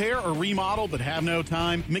home repair or remodel but have no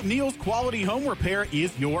time? McNeil's Quality Home Repair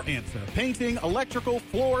is your answer. Painting, electrical,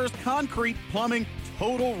 floors, concrete, plumbing,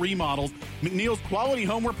 total remodels. McNeil's Quality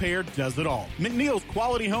Home Repair does it all. McNeil's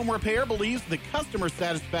Quality Home Repair believes that customer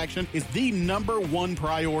satisfaction is the #1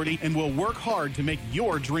 priority and will work hard to make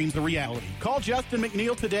your dreams a reality. Call Justin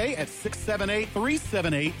McNeil today at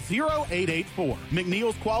 678-378-0884.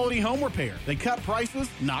 McNeil's Quality Home Repair. They cut prices,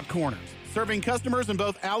 not corners. Serving customers in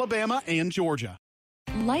both Alabama and Georgia.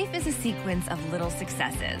 Life is a sequence of little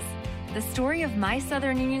successes. The story of my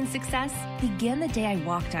Southern Union success began the day I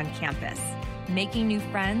walked on campus. Making new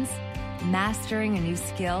friends, mastering a new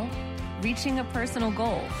skill, reaching a personal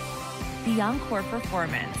goal. The encore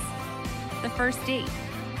performance, the first date,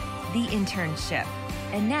 the internship,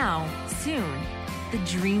 and now, soon, the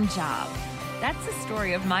dream job. That's the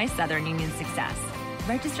story of my Southern Union success.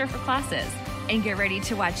 Register for classes and get ready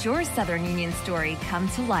to watch your Southern Union story come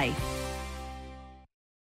to life.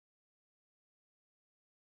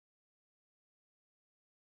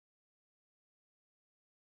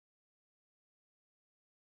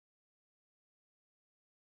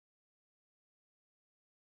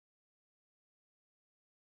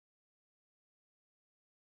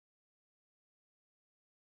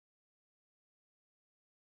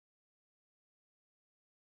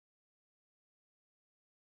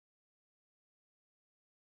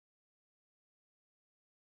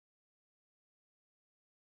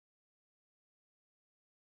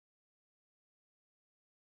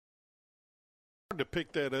 To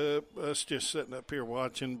pick that up, us just sitting up here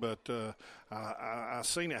watching, but I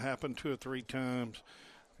seen it happen 2 or 3 times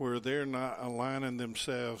where they're not aligning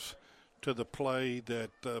themselves to the play that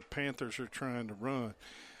the Panthers are trying to run.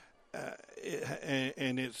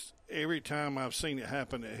 And it's every time I've seen it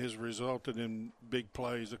happen, it has resulted in big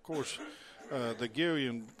plays. Of course, the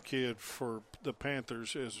Gillian kid for the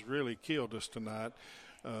Panthers has really killed us tonight.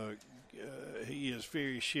 He is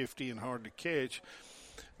very shifty and hard to catch.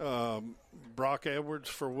 Brock Edwards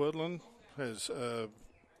for Woodland has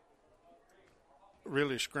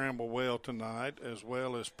really scrambled well tonight, as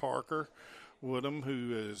well as Parker Woodham,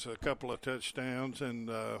 who has a couple of touchdowns,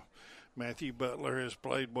 and Matthew Butler has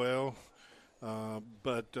played well.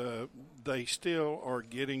 But they still are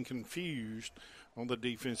getting confused on the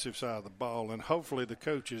defensive side of the ball, and hopefully the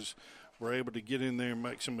coaches were able to get in there and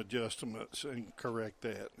make some adjustments and correct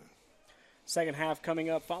that. Second half coming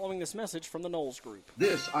up following this message from the Knowles Group.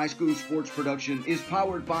 This iSchool Sports production is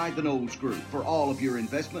powered by the Knowles Group. For all of your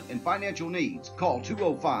investment and financial needs, call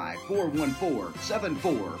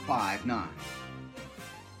 205-414-7459.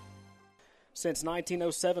 Since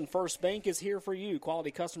 1907, First Bank is here for you.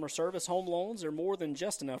 Quality customer service, home loans are more than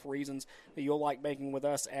just enough reasons that you'll like banking with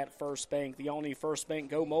us at First Bank. The all-new First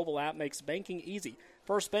Bank Go mobile app makes banking easy.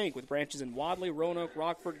 First Bank, with branches in Wadley, Roanoke,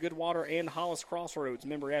 Rockford, Goodwater, and Hollis Crossroads.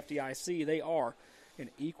 Member FDIC, they are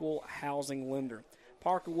an equal housing lender.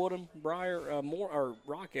 Parker Woodham,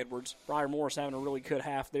 Rock Edwards, Briar Morris having a really good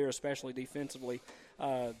half there, especially defensively.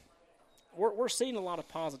 We're seeing a lot of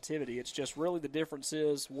positivity. It's just really the difference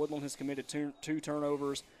is Woodland has committed two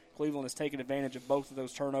turnovers. Cleveland has taken advantage of both of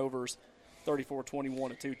those turnovers,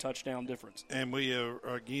 34-21, a two-touchdown difference. And we,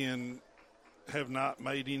 again, have not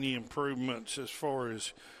made any improvements as far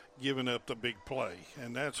as giving up the big play.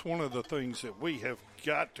 And that's one of the things that we have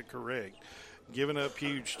got to correct, giving up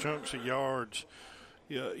huge chunks of yards.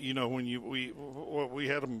 You know, when we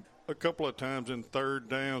had them a couple of times in third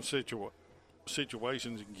down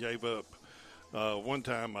situations and gave up one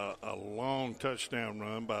time a long touchdown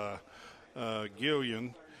run by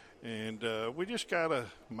Gillian, and we just got to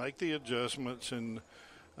make the adjustments. And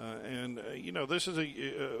you know, this is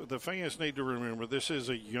the fans need to remember this is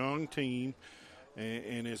a young team,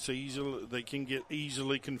 and it's they can get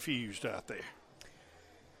easily confused out there.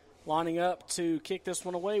 Lining up to kick this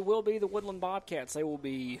one away will be the Woodland Bobcats. They will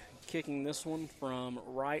be kicking this one from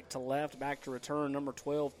right to left, back to return number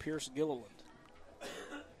 12, Pierce Gilliland.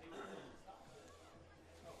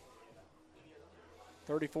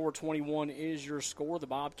 34-21 is your score. The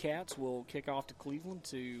Bobcats will kick off to Cleveland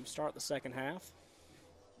to start the second half.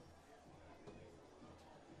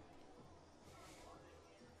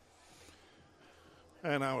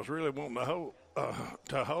 And I was really wanting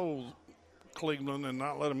to hold Cleveland and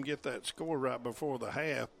not let them get that score right before the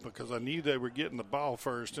half, because I knew they were getting the ball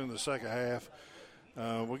first in the second half.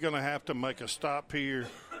 We're going to have to make a stop here,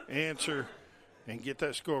 answer, and get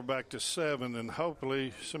that score back to 7, and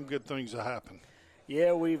hopefully some good things will happen.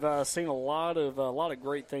 Yeah, we've seen a lot of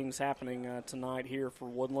great things happening tonight here for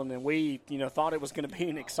Woodland, and we thought it was going to be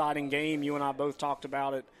an exciting game. You and I both talked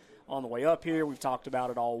about it on the way up here. We've talked about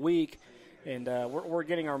it all week, and we're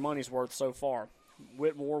getting our money's worth so far.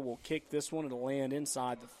 Whitmore will kick this one. It'll land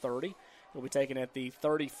inside the 30. He'll be taken at the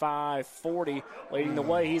 35-40, leading the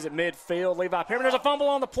way. He's at midfield. Levi Pearman, there's a fumble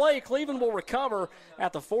on the play. Cleveland will recover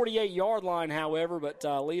at the 48-yard line, however, but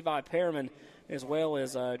Levi Pearman, as well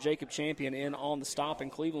as Jacob Champion, in on the stop,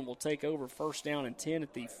 and Cleveland will take over first down and 10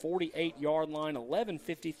 at the 48-yard line,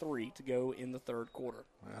 11:53 to go in the third quarter.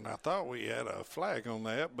 And I thought we had a flag on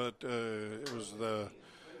that, but it was the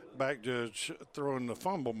back judge throwing the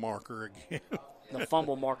fumble marker again. The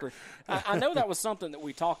fumble marker. I know that was something that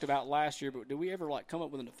we talked about last year, but did we ever come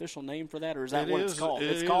up with an official name for that, or is that what it's called?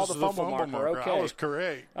 It's called the fumble marker. Okay. I was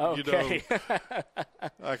correct. Okay.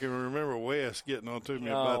 I can remember Wes getting on to me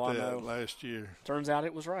about that last year. Turns out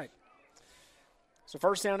it was right. So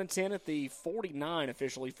first down and 10 at the 49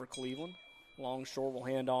 officially for Cleveland. Longshore will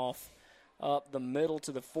hand off up the middle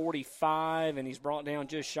to the 45, and he's brought down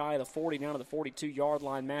just shy of the 40, down to the 42-yard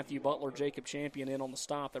line. Matthew Butler, Jacob Champion in on the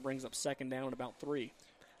stop. That brings up second down at about 3.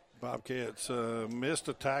 Bobcats missed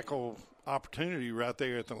a tackle opportunity right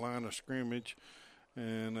there at the line of scrimmage,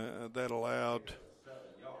 and that allowed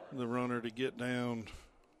the runner to get down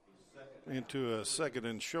into a second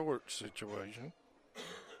and short situation.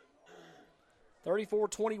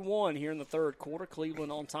 34-21 here in the third quarter.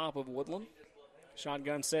 Cleveland on top of Woodland.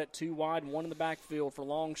 Shotgun set, 2 wide, 1 in the backfield for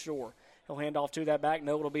Longshore. He'll hand off to that back.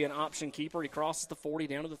 No, it'll be an option keeper. He crosses the 40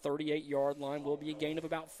 down to the 38-yard line. Will be a gain of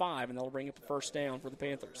about 5, and that'll bring up the first down for the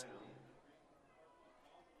Panthers.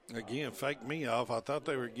 Again, fake me off. I thought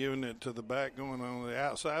they were giving it to the back going on the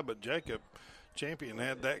outside, but Jacob Champion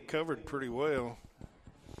had that covered pretty well.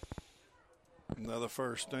 Another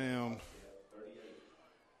first down.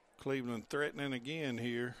 Cleveland threatening again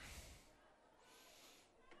here.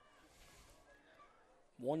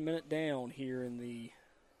 1 minute down here in the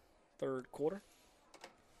third quarter.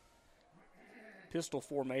 pistol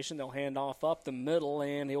formation. They'll hand off up the middle,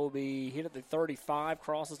 and he'll be hit at the 35,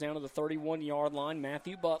 crosses down to the 31-yard line.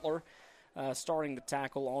 Matthew Butler starting the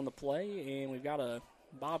tackle on the play, and we've got a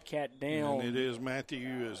Bobcat down. And it is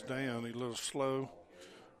Matthew is down. He's a little slow.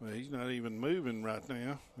 Well, he's not even moving right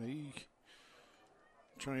now.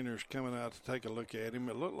 Trainer's coming out to take a look at him.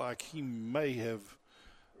 It looked like he may have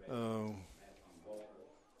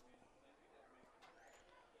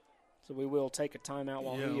So we will take a timeout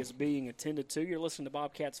while he is being attended to. You're listening to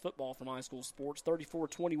Bobcats football from High School Sports,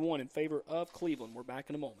 34-21 in favor of Cleveland. We're back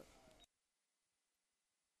in a moment.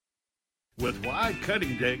 With wide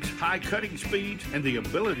cutting decks, high cutting speeds, and the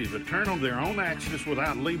ability to turn on their own axis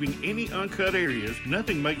without leaving any uncut areas,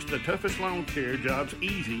 nothing makes the toughest lawn care jobs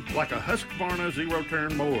easy like a Husqvarna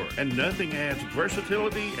zero-turn mower. And nothing adds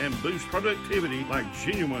versatility and boosts productivity like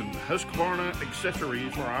genuine Husqvarna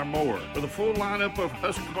accessories for our mower. For the full lineup of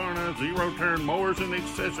Husqvarna zero-turn mowers and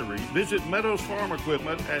accessories, visit Meadows Farm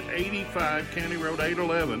Equipment at 85 County Road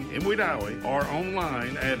 811 in Wedowee or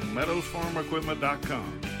online at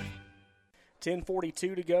meadowsfarmequipment.com.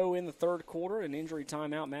 10:42 to go in the third quarter. An injury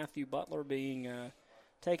timeout. Matthew Butler being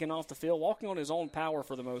taken off the field. Walking on his own power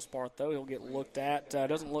for the most part, though. He'll get looked at.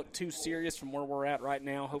 Doesn't look too serious from where we're at right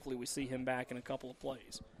now. Hopefully we see him back in a couple of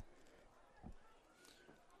plays.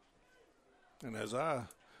 And as I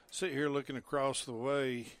sit here looking across the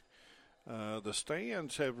way, the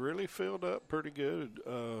stands have really filled up pretty good.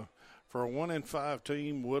 For a 1-5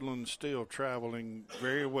 team, Woodland's still traveling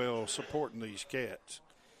very well, supporting these Cats.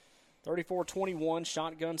 34-21,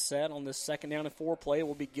 shotgun set on this second down and 4 play. It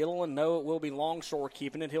will be Gilliland. No, it will be Longshore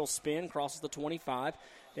keeping it. He'll spin, crosses the 25,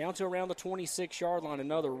 down to around the 26-yard line.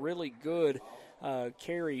 Another really good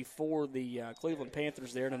carry for the Cleveland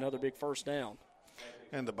Panthers there, and another big first down.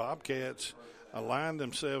 And the Bobcats aligned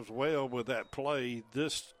themselves well with that play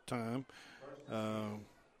this time,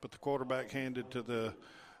 but the quarterback handed to the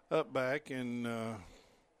up back, and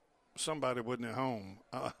somebody wasn't at home.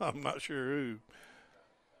 I'm not sure who.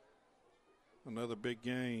 Another big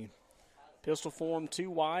gain. Pistol form,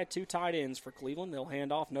 2 wide, 2 tight ends for Cleveland. They'll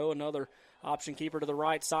hand off. No, another option keeper to the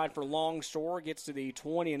right side for Longshore. Gets to the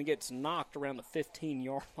 20 and gets knocked around the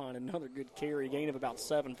 15-yard line. Another good carry, gain of about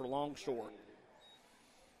 7 for Longshore.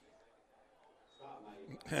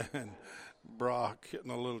 And Brock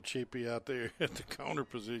hitting a little chippy out there at the corner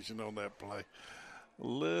position on that play. A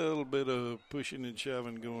little bit of pushing and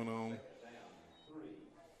shoving going on.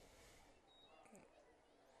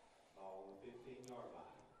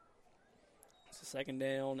 Second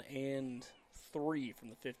down and 3 from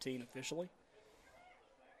the 15 officially.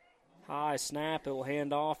 High snap. It'll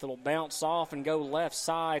hand off. It'll bounce off and go left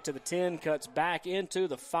side to the 10. Cuts back into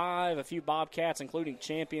the 5. A few Bobcats, including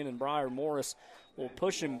Champion and Briar Morris, will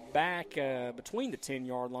push him back between the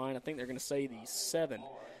 10-yard line. I think they're going to say the 7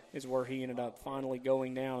 is where he ended up finally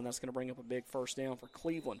going down, and that's going to bring up a big first down for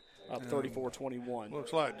Cleveland, up 34-21.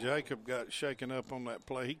 Looks like Jacob got shaken up on that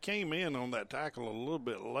play. He came in on that tackle a little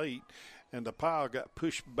bit late, and the pile got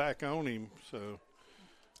pushed back on him. So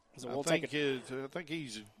I think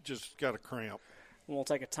he's just got a cramp. We'll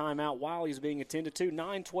take a timeout while he's being attended to.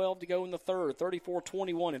 9:12 to go in the third.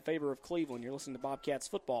 34-21 in favor of Cleveland. You're listening to Bobcats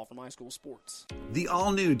football from High School Sports. The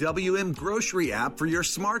all-new WM Grocery app for your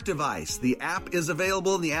smart device. The app is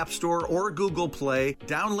available in the App Store or Google Play.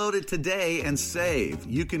 Download it today and save.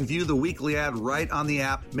 You can view the weekly ad right on the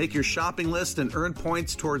app, make your shopping list, and earn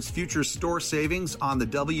points towards future store savings on the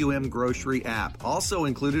WM Grocery app. Also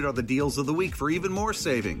included are the deals of the week for even more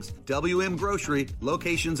savings. WM Grocery,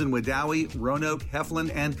 locations in Wedowee, Roanoke,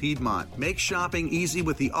 Heflin, and Piedmont. Make shopping easy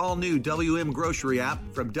with the all-new WM Grocery app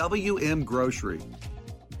from WM Grocery.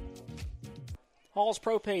 Hall's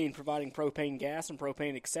Propane, providing propane gas and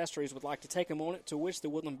propane accessories, would like to take a moment to wish the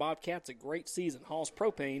Woodland Bobcats a great season. Hall's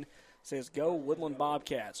Propane says, go Woodland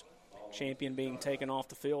Bobcats. Champion being taken off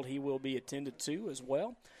the field, he will be attended to as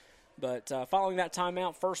well. But following that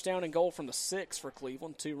timeout, first down and goal from the 6 for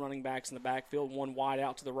Cleveland. 2 running backs in the backfield, 1 wide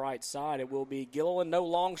out to the right side. It will be Gilliland. No,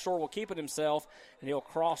 Longshore will keep it himself, and he'll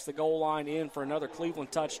cross the goal line in for another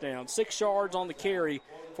Cleveland touchdown. 6 yards on the carry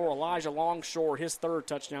for Elijah Longshore, his 3rd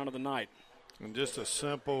touchdown of the night. And just a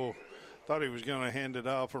simple, thought he was going to hand it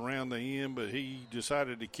off around the end, but he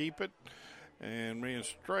decided to keep it and ran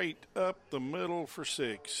straight up the middle for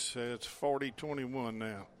 6. It's 40-21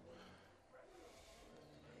 now.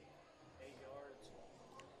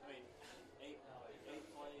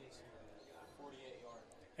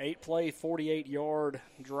 8-play, 48-yard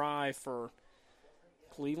drive for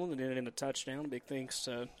Cleveland, and ended in a touchdown. Big thanks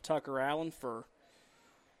to Tucker Allen for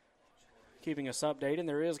keeping us updated.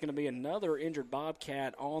 There is going to be another injured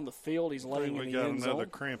Bobcat on the field. He's laying in the end zone. We got another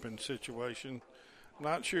cramping situation.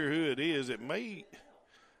 Not sure who it is. It may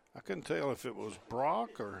 – I couldn't tell if it was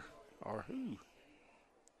Brock or who.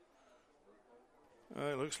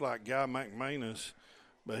 It looks like Guy McManus,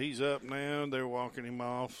 but he's up now. They're walking him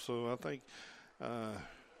off. So I think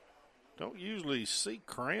don't usually see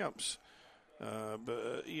cramps,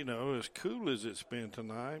 but, as cool as it's been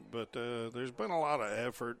tonight. But there's been a lot of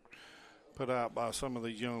effort put out by some of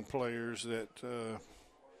these young players that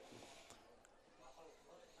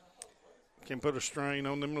can put a strain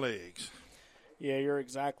on them legs. Yeah, you're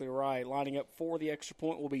exactly right. Lining up for the extra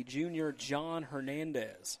point will be junior John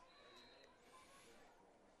Hernandez.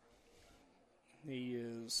 He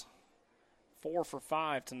is 4 for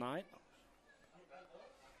 5 tonight.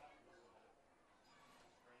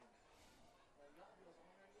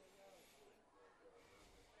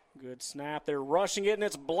 Good snap. They're rushing it, and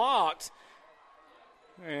it's blocked.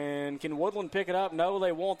 And can Woodland pick it up? No,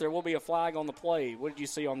 they won't. There will be a flag on the play. What did you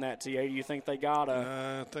see on that, TA? Do you think they got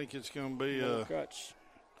a... I think it's going to be a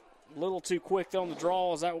little too quick on the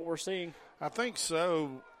draw. Is that what we're seeing? I think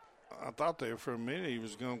so. I thought there for a minute he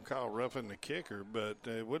was going to call roughing the kicker, but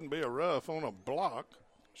it wouldn't be a rough on a block.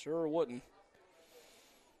 Sure wouldn't.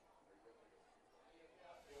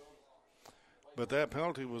 But that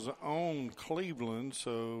penalty was on Cleveland,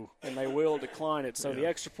 so. And they will decline it. So the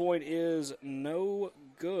extra point is no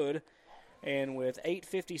good. And with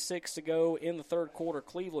 8:56 to go in the third quarter,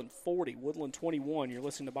 Cleveland 40, Woodland 21. You're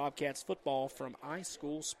listening to Bobcats football from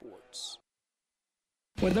iSchool Sports.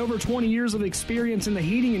 With over 20 years of experience in the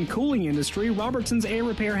heating and cooling industry, Robertson's Air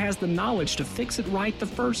Repair has the knowledge to fix it right the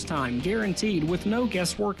first time, guaranteed with no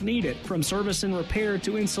guesswork needed. From service and repair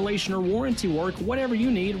to installation or warranty work, whatever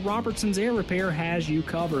you need, Robertson's Air Repair has you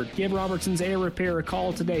covered. Give Robertson's Air Repair a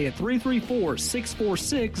call today at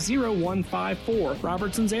 334-646-0154.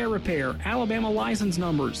 Robertson's Air Repair, Alabama license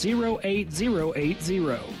number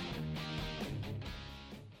 08080.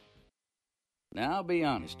 Now, I'll be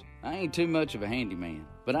honest, I ain't too much of a handyman,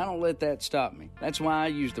 but I don't let that stop me. That's why I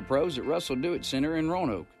use the pros at Russell Do-It Center in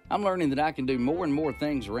Roanoke. I'm learning that I can do more and more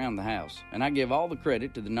things around the house, and I give all the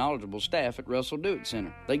credit to the knowledgeable staff at Russell Do-It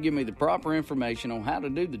Center. They give me the proper information on how to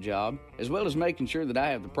do the job, as well as making sure that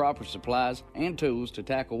I have the proper supplies and tools to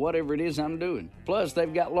tackle whatever it is I'm doing. Plus,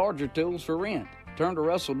 they've got larger tools for rent. Turn to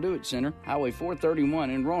Russell Do-It Center, Highway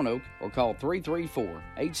 431 in Roanoke, or call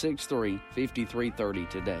 334-863-5330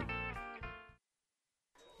 today.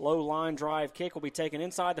 Low line drive kick will be taken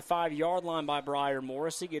inside the 5-yard line by Briar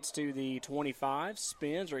Morris. He gets to the 25,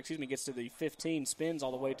 gets to the 15, spins all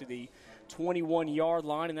the way to the 21-yard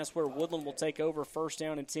line, and that's where Woodland will take over. First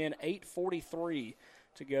down and 10, 8:43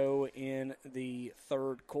 to go in the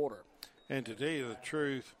third quarter. And to tell you the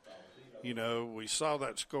truth, we saw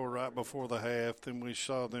that score right before the half. Then we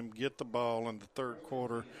saw them get the ball in the third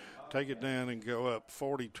quarter, take it down and go up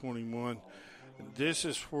 40-21. This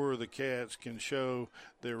is where the Cats can show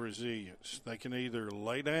their resilience. They can either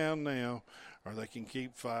lay down now or they can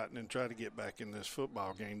keep fighting and try to get back in this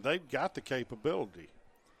football game. They've got the capability.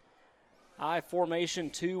 I formation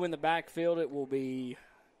 2 in the backfield. It will be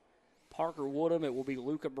Parker Woodham. It will be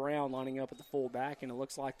Luca Brown lining up at the fullback, and it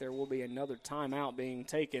looks like there will be another timeout being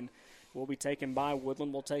taken. Will be taken by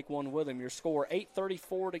Woodland. We'll take one with him. Your score,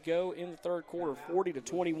 8:34 to go in the third quarter,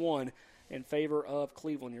 40-21. In favor of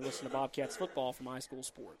Cleveland. You're listening to Bobcats football from iSchool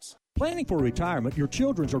Sports. Planning for retirement, your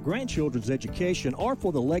children's or grandchildren's education, or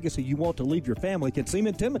for the legacy you want to leave your family can seem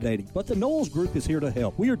intimidating, but the Knowles Group is here to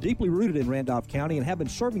help. We are deeply rooted in Randolph County and have been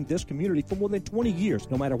serving this community for more than 20 years.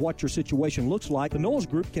 No matter what your situation looks like, the Knowles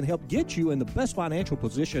Group can help get you in the best financial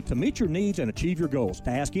position to meet your needs and achieve your goals. To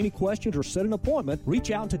ask any questions or set an appointment, reach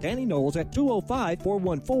out to Danny Knowles at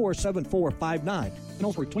 205-414-7459.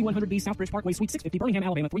 Knowles Group, 2100B Southbridge Parkway, Suite 650, Birmingham,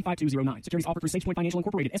 Alabama, 35209. Securities offered through SagePoint Financial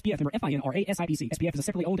Incorporated, SPF member FINRA SIPC. SPF is a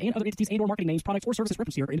separately owned and other entities and or marketing names, products, or services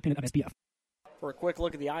referenced here are independent of SPF. For a quick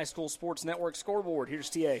look at the iSchool Sports Network scoreboard, here's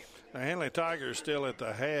TA. The Hanley Tigers still at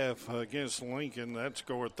the half against Lincoln. That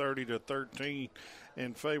score 30-13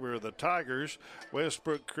 in favor of the Tigers.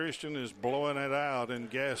 Westbrook Christian is blowing it out in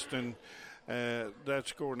Gaston. That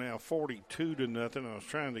score now 42-0. I was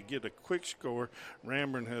trying to get a quick score.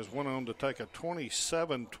 Ramburn has went on to take a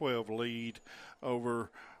 27-12 lead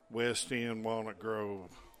over West End Walnut Grove.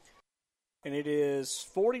 And it is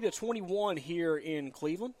 40-21 here in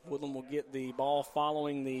Cleveland. Woodland will get the ball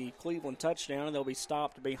following the Cleveland touchdown, and they'll be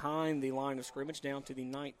stopped behind the line of scrimmage down to the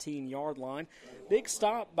 19-yard line. Big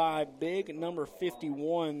stop by big number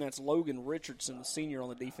 51. That's Logan Richardson, the senior on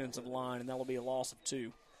the defensive line, and that will be a loss of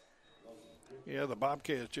 2. Yeah, the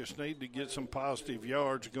Bobcats just need to get some positive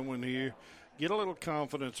yards going here, get a little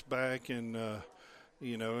confidence back, and,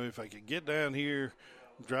 if I could get down here,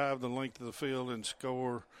 drive the length of the field and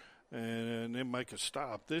score, and then make a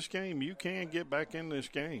stop. This game, you can get back in this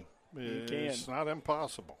game. It's not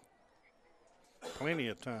impossible. Plenty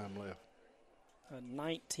of time left. A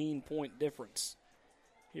 19-point difference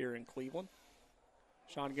here in Cleveland.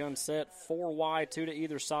 Shotgun set, 4 wide, 2 to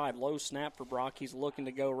either side. Low snap for Brock. He's looking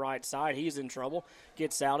to go right side. He's in trouble.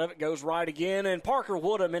 Gets out of it, goes right again, and Parker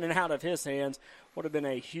Woodham in and out of his hands. Would have been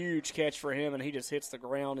a huge catch for him, and he just hits the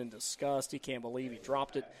ground in disgust. He can't believe he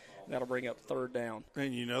dropped it. That'll bring up third down.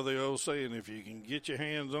 And you know the old saying, if you can get your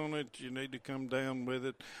hands on it, you need to come down with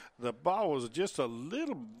it. The ball was just a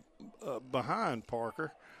little behind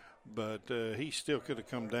Parker, but he still could have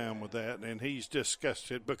come down with that, and he's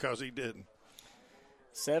disgusted because he didn't.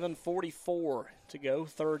 7:44 to go,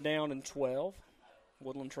 third down and 12.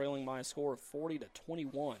 Woodland trailing by a score of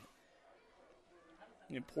 40-21.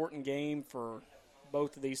 An important game for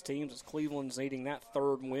both of these teams as Cleveland's needing that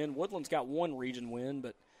third win. Woodland's got one region win,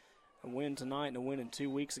 but a win tonight and a win in 2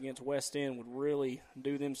 weeks against West End would really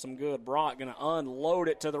do them some good. Brock going to unload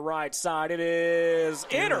it to the right side. It is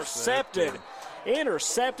intercepted.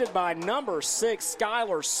 Intercepted by number 6,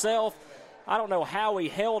 Skylar Self. I don't know how he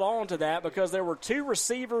held on to that because there were 2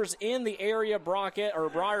 receivers in the area,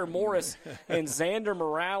 Briar Morris and Xander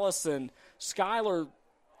Morales, and Skylar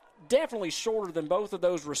definitely shorter than both of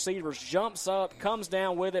those receivers, jumps up, comes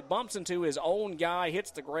down with it, bumps into his own guy, hits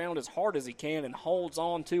the ground as hard as he can, and holds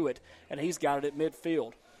on to it, and he's got it at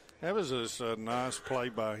midfield. That was a nice play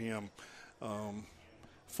by him.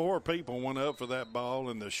 4 people went up for that ball,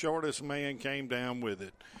 and the shortest man came down with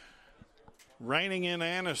it. Raining in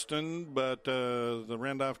Anniston, but the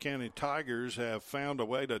Randolph County Tigers have found a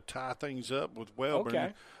way to tie things up with Welborn.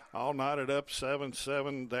 Okay. All knotted up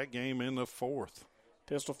 7-7, that game in the 4th.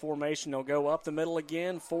 Pistol formation, they'll go up the middle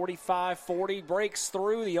again, 45-40, breaks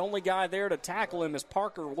through. The only guy there to tackle him is Guy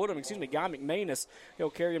McManus.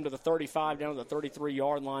 He'll carry him to the 35 down to the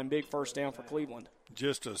 33-yard line. Big first down for Cleveland.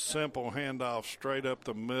 Just a simple handoff straight up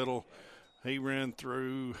the middle. He ran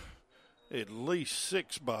through at least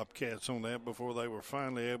 6 Bobcats on that before they were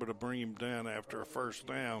finally able to bring him down after a first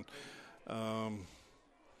down. I'm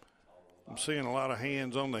seeing a lot of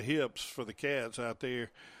hands on the hips for the Cats out there.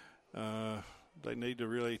 They need to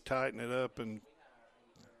really tighten it up. And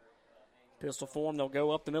pistol form, they'll go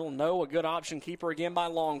up the middle. No, a good option keeper again by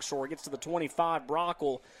Longshore. Gets to the 25. Brock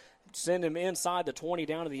will send him inside the 20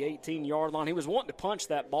 down to the 18-yard line. He was wanting to punch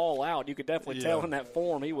that ball out. You could definitely tell in that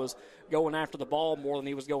form he was going after the ball more than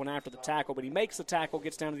he was going after the tackle. But he makes the tackle,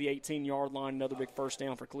 gets down to the 18-yard line. Another big first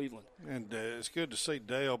down for Cleveland. And it's good to see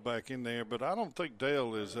Dale back in there, but I don't think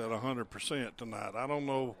Dale is at 100% tonight. I don't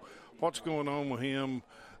know what's going on with him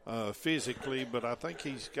physically, but I think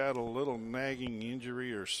he's got a little nagging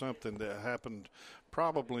injury or something that happened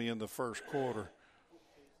probably in the first quarter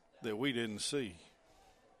that we didn't see.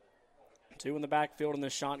 2 in the backfield in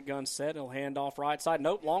this shotgun set. He'll hand off right side.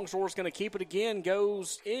 Nope, Longshore's going to keep it again.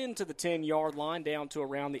 Goes into the 10-yard line down to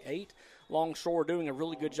around the 8. Longshore doing a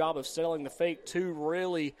really good job of selling the fake 2,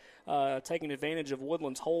 really taking advantage of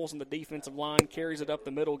Woodland's holes in the defensive line. Carries it up the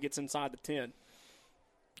middle, gets inside the 10.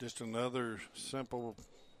 Just another simple.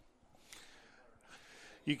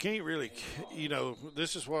 You can't really,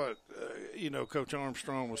 this is what, Coach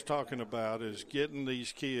Armstrong was talking about is getting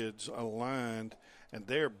these kids aligned, and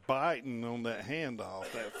they're biting on that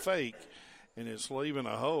handoff, that fake, and it's leaving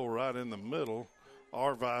a hole right in the middle,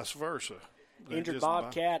 or vice versa. Injured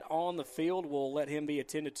Bobcat on the field. We'll let him be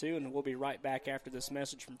attended to, and we'll be right back after this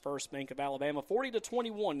message from First Bank of Alabama.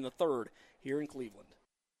 40-21 in the third here in Cleveland.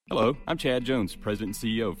 Hello, I'm Chad Jones, President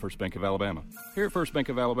and CEO of First Bank of Alabama. Here at First Bank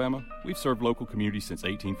of Alabama, we've served local communities since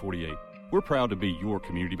 1848. We're proud to be your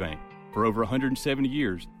community bank. For over 170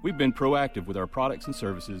 years, we've been proactive with our products and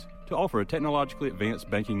services to offer a technologically advanced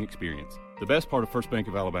banking experience. The best part of First Bank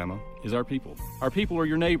of Alabama is our people. Our people are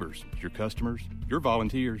your neighbors, your customers, your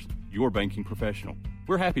volunteers, your banking professional.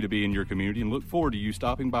 We're happy to be in your community and look forward to you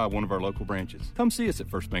stopping by one of our local branches. Come see us at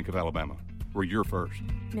First Bank of Alabama. We're your first.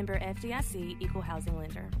 Member FDIC, Equal Housing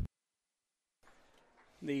Lender.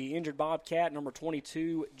 The injured Bobcat, number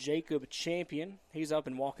 22, Jacob Champion. He's up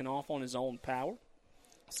and walking off on his own power.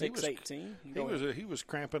 6'18". He was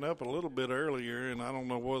cramping up a little bit earlier, and I don't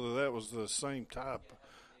know whether that was the same type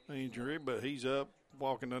of injury, but he's up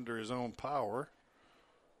walking under his own power.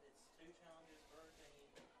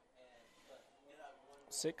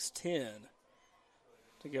 6:10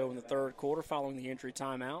 to go in the third quarter following the injury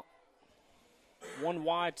timeout. 1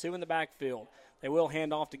 wide, 2 in the backfield. They will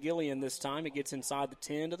hand off to Gillian this time. He gets inside the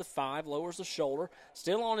 10 to the 5, lowers the shoulder.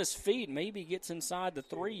 Still on his feet. Maybe gets inside the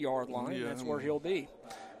 3-yard line. Yeah, that's where he'll be.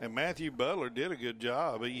 And Matthew Butler did a good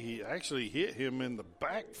job. He actually hit him in the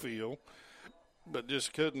backfield but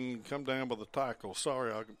just couldn't come down with a tackle.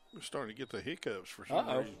 Sorry, I'm starting to get the hiccups for some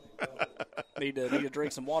reason. Need to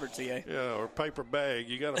drink some water, TA. Yeah, or paper bag.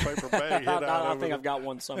 You got a paper bag? I think I've got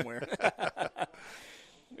one somewhere.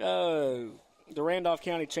 The Randolph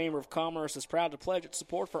County Chamber of Commerce is proud to pledge its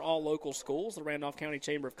support for all local schools. The Randolph County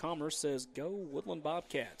Chamber of Commerce says, "Go Woodland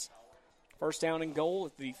Bobcats." First down and goal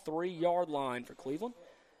at the 3-yard line for Cleveland.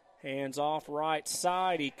 Hands off right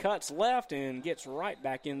side. He cuts left and gets right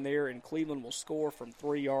back in there, and Cleveland will score from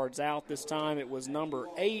 3 yards out. This time it was number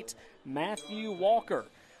 8, Matthew Walker,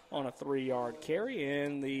 on a 3-yard carry,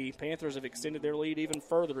 and the Panthers have extended their lead even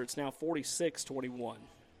further. It's now 46-21.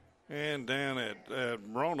 And down at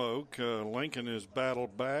Roanoke, Lincoln has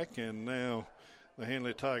battled back, and now the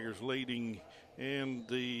Handley Tigers leading in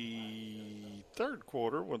the third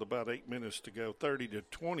quarter with about 8 minutes to go,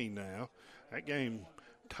 30-20 now. That game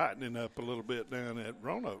tightening up a little bit down at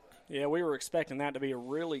Roanoke. Yeah, we were expecting that to be a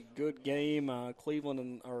really good game.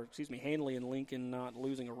 Handley and Lincoln not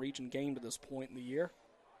losing a region game to this point in the year.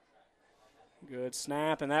 Good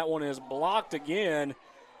snap, and that one is blocked again.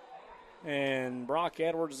 And Brock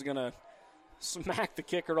Edwards is going to smack the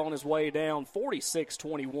kicker on his way down,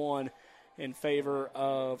 46-21 in favor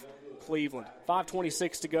of Cleveland.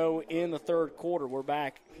 5:26 to go in the third quarter. We're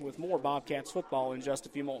back with more Bobcats football in just a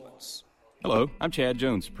few moments. Hello, I'm Chad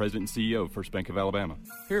Jones, President and CEO of First Bank of Alabama.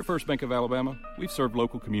 Here at First Bank of Alabama, we've served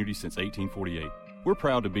local communities since 1848. We're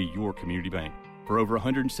proud to be your community bank. For over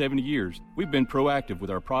 170 years, we've been proactive with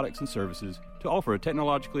our products and services to offer a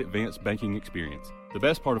technologically advanced banking experience. The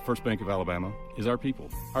best part of First Bank of Alabama is our people.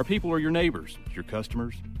 Our people are your neighbors, your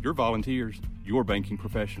customers, your volunteers, your banking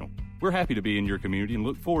professional. We're happy to be in your community and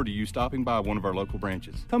look forward to you stopping by one of our local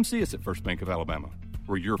branches. Come see us at First Bank of Alabama.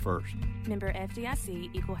 We're your first. Member FDIC,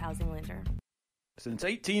 Equal Housing Lender. Since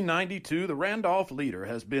 1892, the Randolph Leader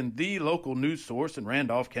has been the local news source in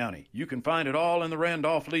Randolph County. You can find it all in the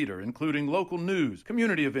Randolph Leader, including local news,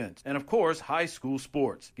 community events, and of course, high school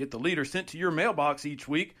sports. Get the Leader sent to your mailbox each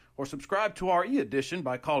week or subscribe to our e-edition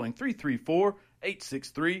by calling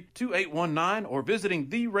 334-863-2819 or visiting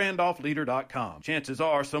therandolphleader.com. Chances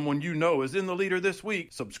are someone you know is in the Leader this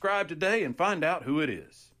week. Subscribe today and find out who it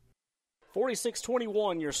is.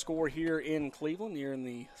 46-21 your score here in Cleveland. You're in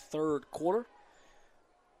the third quarter.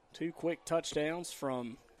 2 quick touchdowns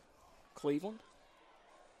from Cleveland.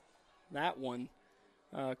 That one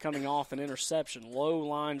coming off an interception. Low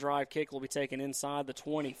line drive kick will be taken inside the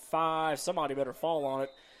 25. Somebody better fall on it,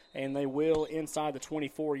 and they will inside the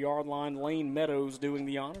 24-yard line. Lane Meadows doing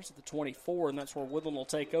the honors at the 24, and that's where Woodland will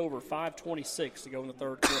take over. 5:26 to go in the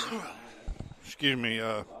third quarter. Excuse me.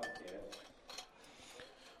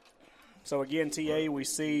 So again, TA, we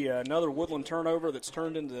see another Woodland turnover that's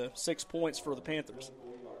turned into 6 points for the Panthers.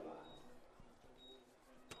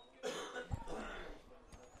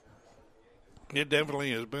 It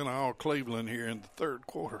definitely has been all Cleveland here in the third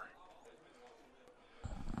quarter.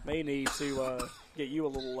 May need to get you a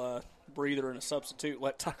little breather and a substitute.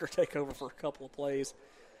 Let Tucker take over for a couple of plays.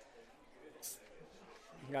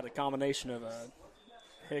 Got a combination of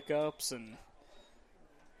hiccups and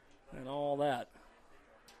all that.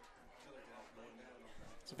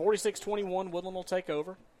 So 46-21, Woodland will take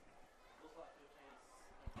over.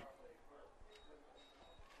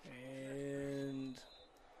 And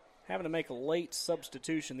having to make a late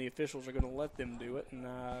substitution, the officials are going to let them do it. And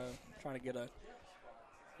trying to get a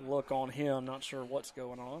look on him. Not sure what's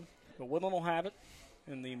going on. But Woodland will have it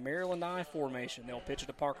in the Maryland I formation. They'll pitch it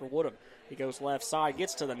to Parker Woodham. He goes left side,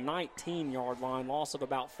 gets to the 19-yard line. Loss of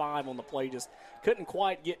about 5 on the play. Just couldn't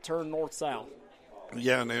quite get turned north-south.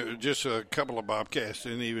 Yeah, and it was just a couple of Bobcats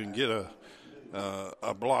didn't even get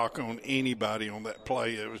a block on anybody on that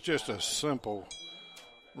play. It was just a simple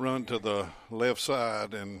run to the left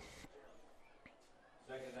side, and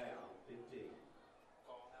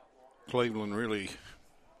Cleveland really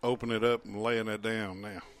opened it up and laying it down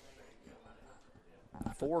now.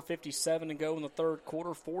 4:57 to go in the third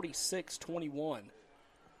quarter, 46-21.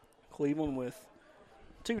 Cleveland with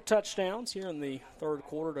 2 touchdowns here in the third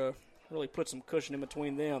quarter to really put some cushion in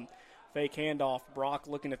between them. Fake handoff. Brock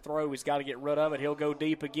looking to throw. He's got to get rid of it. He'll go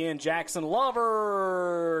deep again. Jackson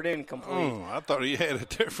Lovert, incomplete. Oh, I thought he had it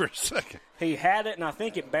there for a second. He had it, and I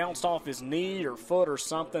think it bounced off his knee or foot or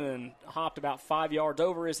something and hopped about 5 yards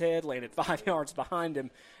over his head, landed 5 yards behind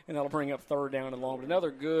him, and that'll bring up third down and long. But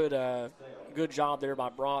another good job there by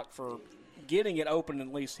Brock for getting it open and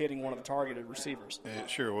at least hitting one of the targeted receivers. It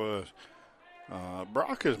sure was.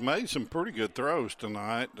 Brock has made some pretty good throws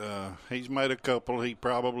tonight. He's made a couple he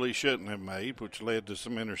probably shouldn't have made, which led to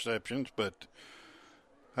some interceptions. But,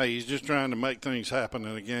 hey, he's just trying to make things happen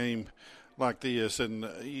in a game like this. And,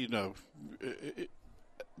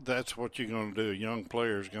 that's what you're going to do. A young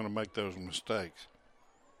player is going to make those mistakes.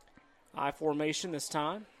 I formation this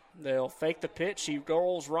time. They'll fake the pitch. He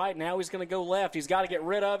rolls right. Now he's going to go left. He's got to get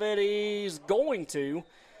rid of it. He's going to,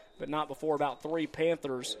 but not before about 3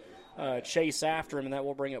 Panthers chase after him, and that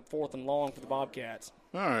will bring up 4th and long for the Bobcats.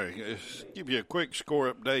 All right, let's give you a quick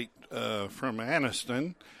score update from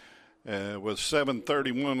Anniston. With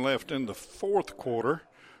 7:31 left in the 4th quarter,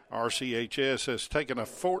 RCHS has taken a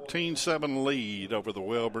 14-7 lead over the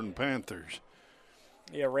Welborn Panthers.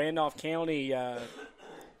 Yeah, Randolph County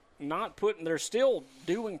they're still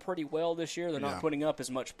doing pretty well this year. They're not putting up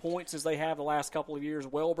as much points as they have the last couple of years.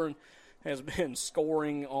 Welborn has been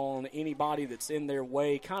scoring on anybody that's in their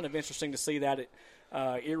way. Kind of interesting to see that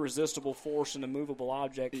irresistible force and immovable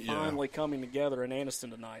object finally coming together in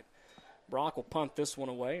Anniston tonight. Breyer will punt this one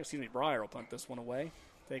away.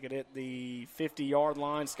 Take it at the 50-yard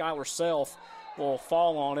line. Skylar Self will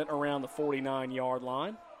fall on it around the 49-yard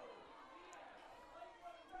line.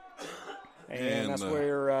 And that's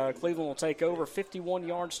where Cleveland will take over. 51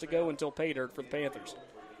 yards to go until pay dirt for the Panthers.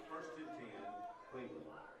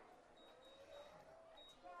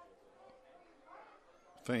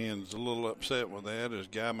 Fans a little upset with that as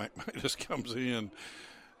Guy McManus comes in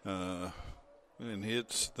and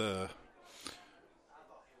hits the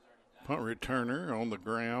punt returner on the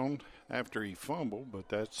ground after he fumbled, but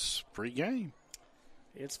that's free game.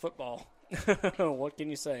 It's football. What can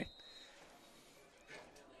you say?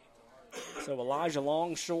 So Elijah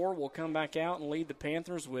Longshore will come back out and lead the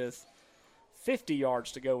Panthers with 50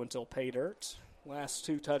 yards to go until pay dirt. Last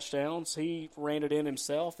 2 touchdowns, he ran it in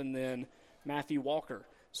himself, and then Matthew Walker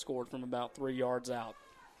scored from about 3 yards out.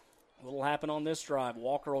 What'll happen on this drive?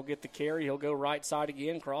 Walker will get the carry. He'll go right side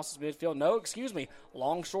again, crosses midfield. No, excuse me.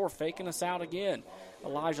 Longshore faking us out again.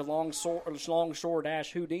 Elijah Longshore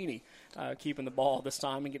dash Houdini keeping the ball this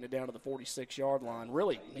time and getting it down to the 46-yard line.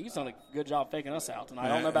 Really, he's done a good job faking us out tonight. I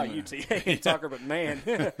don't know about UTA Tucker, but man,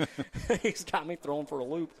 he's got me thrown for a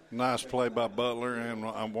loop. Nice play by Butler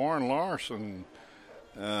and Warren Larson.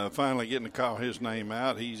 Finally getting to call his name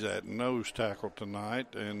out. He's at nose tackle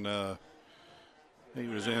tonight, and he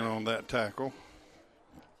was in on that tackle.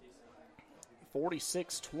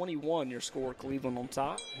 46-21 your score, Cleveland on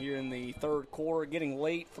top here in the 3rd quarter. Getting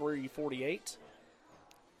late, 3:48.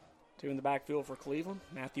 2 in the backfield for Cleveland.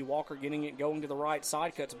 Matthew Walker getting it going to the right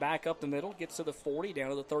side, cuts back up the middle, gets to the 40,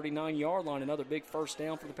 down to the 39-yard line. Another big first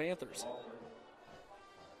down for the Panthers.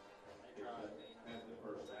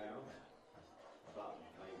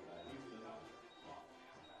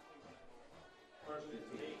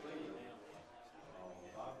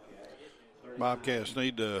 Bobcats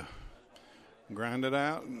need to grind it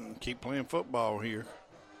out and keep playing football here.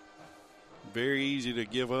 Very easy to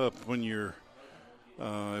give up when you're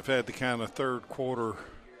have had the kind of 3rd quarter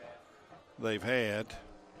they've had.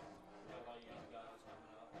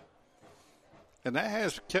 And that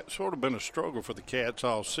has sort of been a struggle for the Cats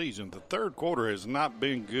all season. The 3rd quarter has not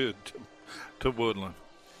been good to Woodland.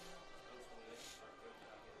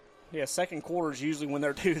 Yeah, 2nd quarter is usually when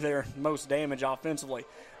they're do their most damage offensively.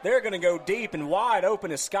 They're going to go deep and wide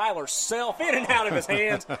open as Skylar Self, in and out of his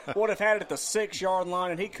hands, would have had it at the 6-yard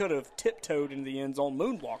line, and he could have tiptoed into the end zone,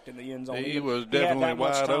 moonwalked in the end zone. He was definitely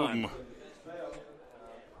wide open.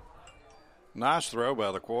 Nice throw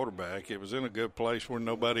by the quarterback. It was in a good place where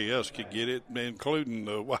nobody else could get it, including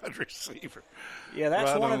the wide receiver. Yeah,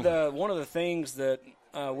 that's right one of the things that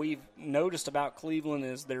we've noticed about Cleveland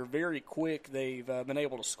is they're very quick. They've been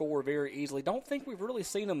able to score very easily. Don't think we've really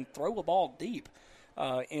seen them throw a ball deep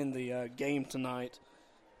in the game tonight.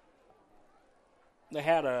 They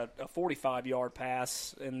had a 45-yard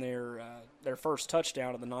pass, and their first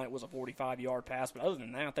touchdown of the night was a 45-yard pass. But other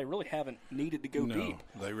than that, they really haven't needed to go deep.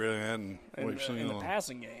 They really hadn't. In the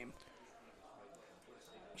passing game.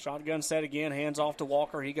 Shotgun set again, hands off to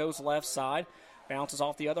Walker. He goes left side, bounces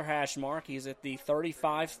off the other hash mark. He's at the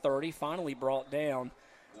 35-30, finally brought down.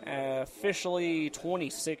 Officially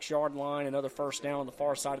 26-yard line, another first down on the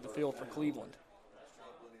far side of the field for Cleveland.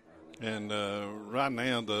 And right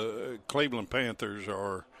now, the Cleveland Panthers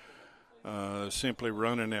are simply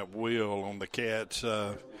running at will on the Cats,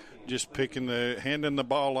 just handing the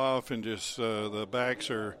ball off, and just the backs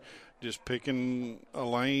are just picking a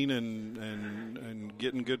lane and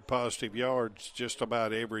getting good positive yards just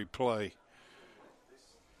about every play.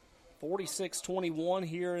 46-21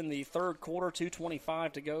 here in the 3rd quarter,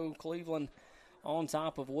 2:25 to go. Cleveland on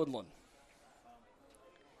top of Woodland.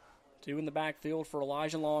 2 in the backfield for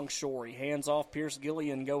Elijah Longshore. He hands off Pierce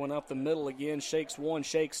Gillian going up the middle again. Shakes 1,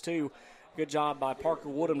 shakes 2. Good job by Parker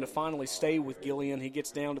Woodham to finally stay with Gillian. He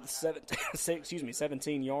gets down to the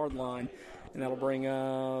 17-yard line, and that'll bring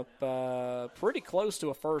up pretty close to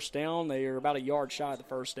a first down. They are about a yard shy of the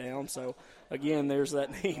first down. So, again, there's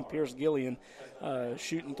that name, Pierce Gillian,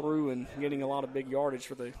 shooting through and getting a lot of big yardage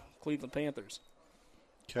for the Cleveland Panthers.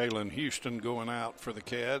 Kalen Houston going out for the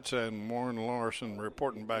Cats, and Warren Larson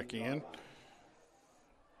reporting back in.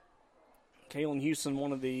 Kalen Houston,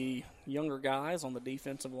 one of the younger guys on the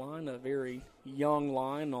defensive line, a very young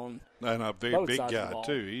line on and a very both big sides of the guy ball.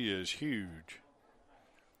 too. He is huge.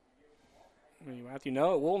 Matthew,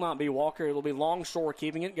 no, it will not be Walker. It'll be Longshore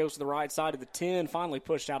keeping it. Goes to the right side of the 10. Finally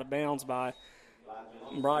pushed out of bounds by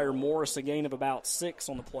Briar Morris. A gain of about 6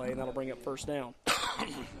 on the play, and that'll bring up first down.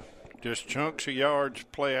 Just chunks of yards,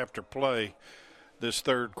 play after play, this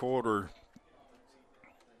third quarter.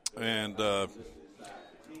 And I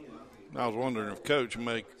was wondering if Coach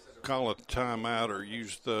may call a timeout or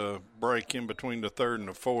use the break in between the third and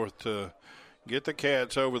the fourth to get the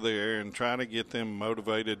Cats over there and try to get them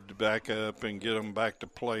motivated to back up and get them back to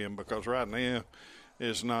playing, because right now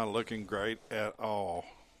it's not looking great at all.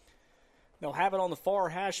 They'll have it on the far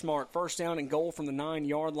hash mark. First down and goal from the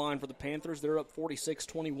 9-yard line for the Panthers. They're up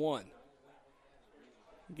 46-21.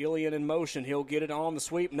 Gillian in motion. He'll get it on the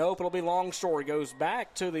sweep. Nope, it'll be Longshore. He goes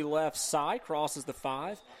back to the left side, crosses the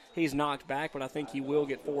 5. He's knocked back, but I think he will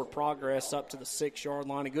get forward progress up to the 6-yard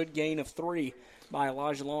line. A good gain of 3 by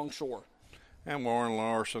Elijah Longshore. And Warren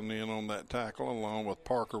Larson in on that tackle along with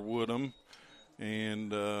Parker Woodham.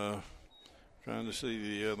 And trying to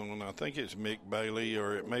see the other one. I think it's Mick Bailey,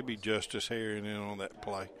 or it may be Justice Herring in on that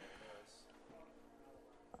play.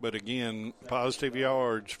 But again, positive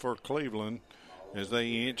yards for Cleveland as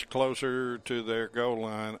they inch closer to their goal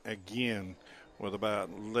line again with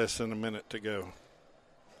about less than a minute to go.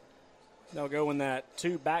 They'll go in that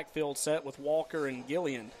 2 backfield set with Walker and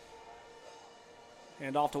Gillian.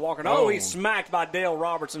 And off to Walker. Oh, he's smacked by Dale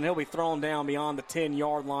Robertson. He'll be thrown down beyond the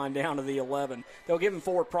 10-yard line down to the 11. They'll give him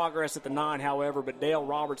forward progress at the 9, however, but Dale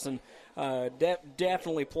Robertson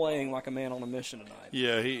definitely playing like a man on a mission tonight.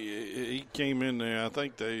 Yeah, he came in there. I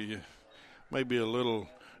think they maybe a little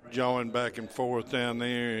jawing back and forth down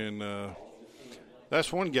there, and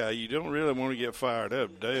that's one guy you don't really want to get fired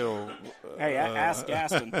up. Dale. Hey, ask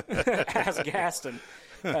Gaston. Ask Gaston.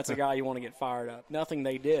 That's a guy you want to get fired up. Nothing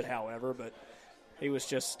they did, however, but he was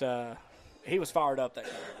just he was fired up that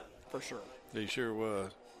game for sure. He sure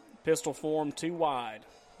was. Pistol form 2 wide.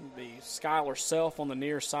 The Skylar Self on the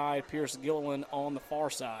near side, Pierce Gilliland on the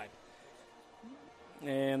far side.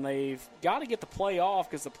 And they've got to get the play off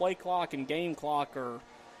because the play clock and game clock are.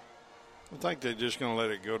 I think they're just going to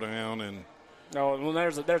let it go down and. Oh, well,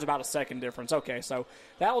 there's about a second difference. Okay, so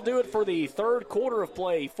that'll do it for the third quarter of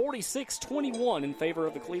play. 46-21 in favor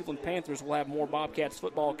of the Cleveland Panthers. We'll have more Bobcats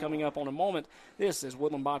football coming up in a moment. This is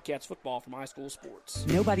Woodland Bobcats football from High School Sports.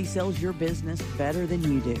 Nobody sells your business better than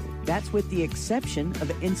you do. That's with the exception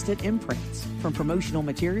of Instant Imprints. From promotional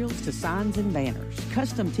materials to signs and banners,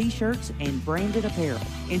 custom T-shirts, and branded apparel,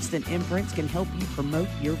 Instant Imprints can help you promote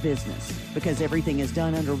your business. Because everything is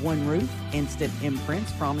done under one roof, Instant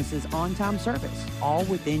Imprints promises on-time service, all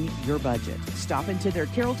within your budget. Stop into their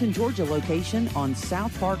Carrollton, Georgia location on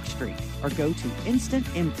South Park Street or go to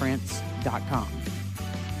instantimprints.com.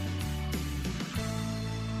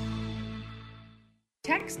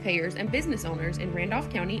 Taxpayers and business owners in Randolph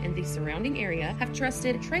County and the surrounding area have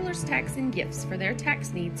trusted Trailers Tax and Gifts for their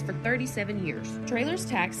tax needs for 37 years. Trailers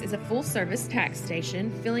Tax is a full-service tax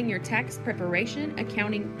station filling your tax preparation,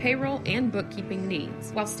 accounting, payroll, and bookkeeping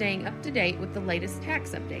needs while staying up to date with the latest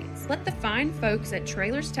tax updates. Let the fine folks at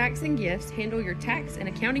Trailers Tax and Gifts handle your tax and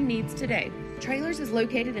accounting needs today. Trailers is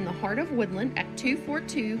located in the heart of Woodland at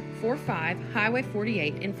 24245 Highway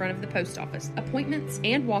 48 in front of the post office. Appointments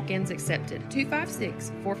and walk-ins accepted.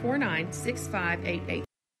 256-449-6588.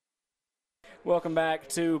 Welcome back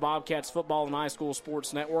to Bobcats football and High School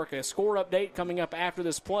Sports Network. A score update coming up after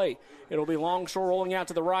this play. It'll be Longshore rolling out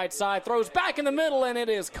to the right side, throws back in the middle, and it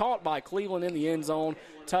is caught by Cleveland in the end zone.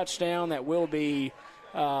 Touchdown. That will be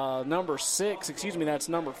number 6. That's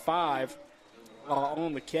number 5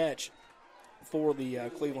 on the catch for the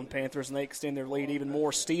Cleveland Panthers, and they extend their lead even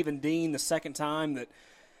more. Stephen Dean, the second time that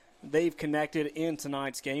they've connected in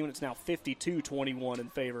tonight's game, and it's now 52-21 in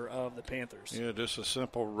favor of the Panthers. Yeah, just a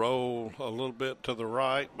simple roll a little bit to the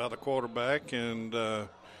right by the quarterback, and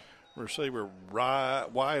receiver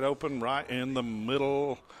wide open right in the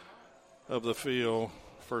middle of the field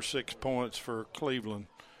for 6 points for Cleveland.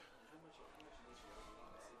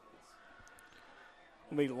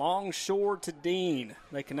 It'll be Longshore to Dean.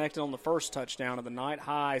 They connected on the first touchdown of the night.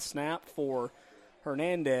 High snap for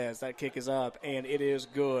Hernandez. That kick is up, and it is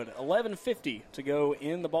good. 11:50 to go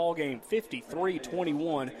in the ball game.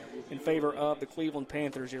 53-21 in favor of the Cleveland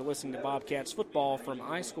Panthers. You're listening to Bobcats football from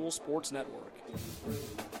iSchool Sports Network.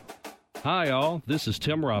 Hi, all. This is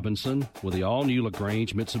Tim Robinson with the all-new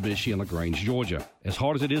LaGrange Mitsubishi in LaGrange, Georgia. As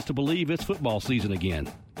hard as it is to believe, it's football season again.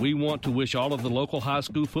 We want to wish all of the local high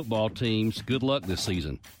school football teams good luck this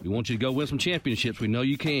season. We want you to go win some championships. We know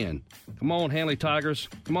you can. Come on, Hanley Tigers.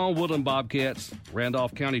 Come on, Woodland Bobcats,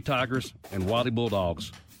 Randolph County Tigers, and Wadley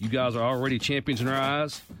Bulldogs. You guys are already champions in our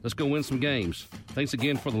eyes. Let's go win some games. Thanks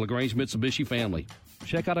again for the LaGrange Mitsubishi family.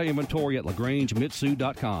 Check out our inventory at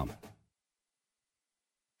lagrangemitsu.com.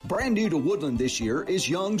 Brand new to Woodland this year is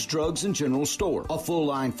Young's Drugs and General Store, a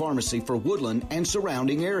full-line pharmacy for Woodland and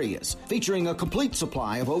surrounding areas. Featuring a complete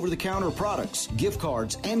supply of over-the-counter products, gift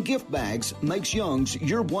cards, and gift bags makes Young's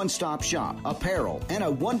your one-stop shop, apparel, and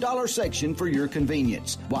a $1 section for your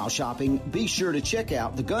convenience. While shopping, be sure to check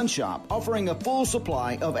out the gun shop, offering a full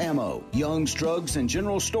supply of ammo. Young's Drugs and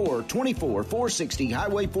General Store, 24460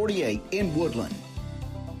 Highway 48 in Woodland.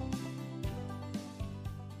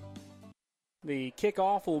 The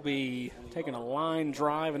kickoff will be taking a line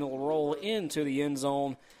drive, and it will roll into the end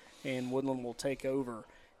zone, and Woodland will take over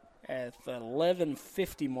at the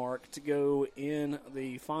 11:50 mark to go in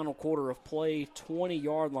the final quarter of play.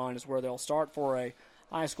 20-yard line is where they'll start for a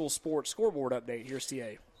high school sports scoreboard update. Here's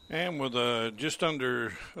TA. And with just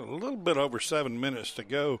under a little bit over 7 minutes to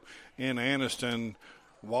go in Anniston,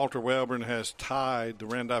 Walter Wellborn has tied the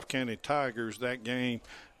Randolph County Tigers. That game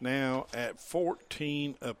now at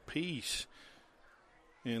 14 apiece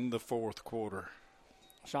in the fourth quarter.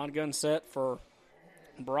 Shotgun set for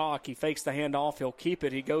Brock. He fakes the handoff. He'll keep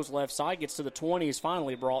it. He goes left side, gets to the 20. He's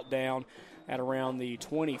finally brought down at around the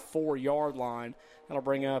 24-yard line. That'll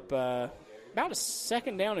bring up about a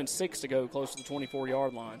 2nd down and 6 to go, close to the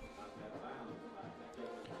 24-yard line.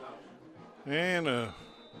 And a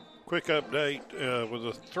quick update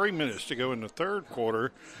with 3 minutes to go in the third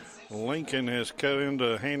quarter. Lincoln has cut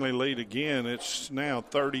into Hanley lead again. It's now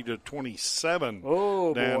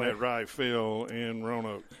 30-27 down at right field in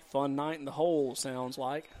Roanoke. Fun night in the hole, sounds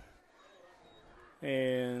like.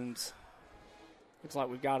 And looks like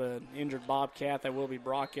we've got an injured Bobcat. That will be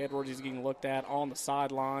Brock Edwards. He's getting looked at on the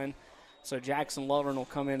sideline. So Jackson Lovern will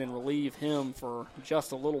come in and relieve him for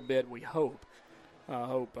just a little bit, we hope.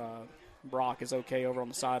 Brock is okay over on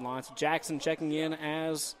the sideline. So Jackson checking in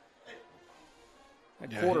as a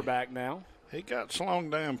quarterback now. He got slung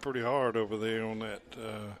down pretty hard over there on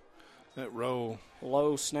that roll.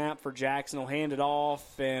 Low snap for Jackson. He'll hand it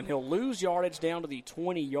off, and he'll lose yardage down to the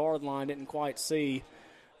 20-yard line. Didn't quite see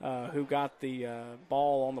who got the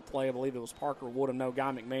ball on the play. I believe it was Parker Woodham. No,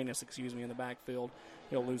 Guy McManus, in the backfield.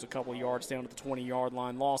 He'll lose a couple of yards down to the 20-yard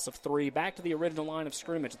line. Loss of 3. Back to the original line of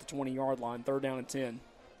scrimmage at the 20-yard line. 3rd down and 10.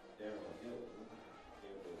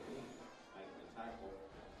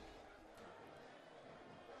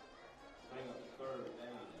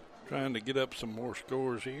 Trying to get up some more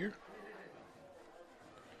scores here.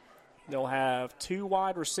 They'll have 2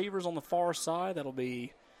 wide receivers on the far side. That'll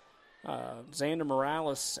be Xander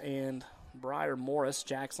Morales and Briar Morris.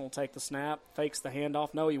 Jackson will take the snap, fakes the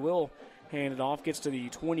handoff. No, he will hand it off. Gets to the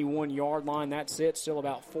 21-yard line. That's it. Still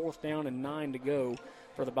about 4th down and 9 to go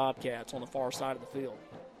for the Bobcats on the far side of the field.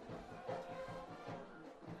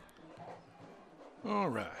 All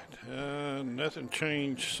right. Nothing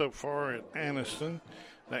changed so far at Anniston.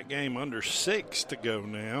 That game under 6 to go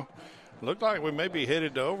now. Looked like we may be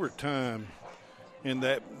headed to overtime in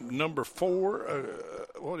that number 4.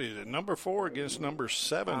 What is it? Number 4 against number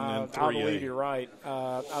 7 in 3A. I believe you're right.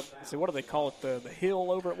 See, what do they call it? The hill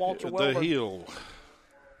over at Walter Wellborn? The hill.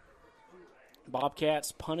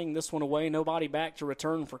 Bobcats punting this one away. Nobody back to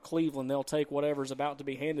return for Cleveland. They'll take whatever's about to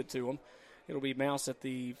be handed to them. It'll be bounced at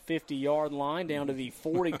the 50-yard line down to the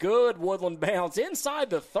 40. Good Woodland bounce inside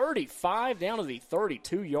the 35 down to the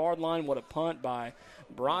 32-yard line. What a punt by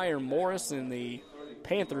Briar Morris, and the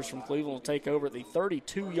Panthers from Cleveland will take over at the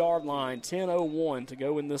 32-yard line. 10:01 to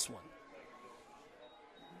go in this one.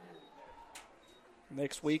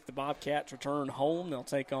 Next week, the Bobcats return home. They'll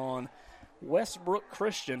take on Westbrook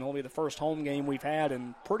Christian. It'll be the first home game we've had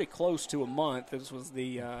in pretty close to a month. This was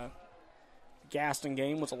the Gaston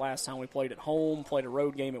game was the last time we played at home, played a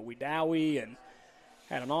road game at Wedowee, and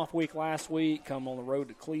had an off week last week, come on the road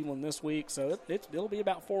to Cleveland this week. So it'll be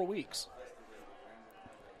about 4 weeks.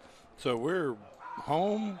 So we're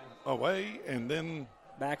home, away, and then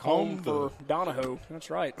back home for Donahoe. That's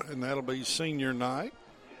right. And that'll be senior night.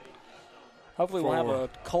 Hopefully we'll have a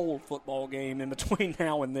cold football game in between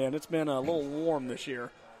now and then. It's been a little warm this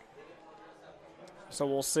year. So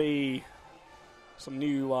we'll see some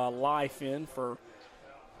new life in for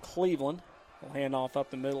Cleveland. Will hand off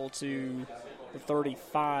up the middle to the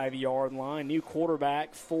 35-yard line. New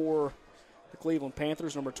quarterback for the Cleveland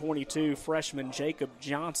Panthers, number 22, freshman Jacob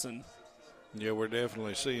Johnson. Yeah, we're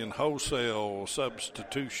definitely seeing wholesale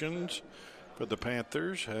substitutions for the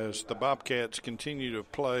Panthers as the Bobcats continue to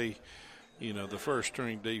play, the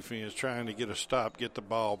first-string defense, trying to get a stop, get the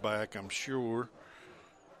ball back, I'm sure.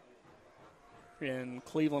 And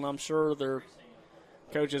Cleveland, I'm sure their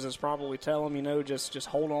coaches is probably telling them, just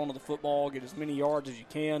hold on to the football, get as many yards as you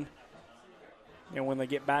can. And when they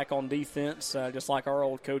get back on defense, just like our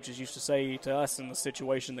old coaches used to say to us in the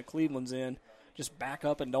situation that Cleveland's in, just back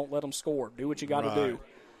up and don't let them score. Do what you got to do.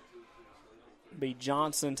 Be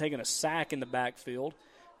Johnson taking a sack in the backfield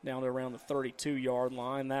down to around the 32-yard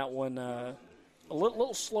line. That one a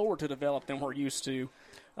little slower to develop than we're used to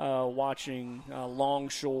watching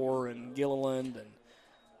Longshore and Gilliland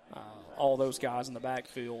and all those guys in the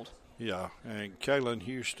backfield. Yeah, and Kalen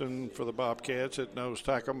Houston for the Bobcats at nose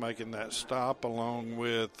tackle making that stop along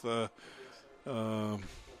with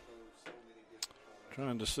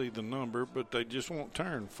trying to see the number, but they just won't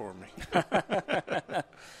turn for me.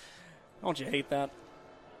 Don't you hate that?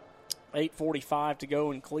 8:45 to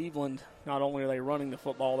go in Cleveland. Not only are they running the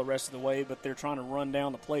football the rest of the way, but they're trying to run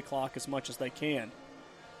down the play clock as much as they can.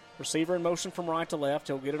 Receiver in motion from right to left.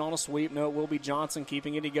 He'll get it on a sweep. No, it will be Johnson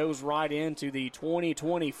keeping it. He goes right into the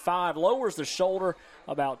 20-25. Lowers the shoulder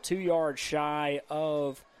about 2 yards shy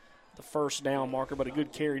of the first down marker, but a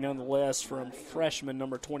good carry nonetheless from freshman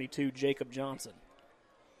number 22, Jacob Johnson.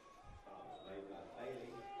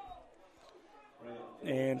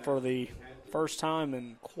 And for the first time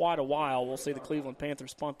in quite a while, we'll see the Cleveland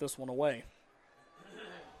Panthers punt this one away.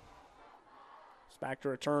 Back to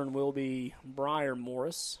return will be Briar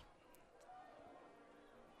Morris.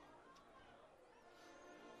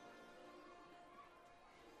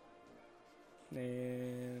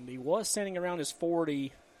 And he was standing around his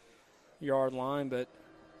 40-yard line, but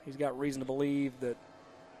he's got reason to believe that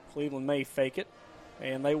Cleveland may fake it,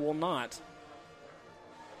 and they will not.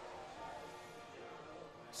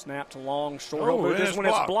 Snap to Longshore. When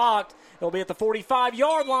it's blocked, it'll be at the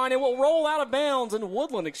 45-yard line. It will roll out of bounds in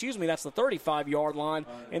Woodland. That's the 35-yard line.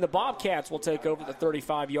 And the Bobcats will take over the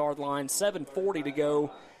 35-yard line. 7:40 to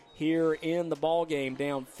go here in the ball game.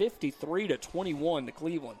 Down 53-21 to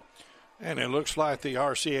Cleveland. And it looks like the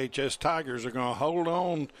RCHS Tigers are going to hold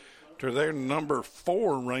on to their number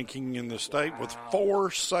 4 ranking in the state with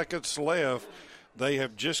 4 seconds left. They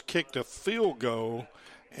have just kicked a field goal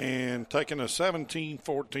and taking a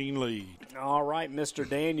 17-14 lead. All right, Mr.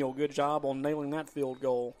 Daniel, good job on nailing that field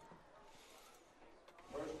goal.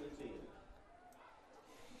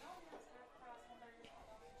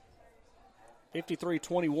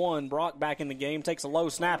 (53-21). Brock back in the game, takes a low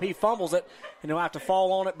snap. He fumbles it, and he'll have to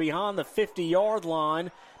fall on it behind the 50-yard line,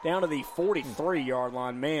 down to the 43-yard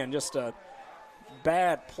line. Man, just a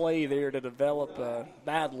bad play there to develop, a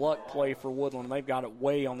bad luck play for Woodland. They've got it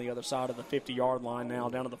way on the other side of the 50-yard line now,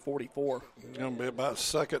 down to the 44. It's going to be about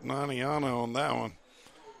second and Aniana on that one.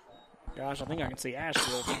 Gosh, I think I can see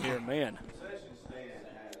Asheville from here, man.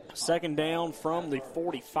 Second down from the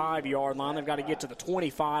 45-yard line. They've got to get to the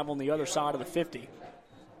 25 on the other side of the 50.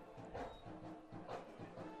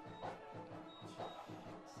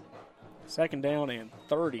 Second down and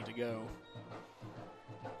 30 to go.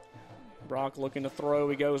 Brock looking to throw.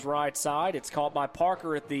 He goes right side. It's caught by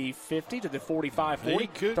Parker at the 50 to the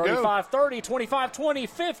 45-40, 35-30,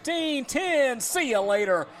 25-20, 15-10. See you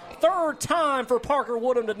later. Third time for Parker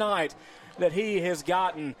Woodham tonight that he has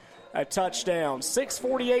gotten a touchdown.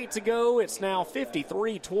 6:48 to go. It's now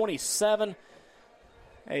 53-27.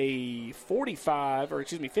 A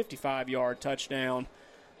 55-yard touchdown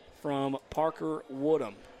from Parker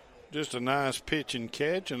Woodham. Just a nice pitch and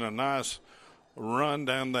catch and a nice run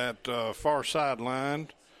down that far sideline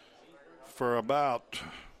for about,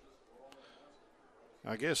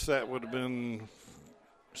 I guess that would have been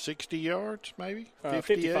 60 yards maybe?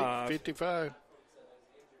 55.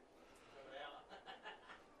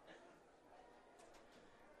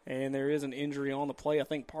 And there is an injury on the play. I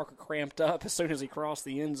think Parker cramped up as soon as he crossed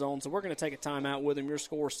the end zone. So we're going to take a timeout with him. Your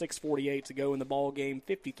score, 6:48 to go in the ball game,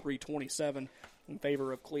 53-27 in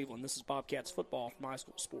favor of Cleveland. This is Bobcats football from High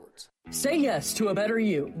School Sports. Say yes to a better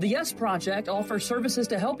you. The YES Project offers services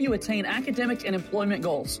to help you attain academic and employment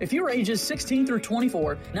goals. If you're ages 16 through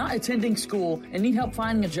 24, not attending school, and need help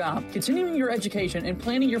finding a job, continuing your education, and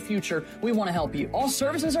planning your future, we want to help you. All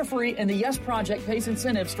services are free, and the YES Project pays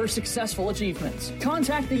incentives for successful achievements.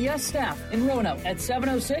 Contact the YES staff in Roanoke at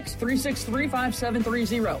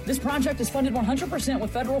 706-363-5730. This project is funded 100% with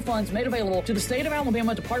federal funds made available to the State of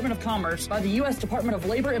Alabama Department of Commerce by the U.S. Department of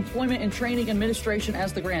Labor, Employment, and Training Administration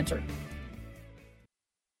as the grantor.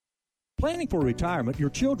 Planning for retirement, your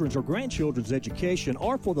children's or grandchildren's education,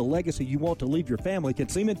 or for the legacy you want to leave your family can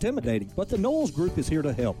seem intimidating, but the Knowles Group is here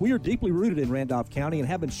to help. We are deeply rooted in Randolph County and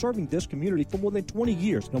have been serving this community for more than 20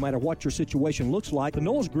 years. No matter what your situation looks like, the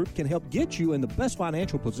Knowles Group can help get you in the best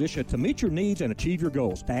financial position to meet your needs and achieve your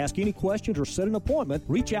goals. To ask any questions or set an appointment,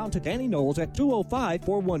 reach out to Danny Knowles at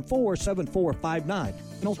 205-414-7459.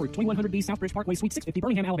 Knowles Group, 2100B Southbridge Parkway, Suite 650,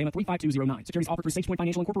 Birmingham, Alabama, 35209. Securities offered through SagePoint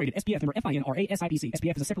Financial Incorporated, SPF, member FINRA SIPC.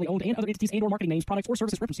 SPF is a separately owned and other entities and or marketing names, products, or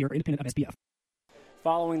services referenced here are independent of SPF.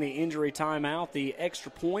 Following the injury timeout, the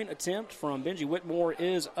extra point attempt from Benji Whitmore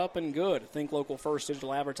is up and good. Think Local First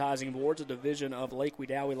Digital Advertising Boards, a division of Lake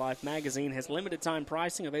Wedowee Life magazine, has limited time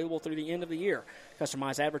pricing available through the end of the year.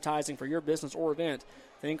 Customize advertising for your business or event.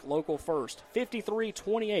 Think Local First.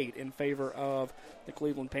 53-28 in favor of the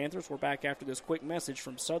Cleveland Panthers. We're back after this quick message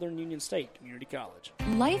from Southern Union State Community College.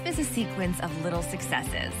 Life is a sequence of little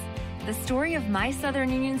successes. The story of my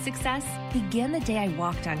Southern Union success began the day I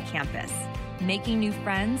walked on campus. Making new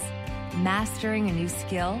friends, mastering a new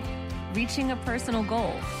skill, reaching a personal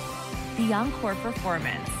goal. The encore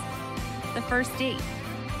performance, the first date,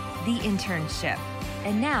 the internship,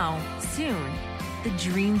 and now, soon, the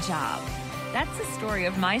dream job. That's the story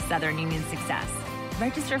of my Southern Union success.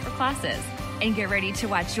 Register for classes and get ready to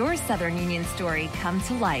watch your Southern Union story come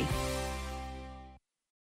to life.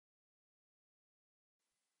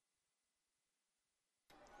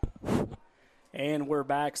 And we're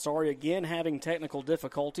back. Sorry again, having technical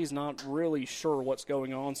difficulties. Not really sure what's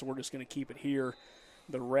going on, so we're just going to keep it here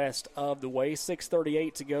the rest of the way.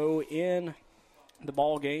 6:38 to go in the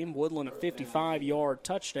ball game. Woodland, a 55-yard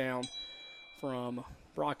touchdown from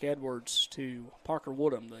Brock Edwards to Parker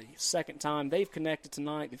Woodham. The second time they've connected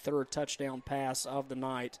tonight, the third touchdown pass of the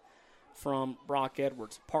night from Brock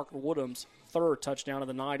Edwards. Parker Woodham's third touchdown of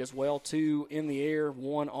the night as well. 2 in the air,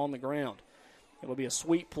 1 on the ground. It'll be a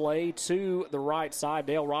sweep play to the right side.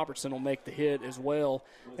 Dale Robertson will make the hit as well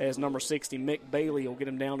as number 60, Mick Bailey, will get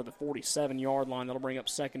him down to the 47-yard line. That'll bring up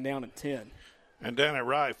second down and 10. And down at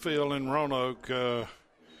right field in Roanoke,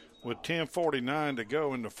 with 10:49 to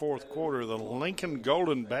go in the fourth quarter, the Lincoln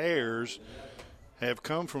Golden Bears have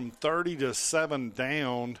come from 30-7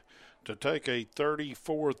 down to take a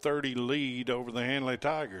 34-30 lead over the Hanley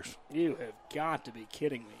Tigers. You have got to be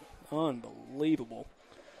kidding me. Unbelievable.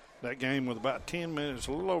 That game with about 10 minutes,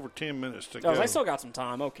 a little over 10 minutes to go. They still got some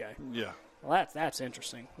time. Okay. Yeah. Well, that's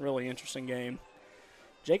interesting. Really interesting game.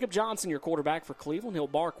 Jacob Johnson, your quarterback for Cleveland. He'll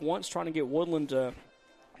bark once, trying to get Woodland to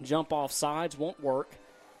jump off sides. Won't work.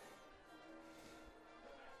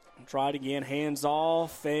 Try it again. Hands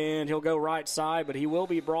off, and he'll go right side, but he will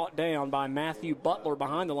be brought down by Matthew Butler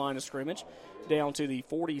behind the line of scrimmage, down to the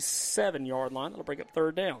 47-yard line. That'll bring up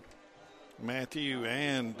third down. Matthew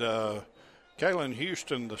and Kalen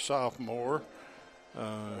Houston, the sophomore,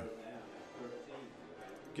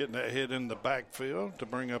 getting that hit in the backfield to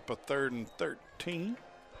bring up a 3rd and 13.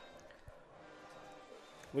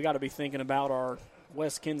 We got to be thinking about our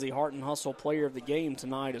West Kinsey Heart and Hustle player of the game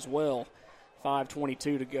tonight as well.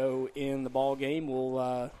 5:22 to go in the ball game.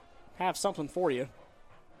 We'll have something for you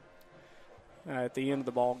at the end of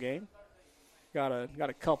the ball game. Got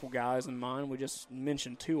a couple guys in mind. We just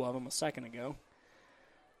mentioned 2 of them a second ago.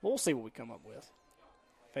 We'll see what we come up with.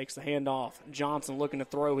 Fakes the handoff. Johnson looking to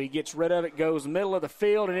throw. He gets rid of it, goes middle of the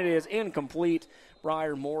field, and it is incomplete.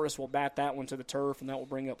 Briar Morris will bat that one to the turf, and that will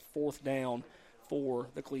bring up fourth down for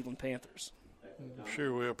the Cleveland Panthers. I'm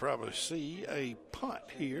sure we'll probably see a punt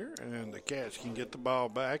here, and the Cats can get the ball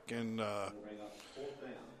back. And,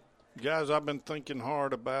 guys, I've been thinking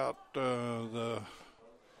hard about the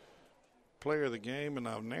player of the game, and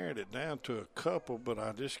I've narrowed it down to a couple, but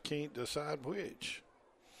I just can't decide which.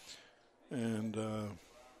 And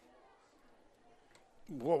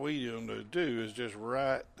what we going to do is just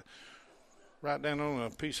write down on a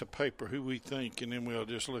piece of paper who we think, and then we'll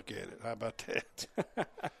just look at it. How about that?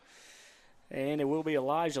 And it will be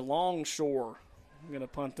Elijah Longshore. I'm going to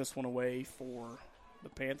punt this one away for the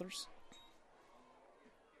Panthers.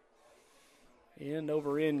 End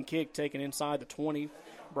over end kick taken inside the 20.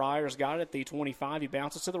 Briar's got it at the 25. He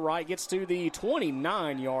bounces to the right, gets to the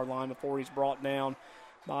 29-yard line before he's brought down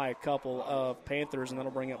by a couple of Panthers, and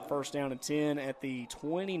that'll bring up first down and 10 at the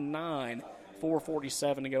 29.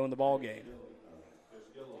 4:47 to go in the ball game.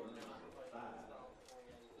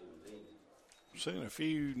 Seen a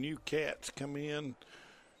few new Cats come in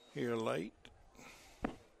here late.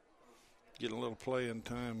 Getting a little playing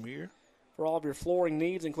time here. For all of your flooring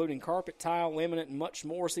needs, including carpet, tile, laminate, and much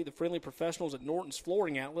more, see the friendly professionals at Norton's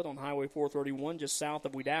Flooring Outlet on Highway 431, just south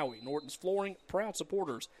of Wedowee. Norton's Flooring, proud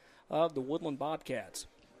supporters of the Woodland Bobcats.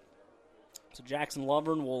 So Jackson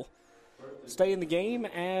Lovern will stay in the game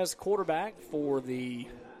as quarterback for the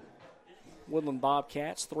Woodland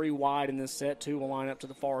Bobcats. 3 wide in this set. 2 will line up to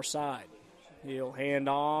the far side. He'll hand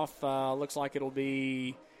off. Looks like it'll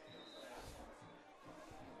be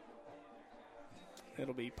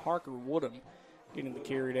Parker Woodham getting the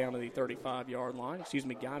carry down to the 35-yard line.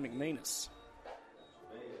 Guy McManus.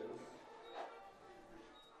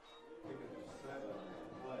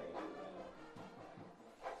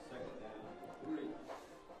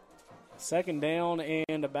 Second down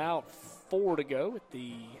and about 4 to go at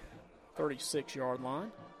the 36-yard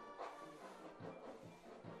line.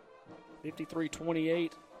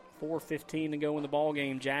 53-28, 4:15 to go in the ball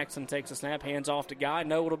game. Jackson takes a snap, hands off to Guy.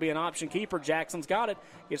 No, it'll be an option keeper. Jackson's got it.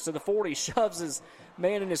 Gets to the 40, shoves his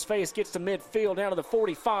man in his face, gets to midfield, down to the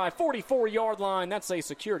 45, 44-yard line. That's a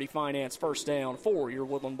Security Finance first down for your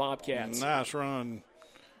Woodland Bobcats. Nice run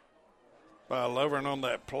by Lovern on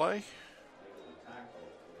that play.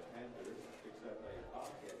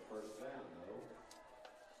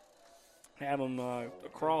 Have them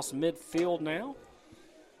across midfield now.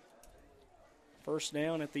 First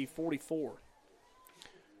down at the 44.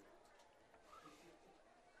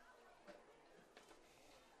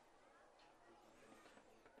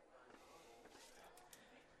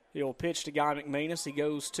 He'll pitch to Guy McManus. He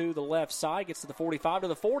goes to the left side, gets to the 45, to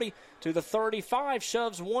the 40, to the 35,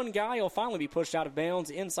 shoves one guy. He'll finally be pushed out of bounds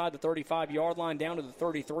inside the 35-yard line, down to the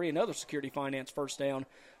 33. Another Security Finance first down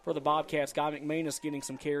for the Bobcats. Guy McManus getting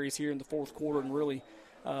some carries here in the fourth quarter and really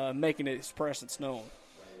making his presence known.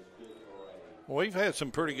 We've had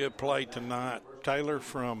some pretty good play tonight, Taylor,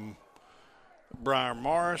 from Briar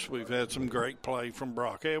Morris. We've had some great play from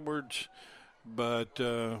Brock Edwards. But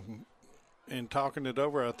in talking it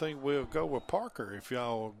over, I think we'll go with Parker if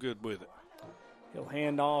y'all are good with it. He'll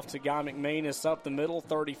hand off to Guy McManus up the middle,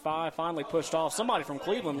 35, finally pushed off. Somebody from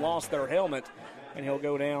Cleveland lost their helmet, and he'll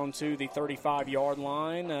go down to the 35-yard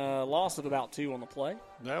line. Loss of about 2 on the play.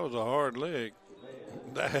 That was a hard leg.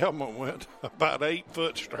 The helmet went about 8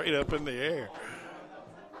 foot straight up in the air.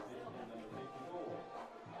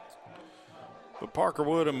 But Parker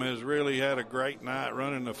Woodham has really had a great night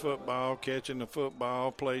running the football, catching the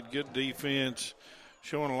football, played good defense,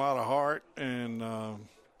 showing a lot of heart and a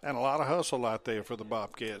lot of hustle out there for the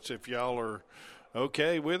Bobcats. If y'all are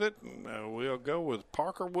okay with it, we'll go with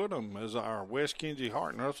Parker Woodham as our West Kinsey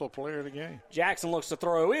Heart and Hustle player of the game. Jackson looks to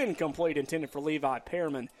throw incomplete, intended for Levi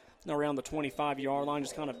Pearman. Around the 25-yard line,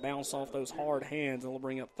 just kind of bounce off those hard hands, and we'll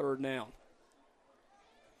bring up third down.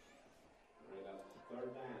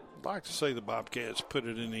 I'd like to see the Bobcats put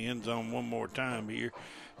it in the end zone one more time here,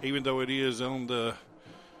 even though it is on the,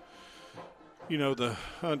 the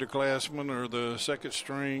underclassmen or the second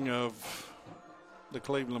string of the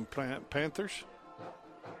Cleveland Panthers.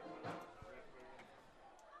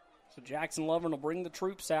 So Jackson Lovern will bring the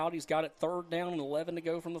troops out. He's got it third down and 11 to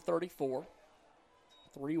go from the 34.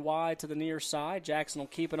 3 wide to the near side. Jackson will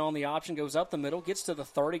keep it on the option, goes up the middle, gets to the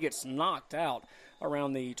 30, gets knocked out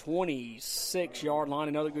around the 26-yard line.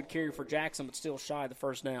 Another good carry for Jackson, but still shy of the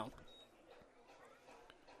first down.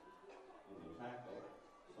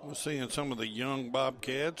 We're seeing some of the young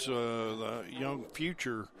Bobcats, the young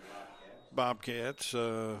future Bobcats.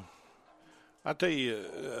 I tell you,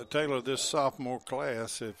 Taylor, this sophomore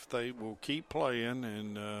class, if they will keep playing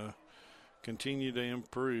and continue to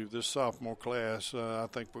improve this sophomore class, I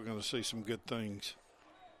think we're going to see some good things.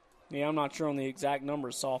 Yeah, I'm not sure on the exact number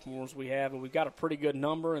of sophomores we have, but we've got a pretty good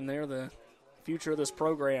number, and they're the future of this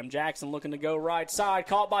program. Jackson looking to go right side,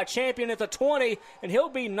 caught by Champion at the 20, and he'll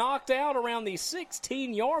be knocked out around the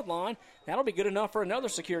 16-yard line. That'll be good enough for another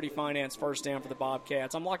Security Finance first down for the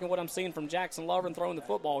Bobcats. I'm liking what I'm seeing from Jackson Lovern throwing the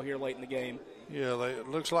football here late in the game. Yeah, it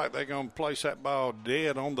looks like they're going to place that ball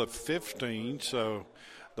dead on the 15, so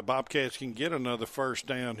the Bobcats can get another first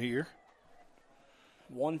down here.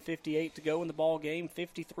 1:58 to go in the ball game.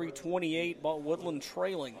 53-28, Woodland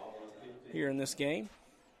trailing here in this game.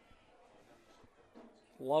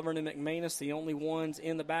 Lovern and McManus, the only ones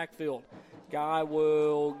in the backfield. Guy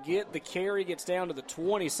will get the carry, gets down to the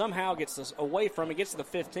 20, somehow gets this away from it, gets to the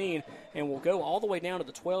 15, and will go all the way down to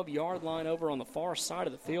the 12-yard line over on the far side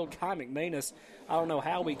of the field. Guy McManus, I don't know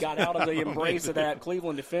how he got out of the embrace of that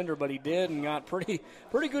Cleveland defender, but he did and got pretty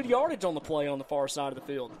good yardage on the play on the far side of the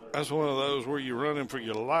field. That's one of those where you're running for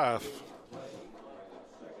your life.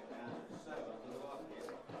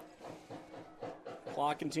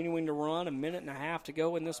 Clock continuing to run, 1.5 minutes to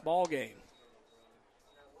go in this ball game.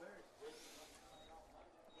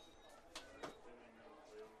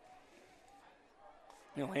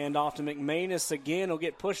 He'll hand off to McManus again. He'll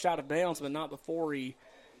get pushed out of bounds, but not before he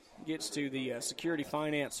gets to the Security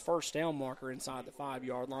Finance first down marker inside the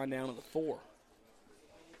 5-yard line down to the 4.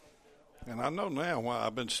 And I know now why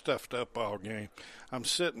I've been stuffed up all game. I'm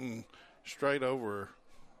sitting straight over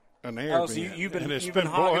an air vent. So you've been blowing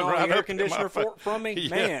hogging right the air up in my conditioner from me? Yeah.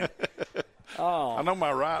 Man. Oh. I know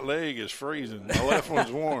my right leg is freezing. My left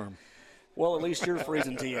one's warm. Well, at least you're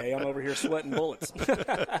freezing, TA. I'm over here sweating bullets.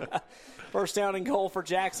 First down and goal for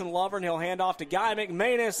Jackson Lovern. He'll hand off to Guy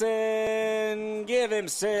McManus and give him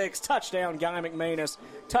 6. Touchdown, Guy McManus.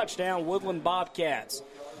 Touchdown, Woodland Bobcats.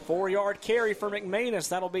 4-yard carry for McManus.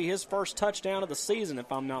 That'll be his first touchdown of the season, if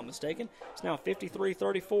I'm not mistaken. It's now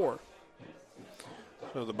 53-34.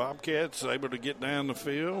 So the Bobcats able to get down the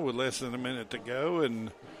field with less than a minute to go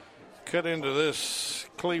and cut into this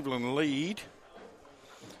Cleveland lead.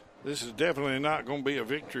 This is definitely not going to be a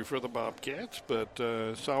victory for the Bobcats, but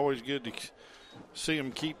it's always good to see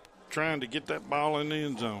them keep trying to get that ball in the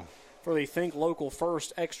end zone. For the Think Local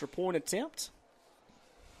first extra point attempt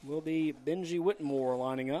will be Benji Whitmore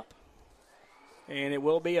lining up. And it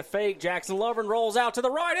will be a fake. Jackson Lovern rolls out to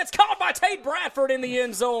the right. It's caught by Tate Bradford in the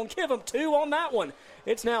end zone. Give him 2 on that one.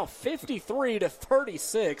 It's now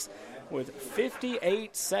 53-36 with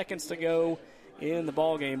 58 seconds to go in the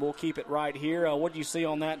ball game. We'll keep it right here. What do you see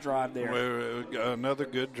on that drive there? Well, another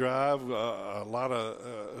good drive. A lot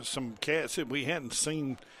of some cats that we hadn't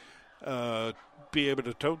seen be able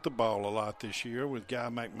to tote the ball a lot this year, with Guy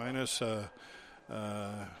McManus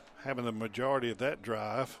having the majority of that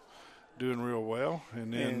drive, doing real well.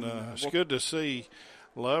 And then it's good to see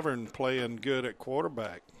Lovern playing good at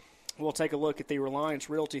quarterback. We'll take a look at the Reliance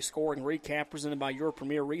Realty scoring recap presented by your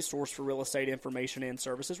premier resource for real estate information and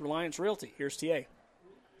services, Reliance Realty. Here's TA.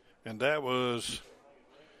 And that was,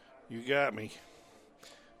 you got me,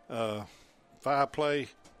 5-play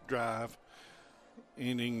drive,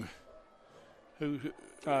 ending Guy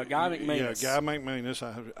McManus. Yeah, Guy McManus.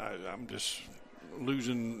 I'm just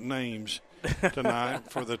losing names tonight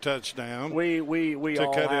for the touchdown. We to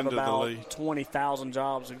all cut have into about the lead. 20,000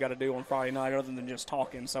 jobs we've got to do on Friday night other than just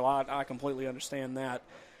talking, so I completely understand that.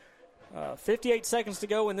 58 seconds to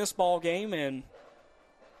go in this ball game, and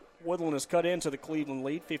Woodland has cut into the Cleveland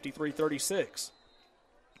lead, 53-36.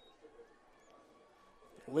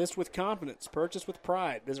 List with confidence. Purchase with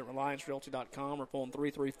pride. Visit RelianceRealty.com or phone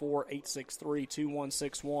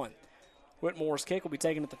 334-863-2161. Whitmore's kick will be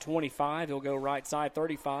taken at the 25. He'll go right side,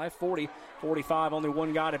 35, 40, 45, only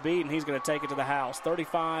one guy to beat, and he's going to take it to the house.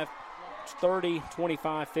 35, 30,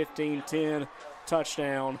 25, 15, 10,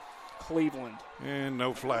 touchdown, Cleveland. And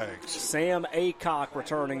no flags. Sam Aycock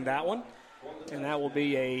returning that one, and that will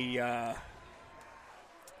be I'm going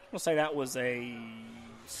to say that was a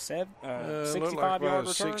 65-yard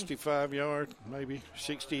return. 65-yard, maybe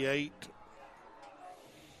 68.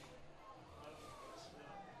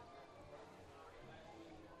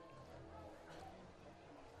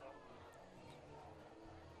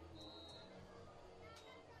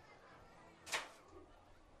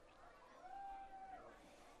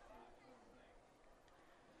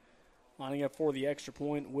 Lining up for the extra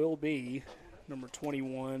point will be number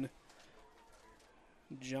 21,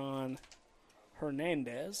 John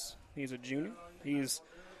Hernandez. He's a junior. He's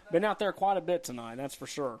been out there quite a bit tonight, that's for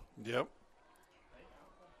sure. Yep.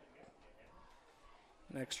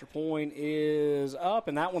 An extra point is up,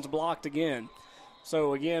 and that one's blocked again.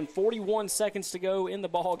 So, again, 41 seconds to go in the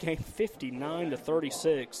ball game.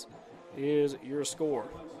 59-36 is your score.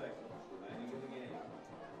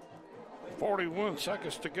 41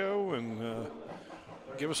 seconds to go, and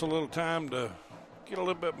give us a little time to get a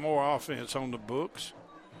little bit more offense on the books.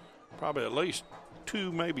 Probably at least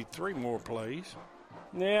 2, maybe 3 more plays.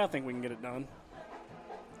 Yeah, I think we can get it done.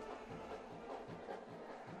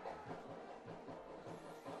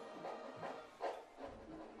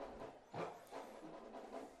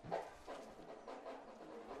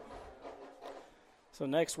 So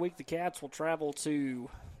next week the Cats will travel to,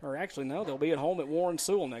 or actually no, they'll be at home at Warren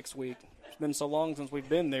Sewell next week. It's been so long since we've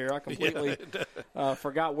been there, I completely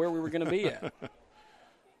forgot where we were going to be at.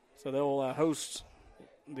 So they'll host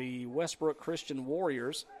the Westbrook Christian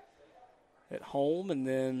Warriors at home, and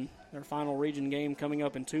then their final region game coming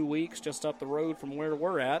up in 2 weeks, just up the road from where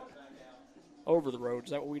we're at. Over the road.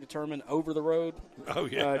 Is that what we determined? Over the road? Oh,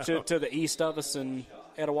 yeah. To the east of us in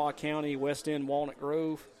Etowah County, West End, Walnut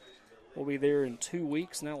Grove. We'll be there in 2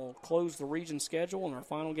 weeks, and that will close the region schedule, and our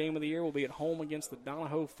final game of the year will be at home against the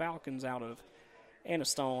Donahoe Falcons out of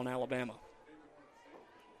Anniston, Alabama.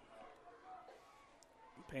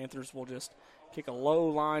 Panthers will just kick a low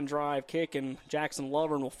line drive kick, and Jackson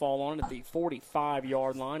Lovern will fall on it at the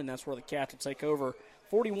 45-yard line, and that's where the Cats will take over.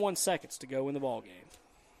 41 seconds to go in the ball game.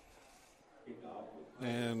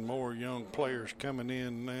 And more young players coming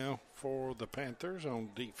in now for the Panthers on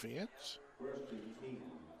defense.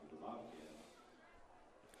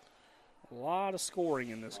 A lot of scoring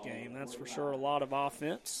in this game, that's for sure. A lot of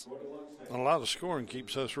offense. A lot of scoring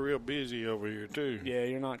keeps us real busy over here, too. Yeah,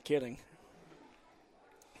 you're not kidding.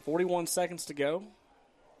 41 seconds to go.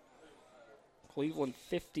 Cleveland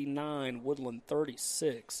 59, Woodland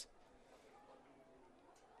 36.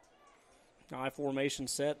 I formation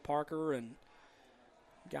set, Parker and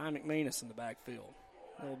Guy McManus in the backfield.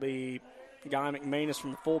 It'll be Guy McManus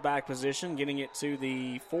from the fullback position, getting it to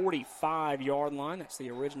the 45-yard line. That's the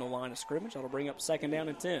original line of scrimmage. That'll bring up 2nd down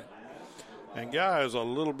and 10. And Guy is a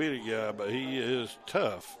little bitty guy, but he is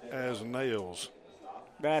tough as nails.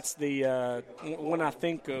 That's the when I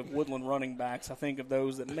think of Woodland running backs, I think of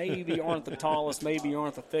those that maybe aren't the tallest, maybe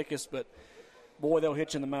aren't the thickest, but, boy, they'll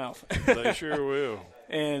hit you in the mouth. They sure will.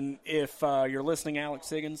 And if you're listening, Alex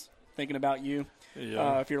Higgins, thinking about you.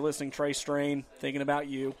 Yeah. If you're listening, Trey Strain, thinking about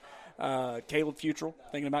you. Caleb Futrell,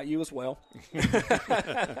 thinking about you as well.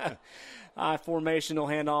 Formation will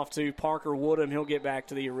hand off to Parker Woodham. He'll get back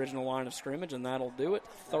to the original line of scrimmage, and that'll do it.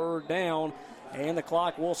 3rd down, and the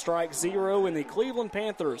clock will strike 0, and the Cleveland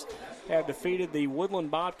Panthers have defeated the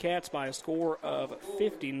Woodland Bobcats by a score of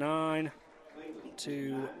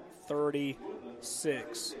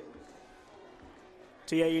 59-36.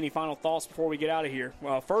 TA, any final thoughts before we get out of here?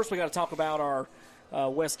 Well, first we got to talk about our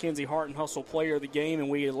West Kinsey Heart and Hustle player of the game, and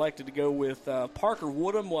we elected to go with Parker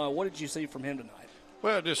Woodham. What did you see from him tonight?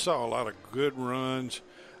 Well, I just saw a lot of good runs.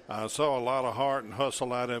 I saw a lot of heart and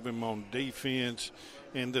hustle out of him on defense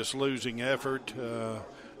in this losing effort.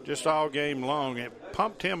 Just all game long. It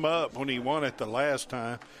pumped him up when he won it the last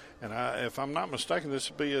time. And if I'm not mistaken, this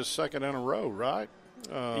will be his 2nd in a row, right?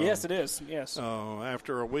 Yes, it is. Yes.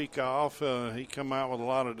 After a week off, he come out with a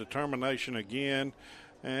lot of determination again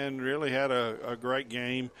and really had a great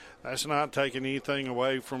game. That's not taking anything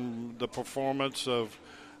away from the performance of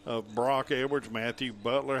Brock Edwards. Matthew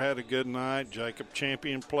Butler had a good night. Jacob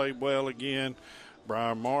Champion played well again.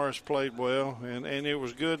 Brian Morris played well. And it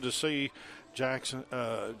was good to see Jackson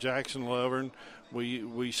Lovern.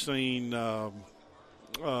 We seen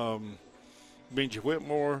Benji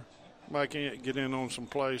Whitmore get in on some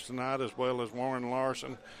plays tonight, as well as Warren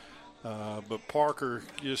Larson. But Parker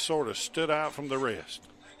just sort of stood out from the rest.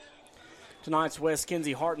 Tonight's West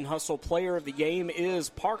Kinsey Heart and Hustle player of the game is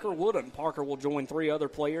Parker Woodham. Parker will join 3 other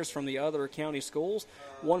players from the other county schools.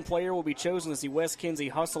 1 player will be chosen as the West Kinsey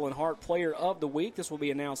Hustle and Heart player of the week. This will be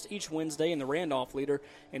announced each Wednesday in the Randolph Leader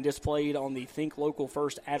and displayed on the Think Local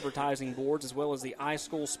First advertising boards, as well as the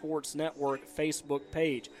iSchool Sports Network Facebook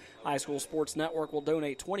page. iSchool Sports Network will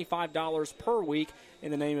donate $25 per week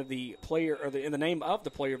in the name of the player, or in the name of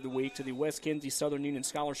the player of the week, to the West Kinsey Southern Union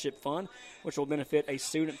Scholarship Fund, which will benefit a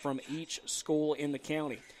student from each school in the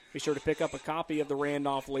county. Be sure to pick up a copy of the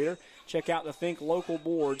Randolph Leader. Check out the Think Local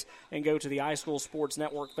boards and go to the iSchool Sports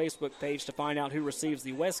Network Facebook page to find out who receives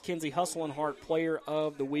the West Kinsey Hustle and Heart Player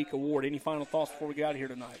of the Week award. Any final thoughts before we get out of here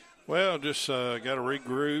tonight? Well, just got to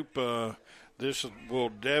regroup. This will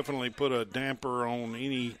definitely put a damper on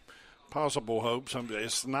any possible hopes.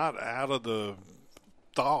 It's not out of the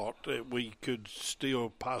thought that we could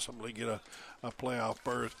still possibly get a playoff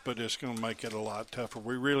berth, but it's going to make it a lot tougher.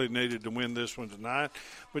 We really needed to win this one tonight,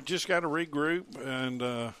 but just got to regroup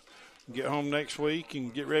and get home next week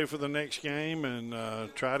and get ready for the next game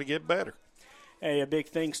and try to get better. Hey, a big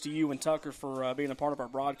thanks to you and Tucker for being a part of our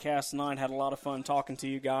broadcast tonight. Had a lot of fun talking to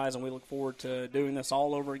you guys, and we look forward to doing this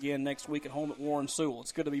all over again next week at home at Warren Sewell.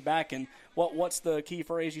 It's good to be back. And what's the key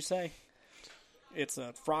phrase you say? It's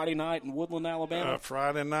a Friday night in Woodland, Alabama.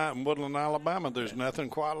 Friday night in Woodland, Alabama. There's nothing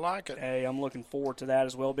quite like it. Hey, I'm looking forward to that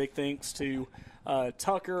as well. Big thanks to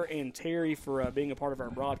Tucker and Terry for being a part of our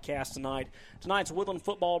broadcast tonight. Tonight's Woodland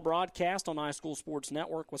football broadcast on iSchool Sports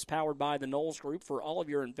Network was powered by the Knowles Group. For all of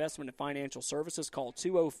your investment and financial services, call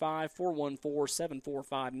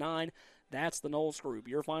 205-414-7459. That's the Knowles Group.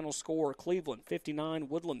 Your final score, Cleveland 59,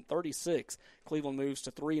 Woodland 36. Cleveland moves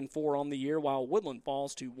to 3-4 on the year, while Woodland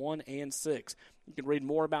falls to 1-6. You can read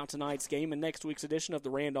more about tonight's game in next week's edition of the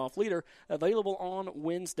Randolph Leader, available on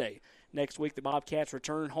Wednesday. Next week, the Bobcats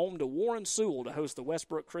return home to Warren Sewell to host the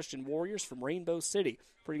Westbrook Christian Warriors from Rainbow City.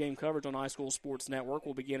 Pre-game coverage on iSchool Sports Network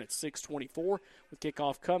will begin at 6:24, with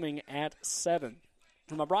kickoff coming at 7.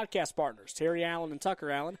 For my broadcast partners, Terry Allen and Tucker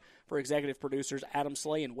Allen, for executive producers Adam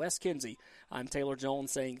Slay and Wes Kinsey, I'm Taylor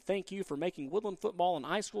Jones saying thank you for making Woodland Football and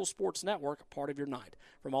iSchool Sports Network a part of your night.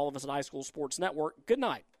 From all of us at iSchool Sports Network, good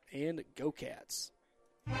night and go Cats.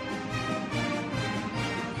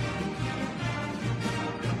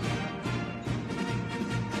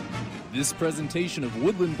 This presentation of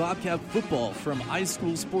Woodland Bobcat football from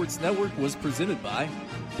iSchool Sports Network was presented by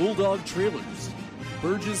Bulldog Trailers,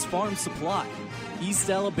 Burgess Farm Supply, East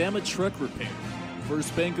Alabama Truck Repair,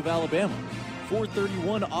 First Bank of Alabama,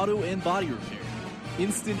 431 Auto and Body Repair,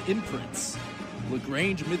 Instant Imprints,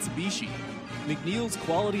 LaGrange Mitsubishi, McNeil's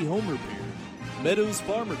Quality Home Repair, Meadows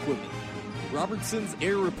Farm Equipment, Robertson's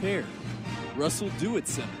Air Repair, Russell Do-It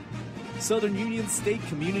Center, Southern Union State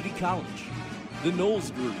Community College, the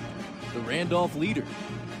Knowles Group, the Randolph Leader,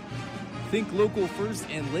 Think Local First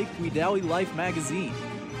and Lake Wedowee Life Magazine,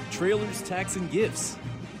 Trailers Tax and Gifts,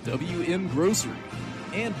 WM Grocery,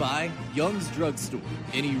 and by Young's Drugstore.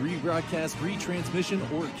 Any rebroadcast,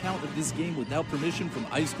 retransmission, or account of this game without permission from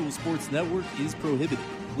iSchool Sports Network is prohibited.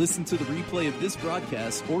 Listen to the replay of this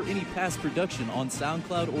broadcast or any past production on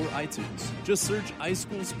SoundCloud or iTunes. Just search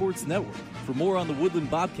iSchool Sports Network. For more on the Woodland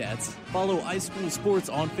Bobcats, follow iSchool Sports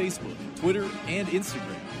on Facebook, Twitter, and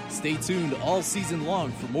Instagram. Stay tuned all season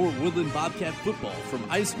long for more Woodland Bobcat football from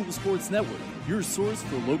iSchool Sports Network, your source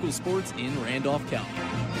for local sports in Randolph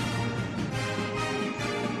County.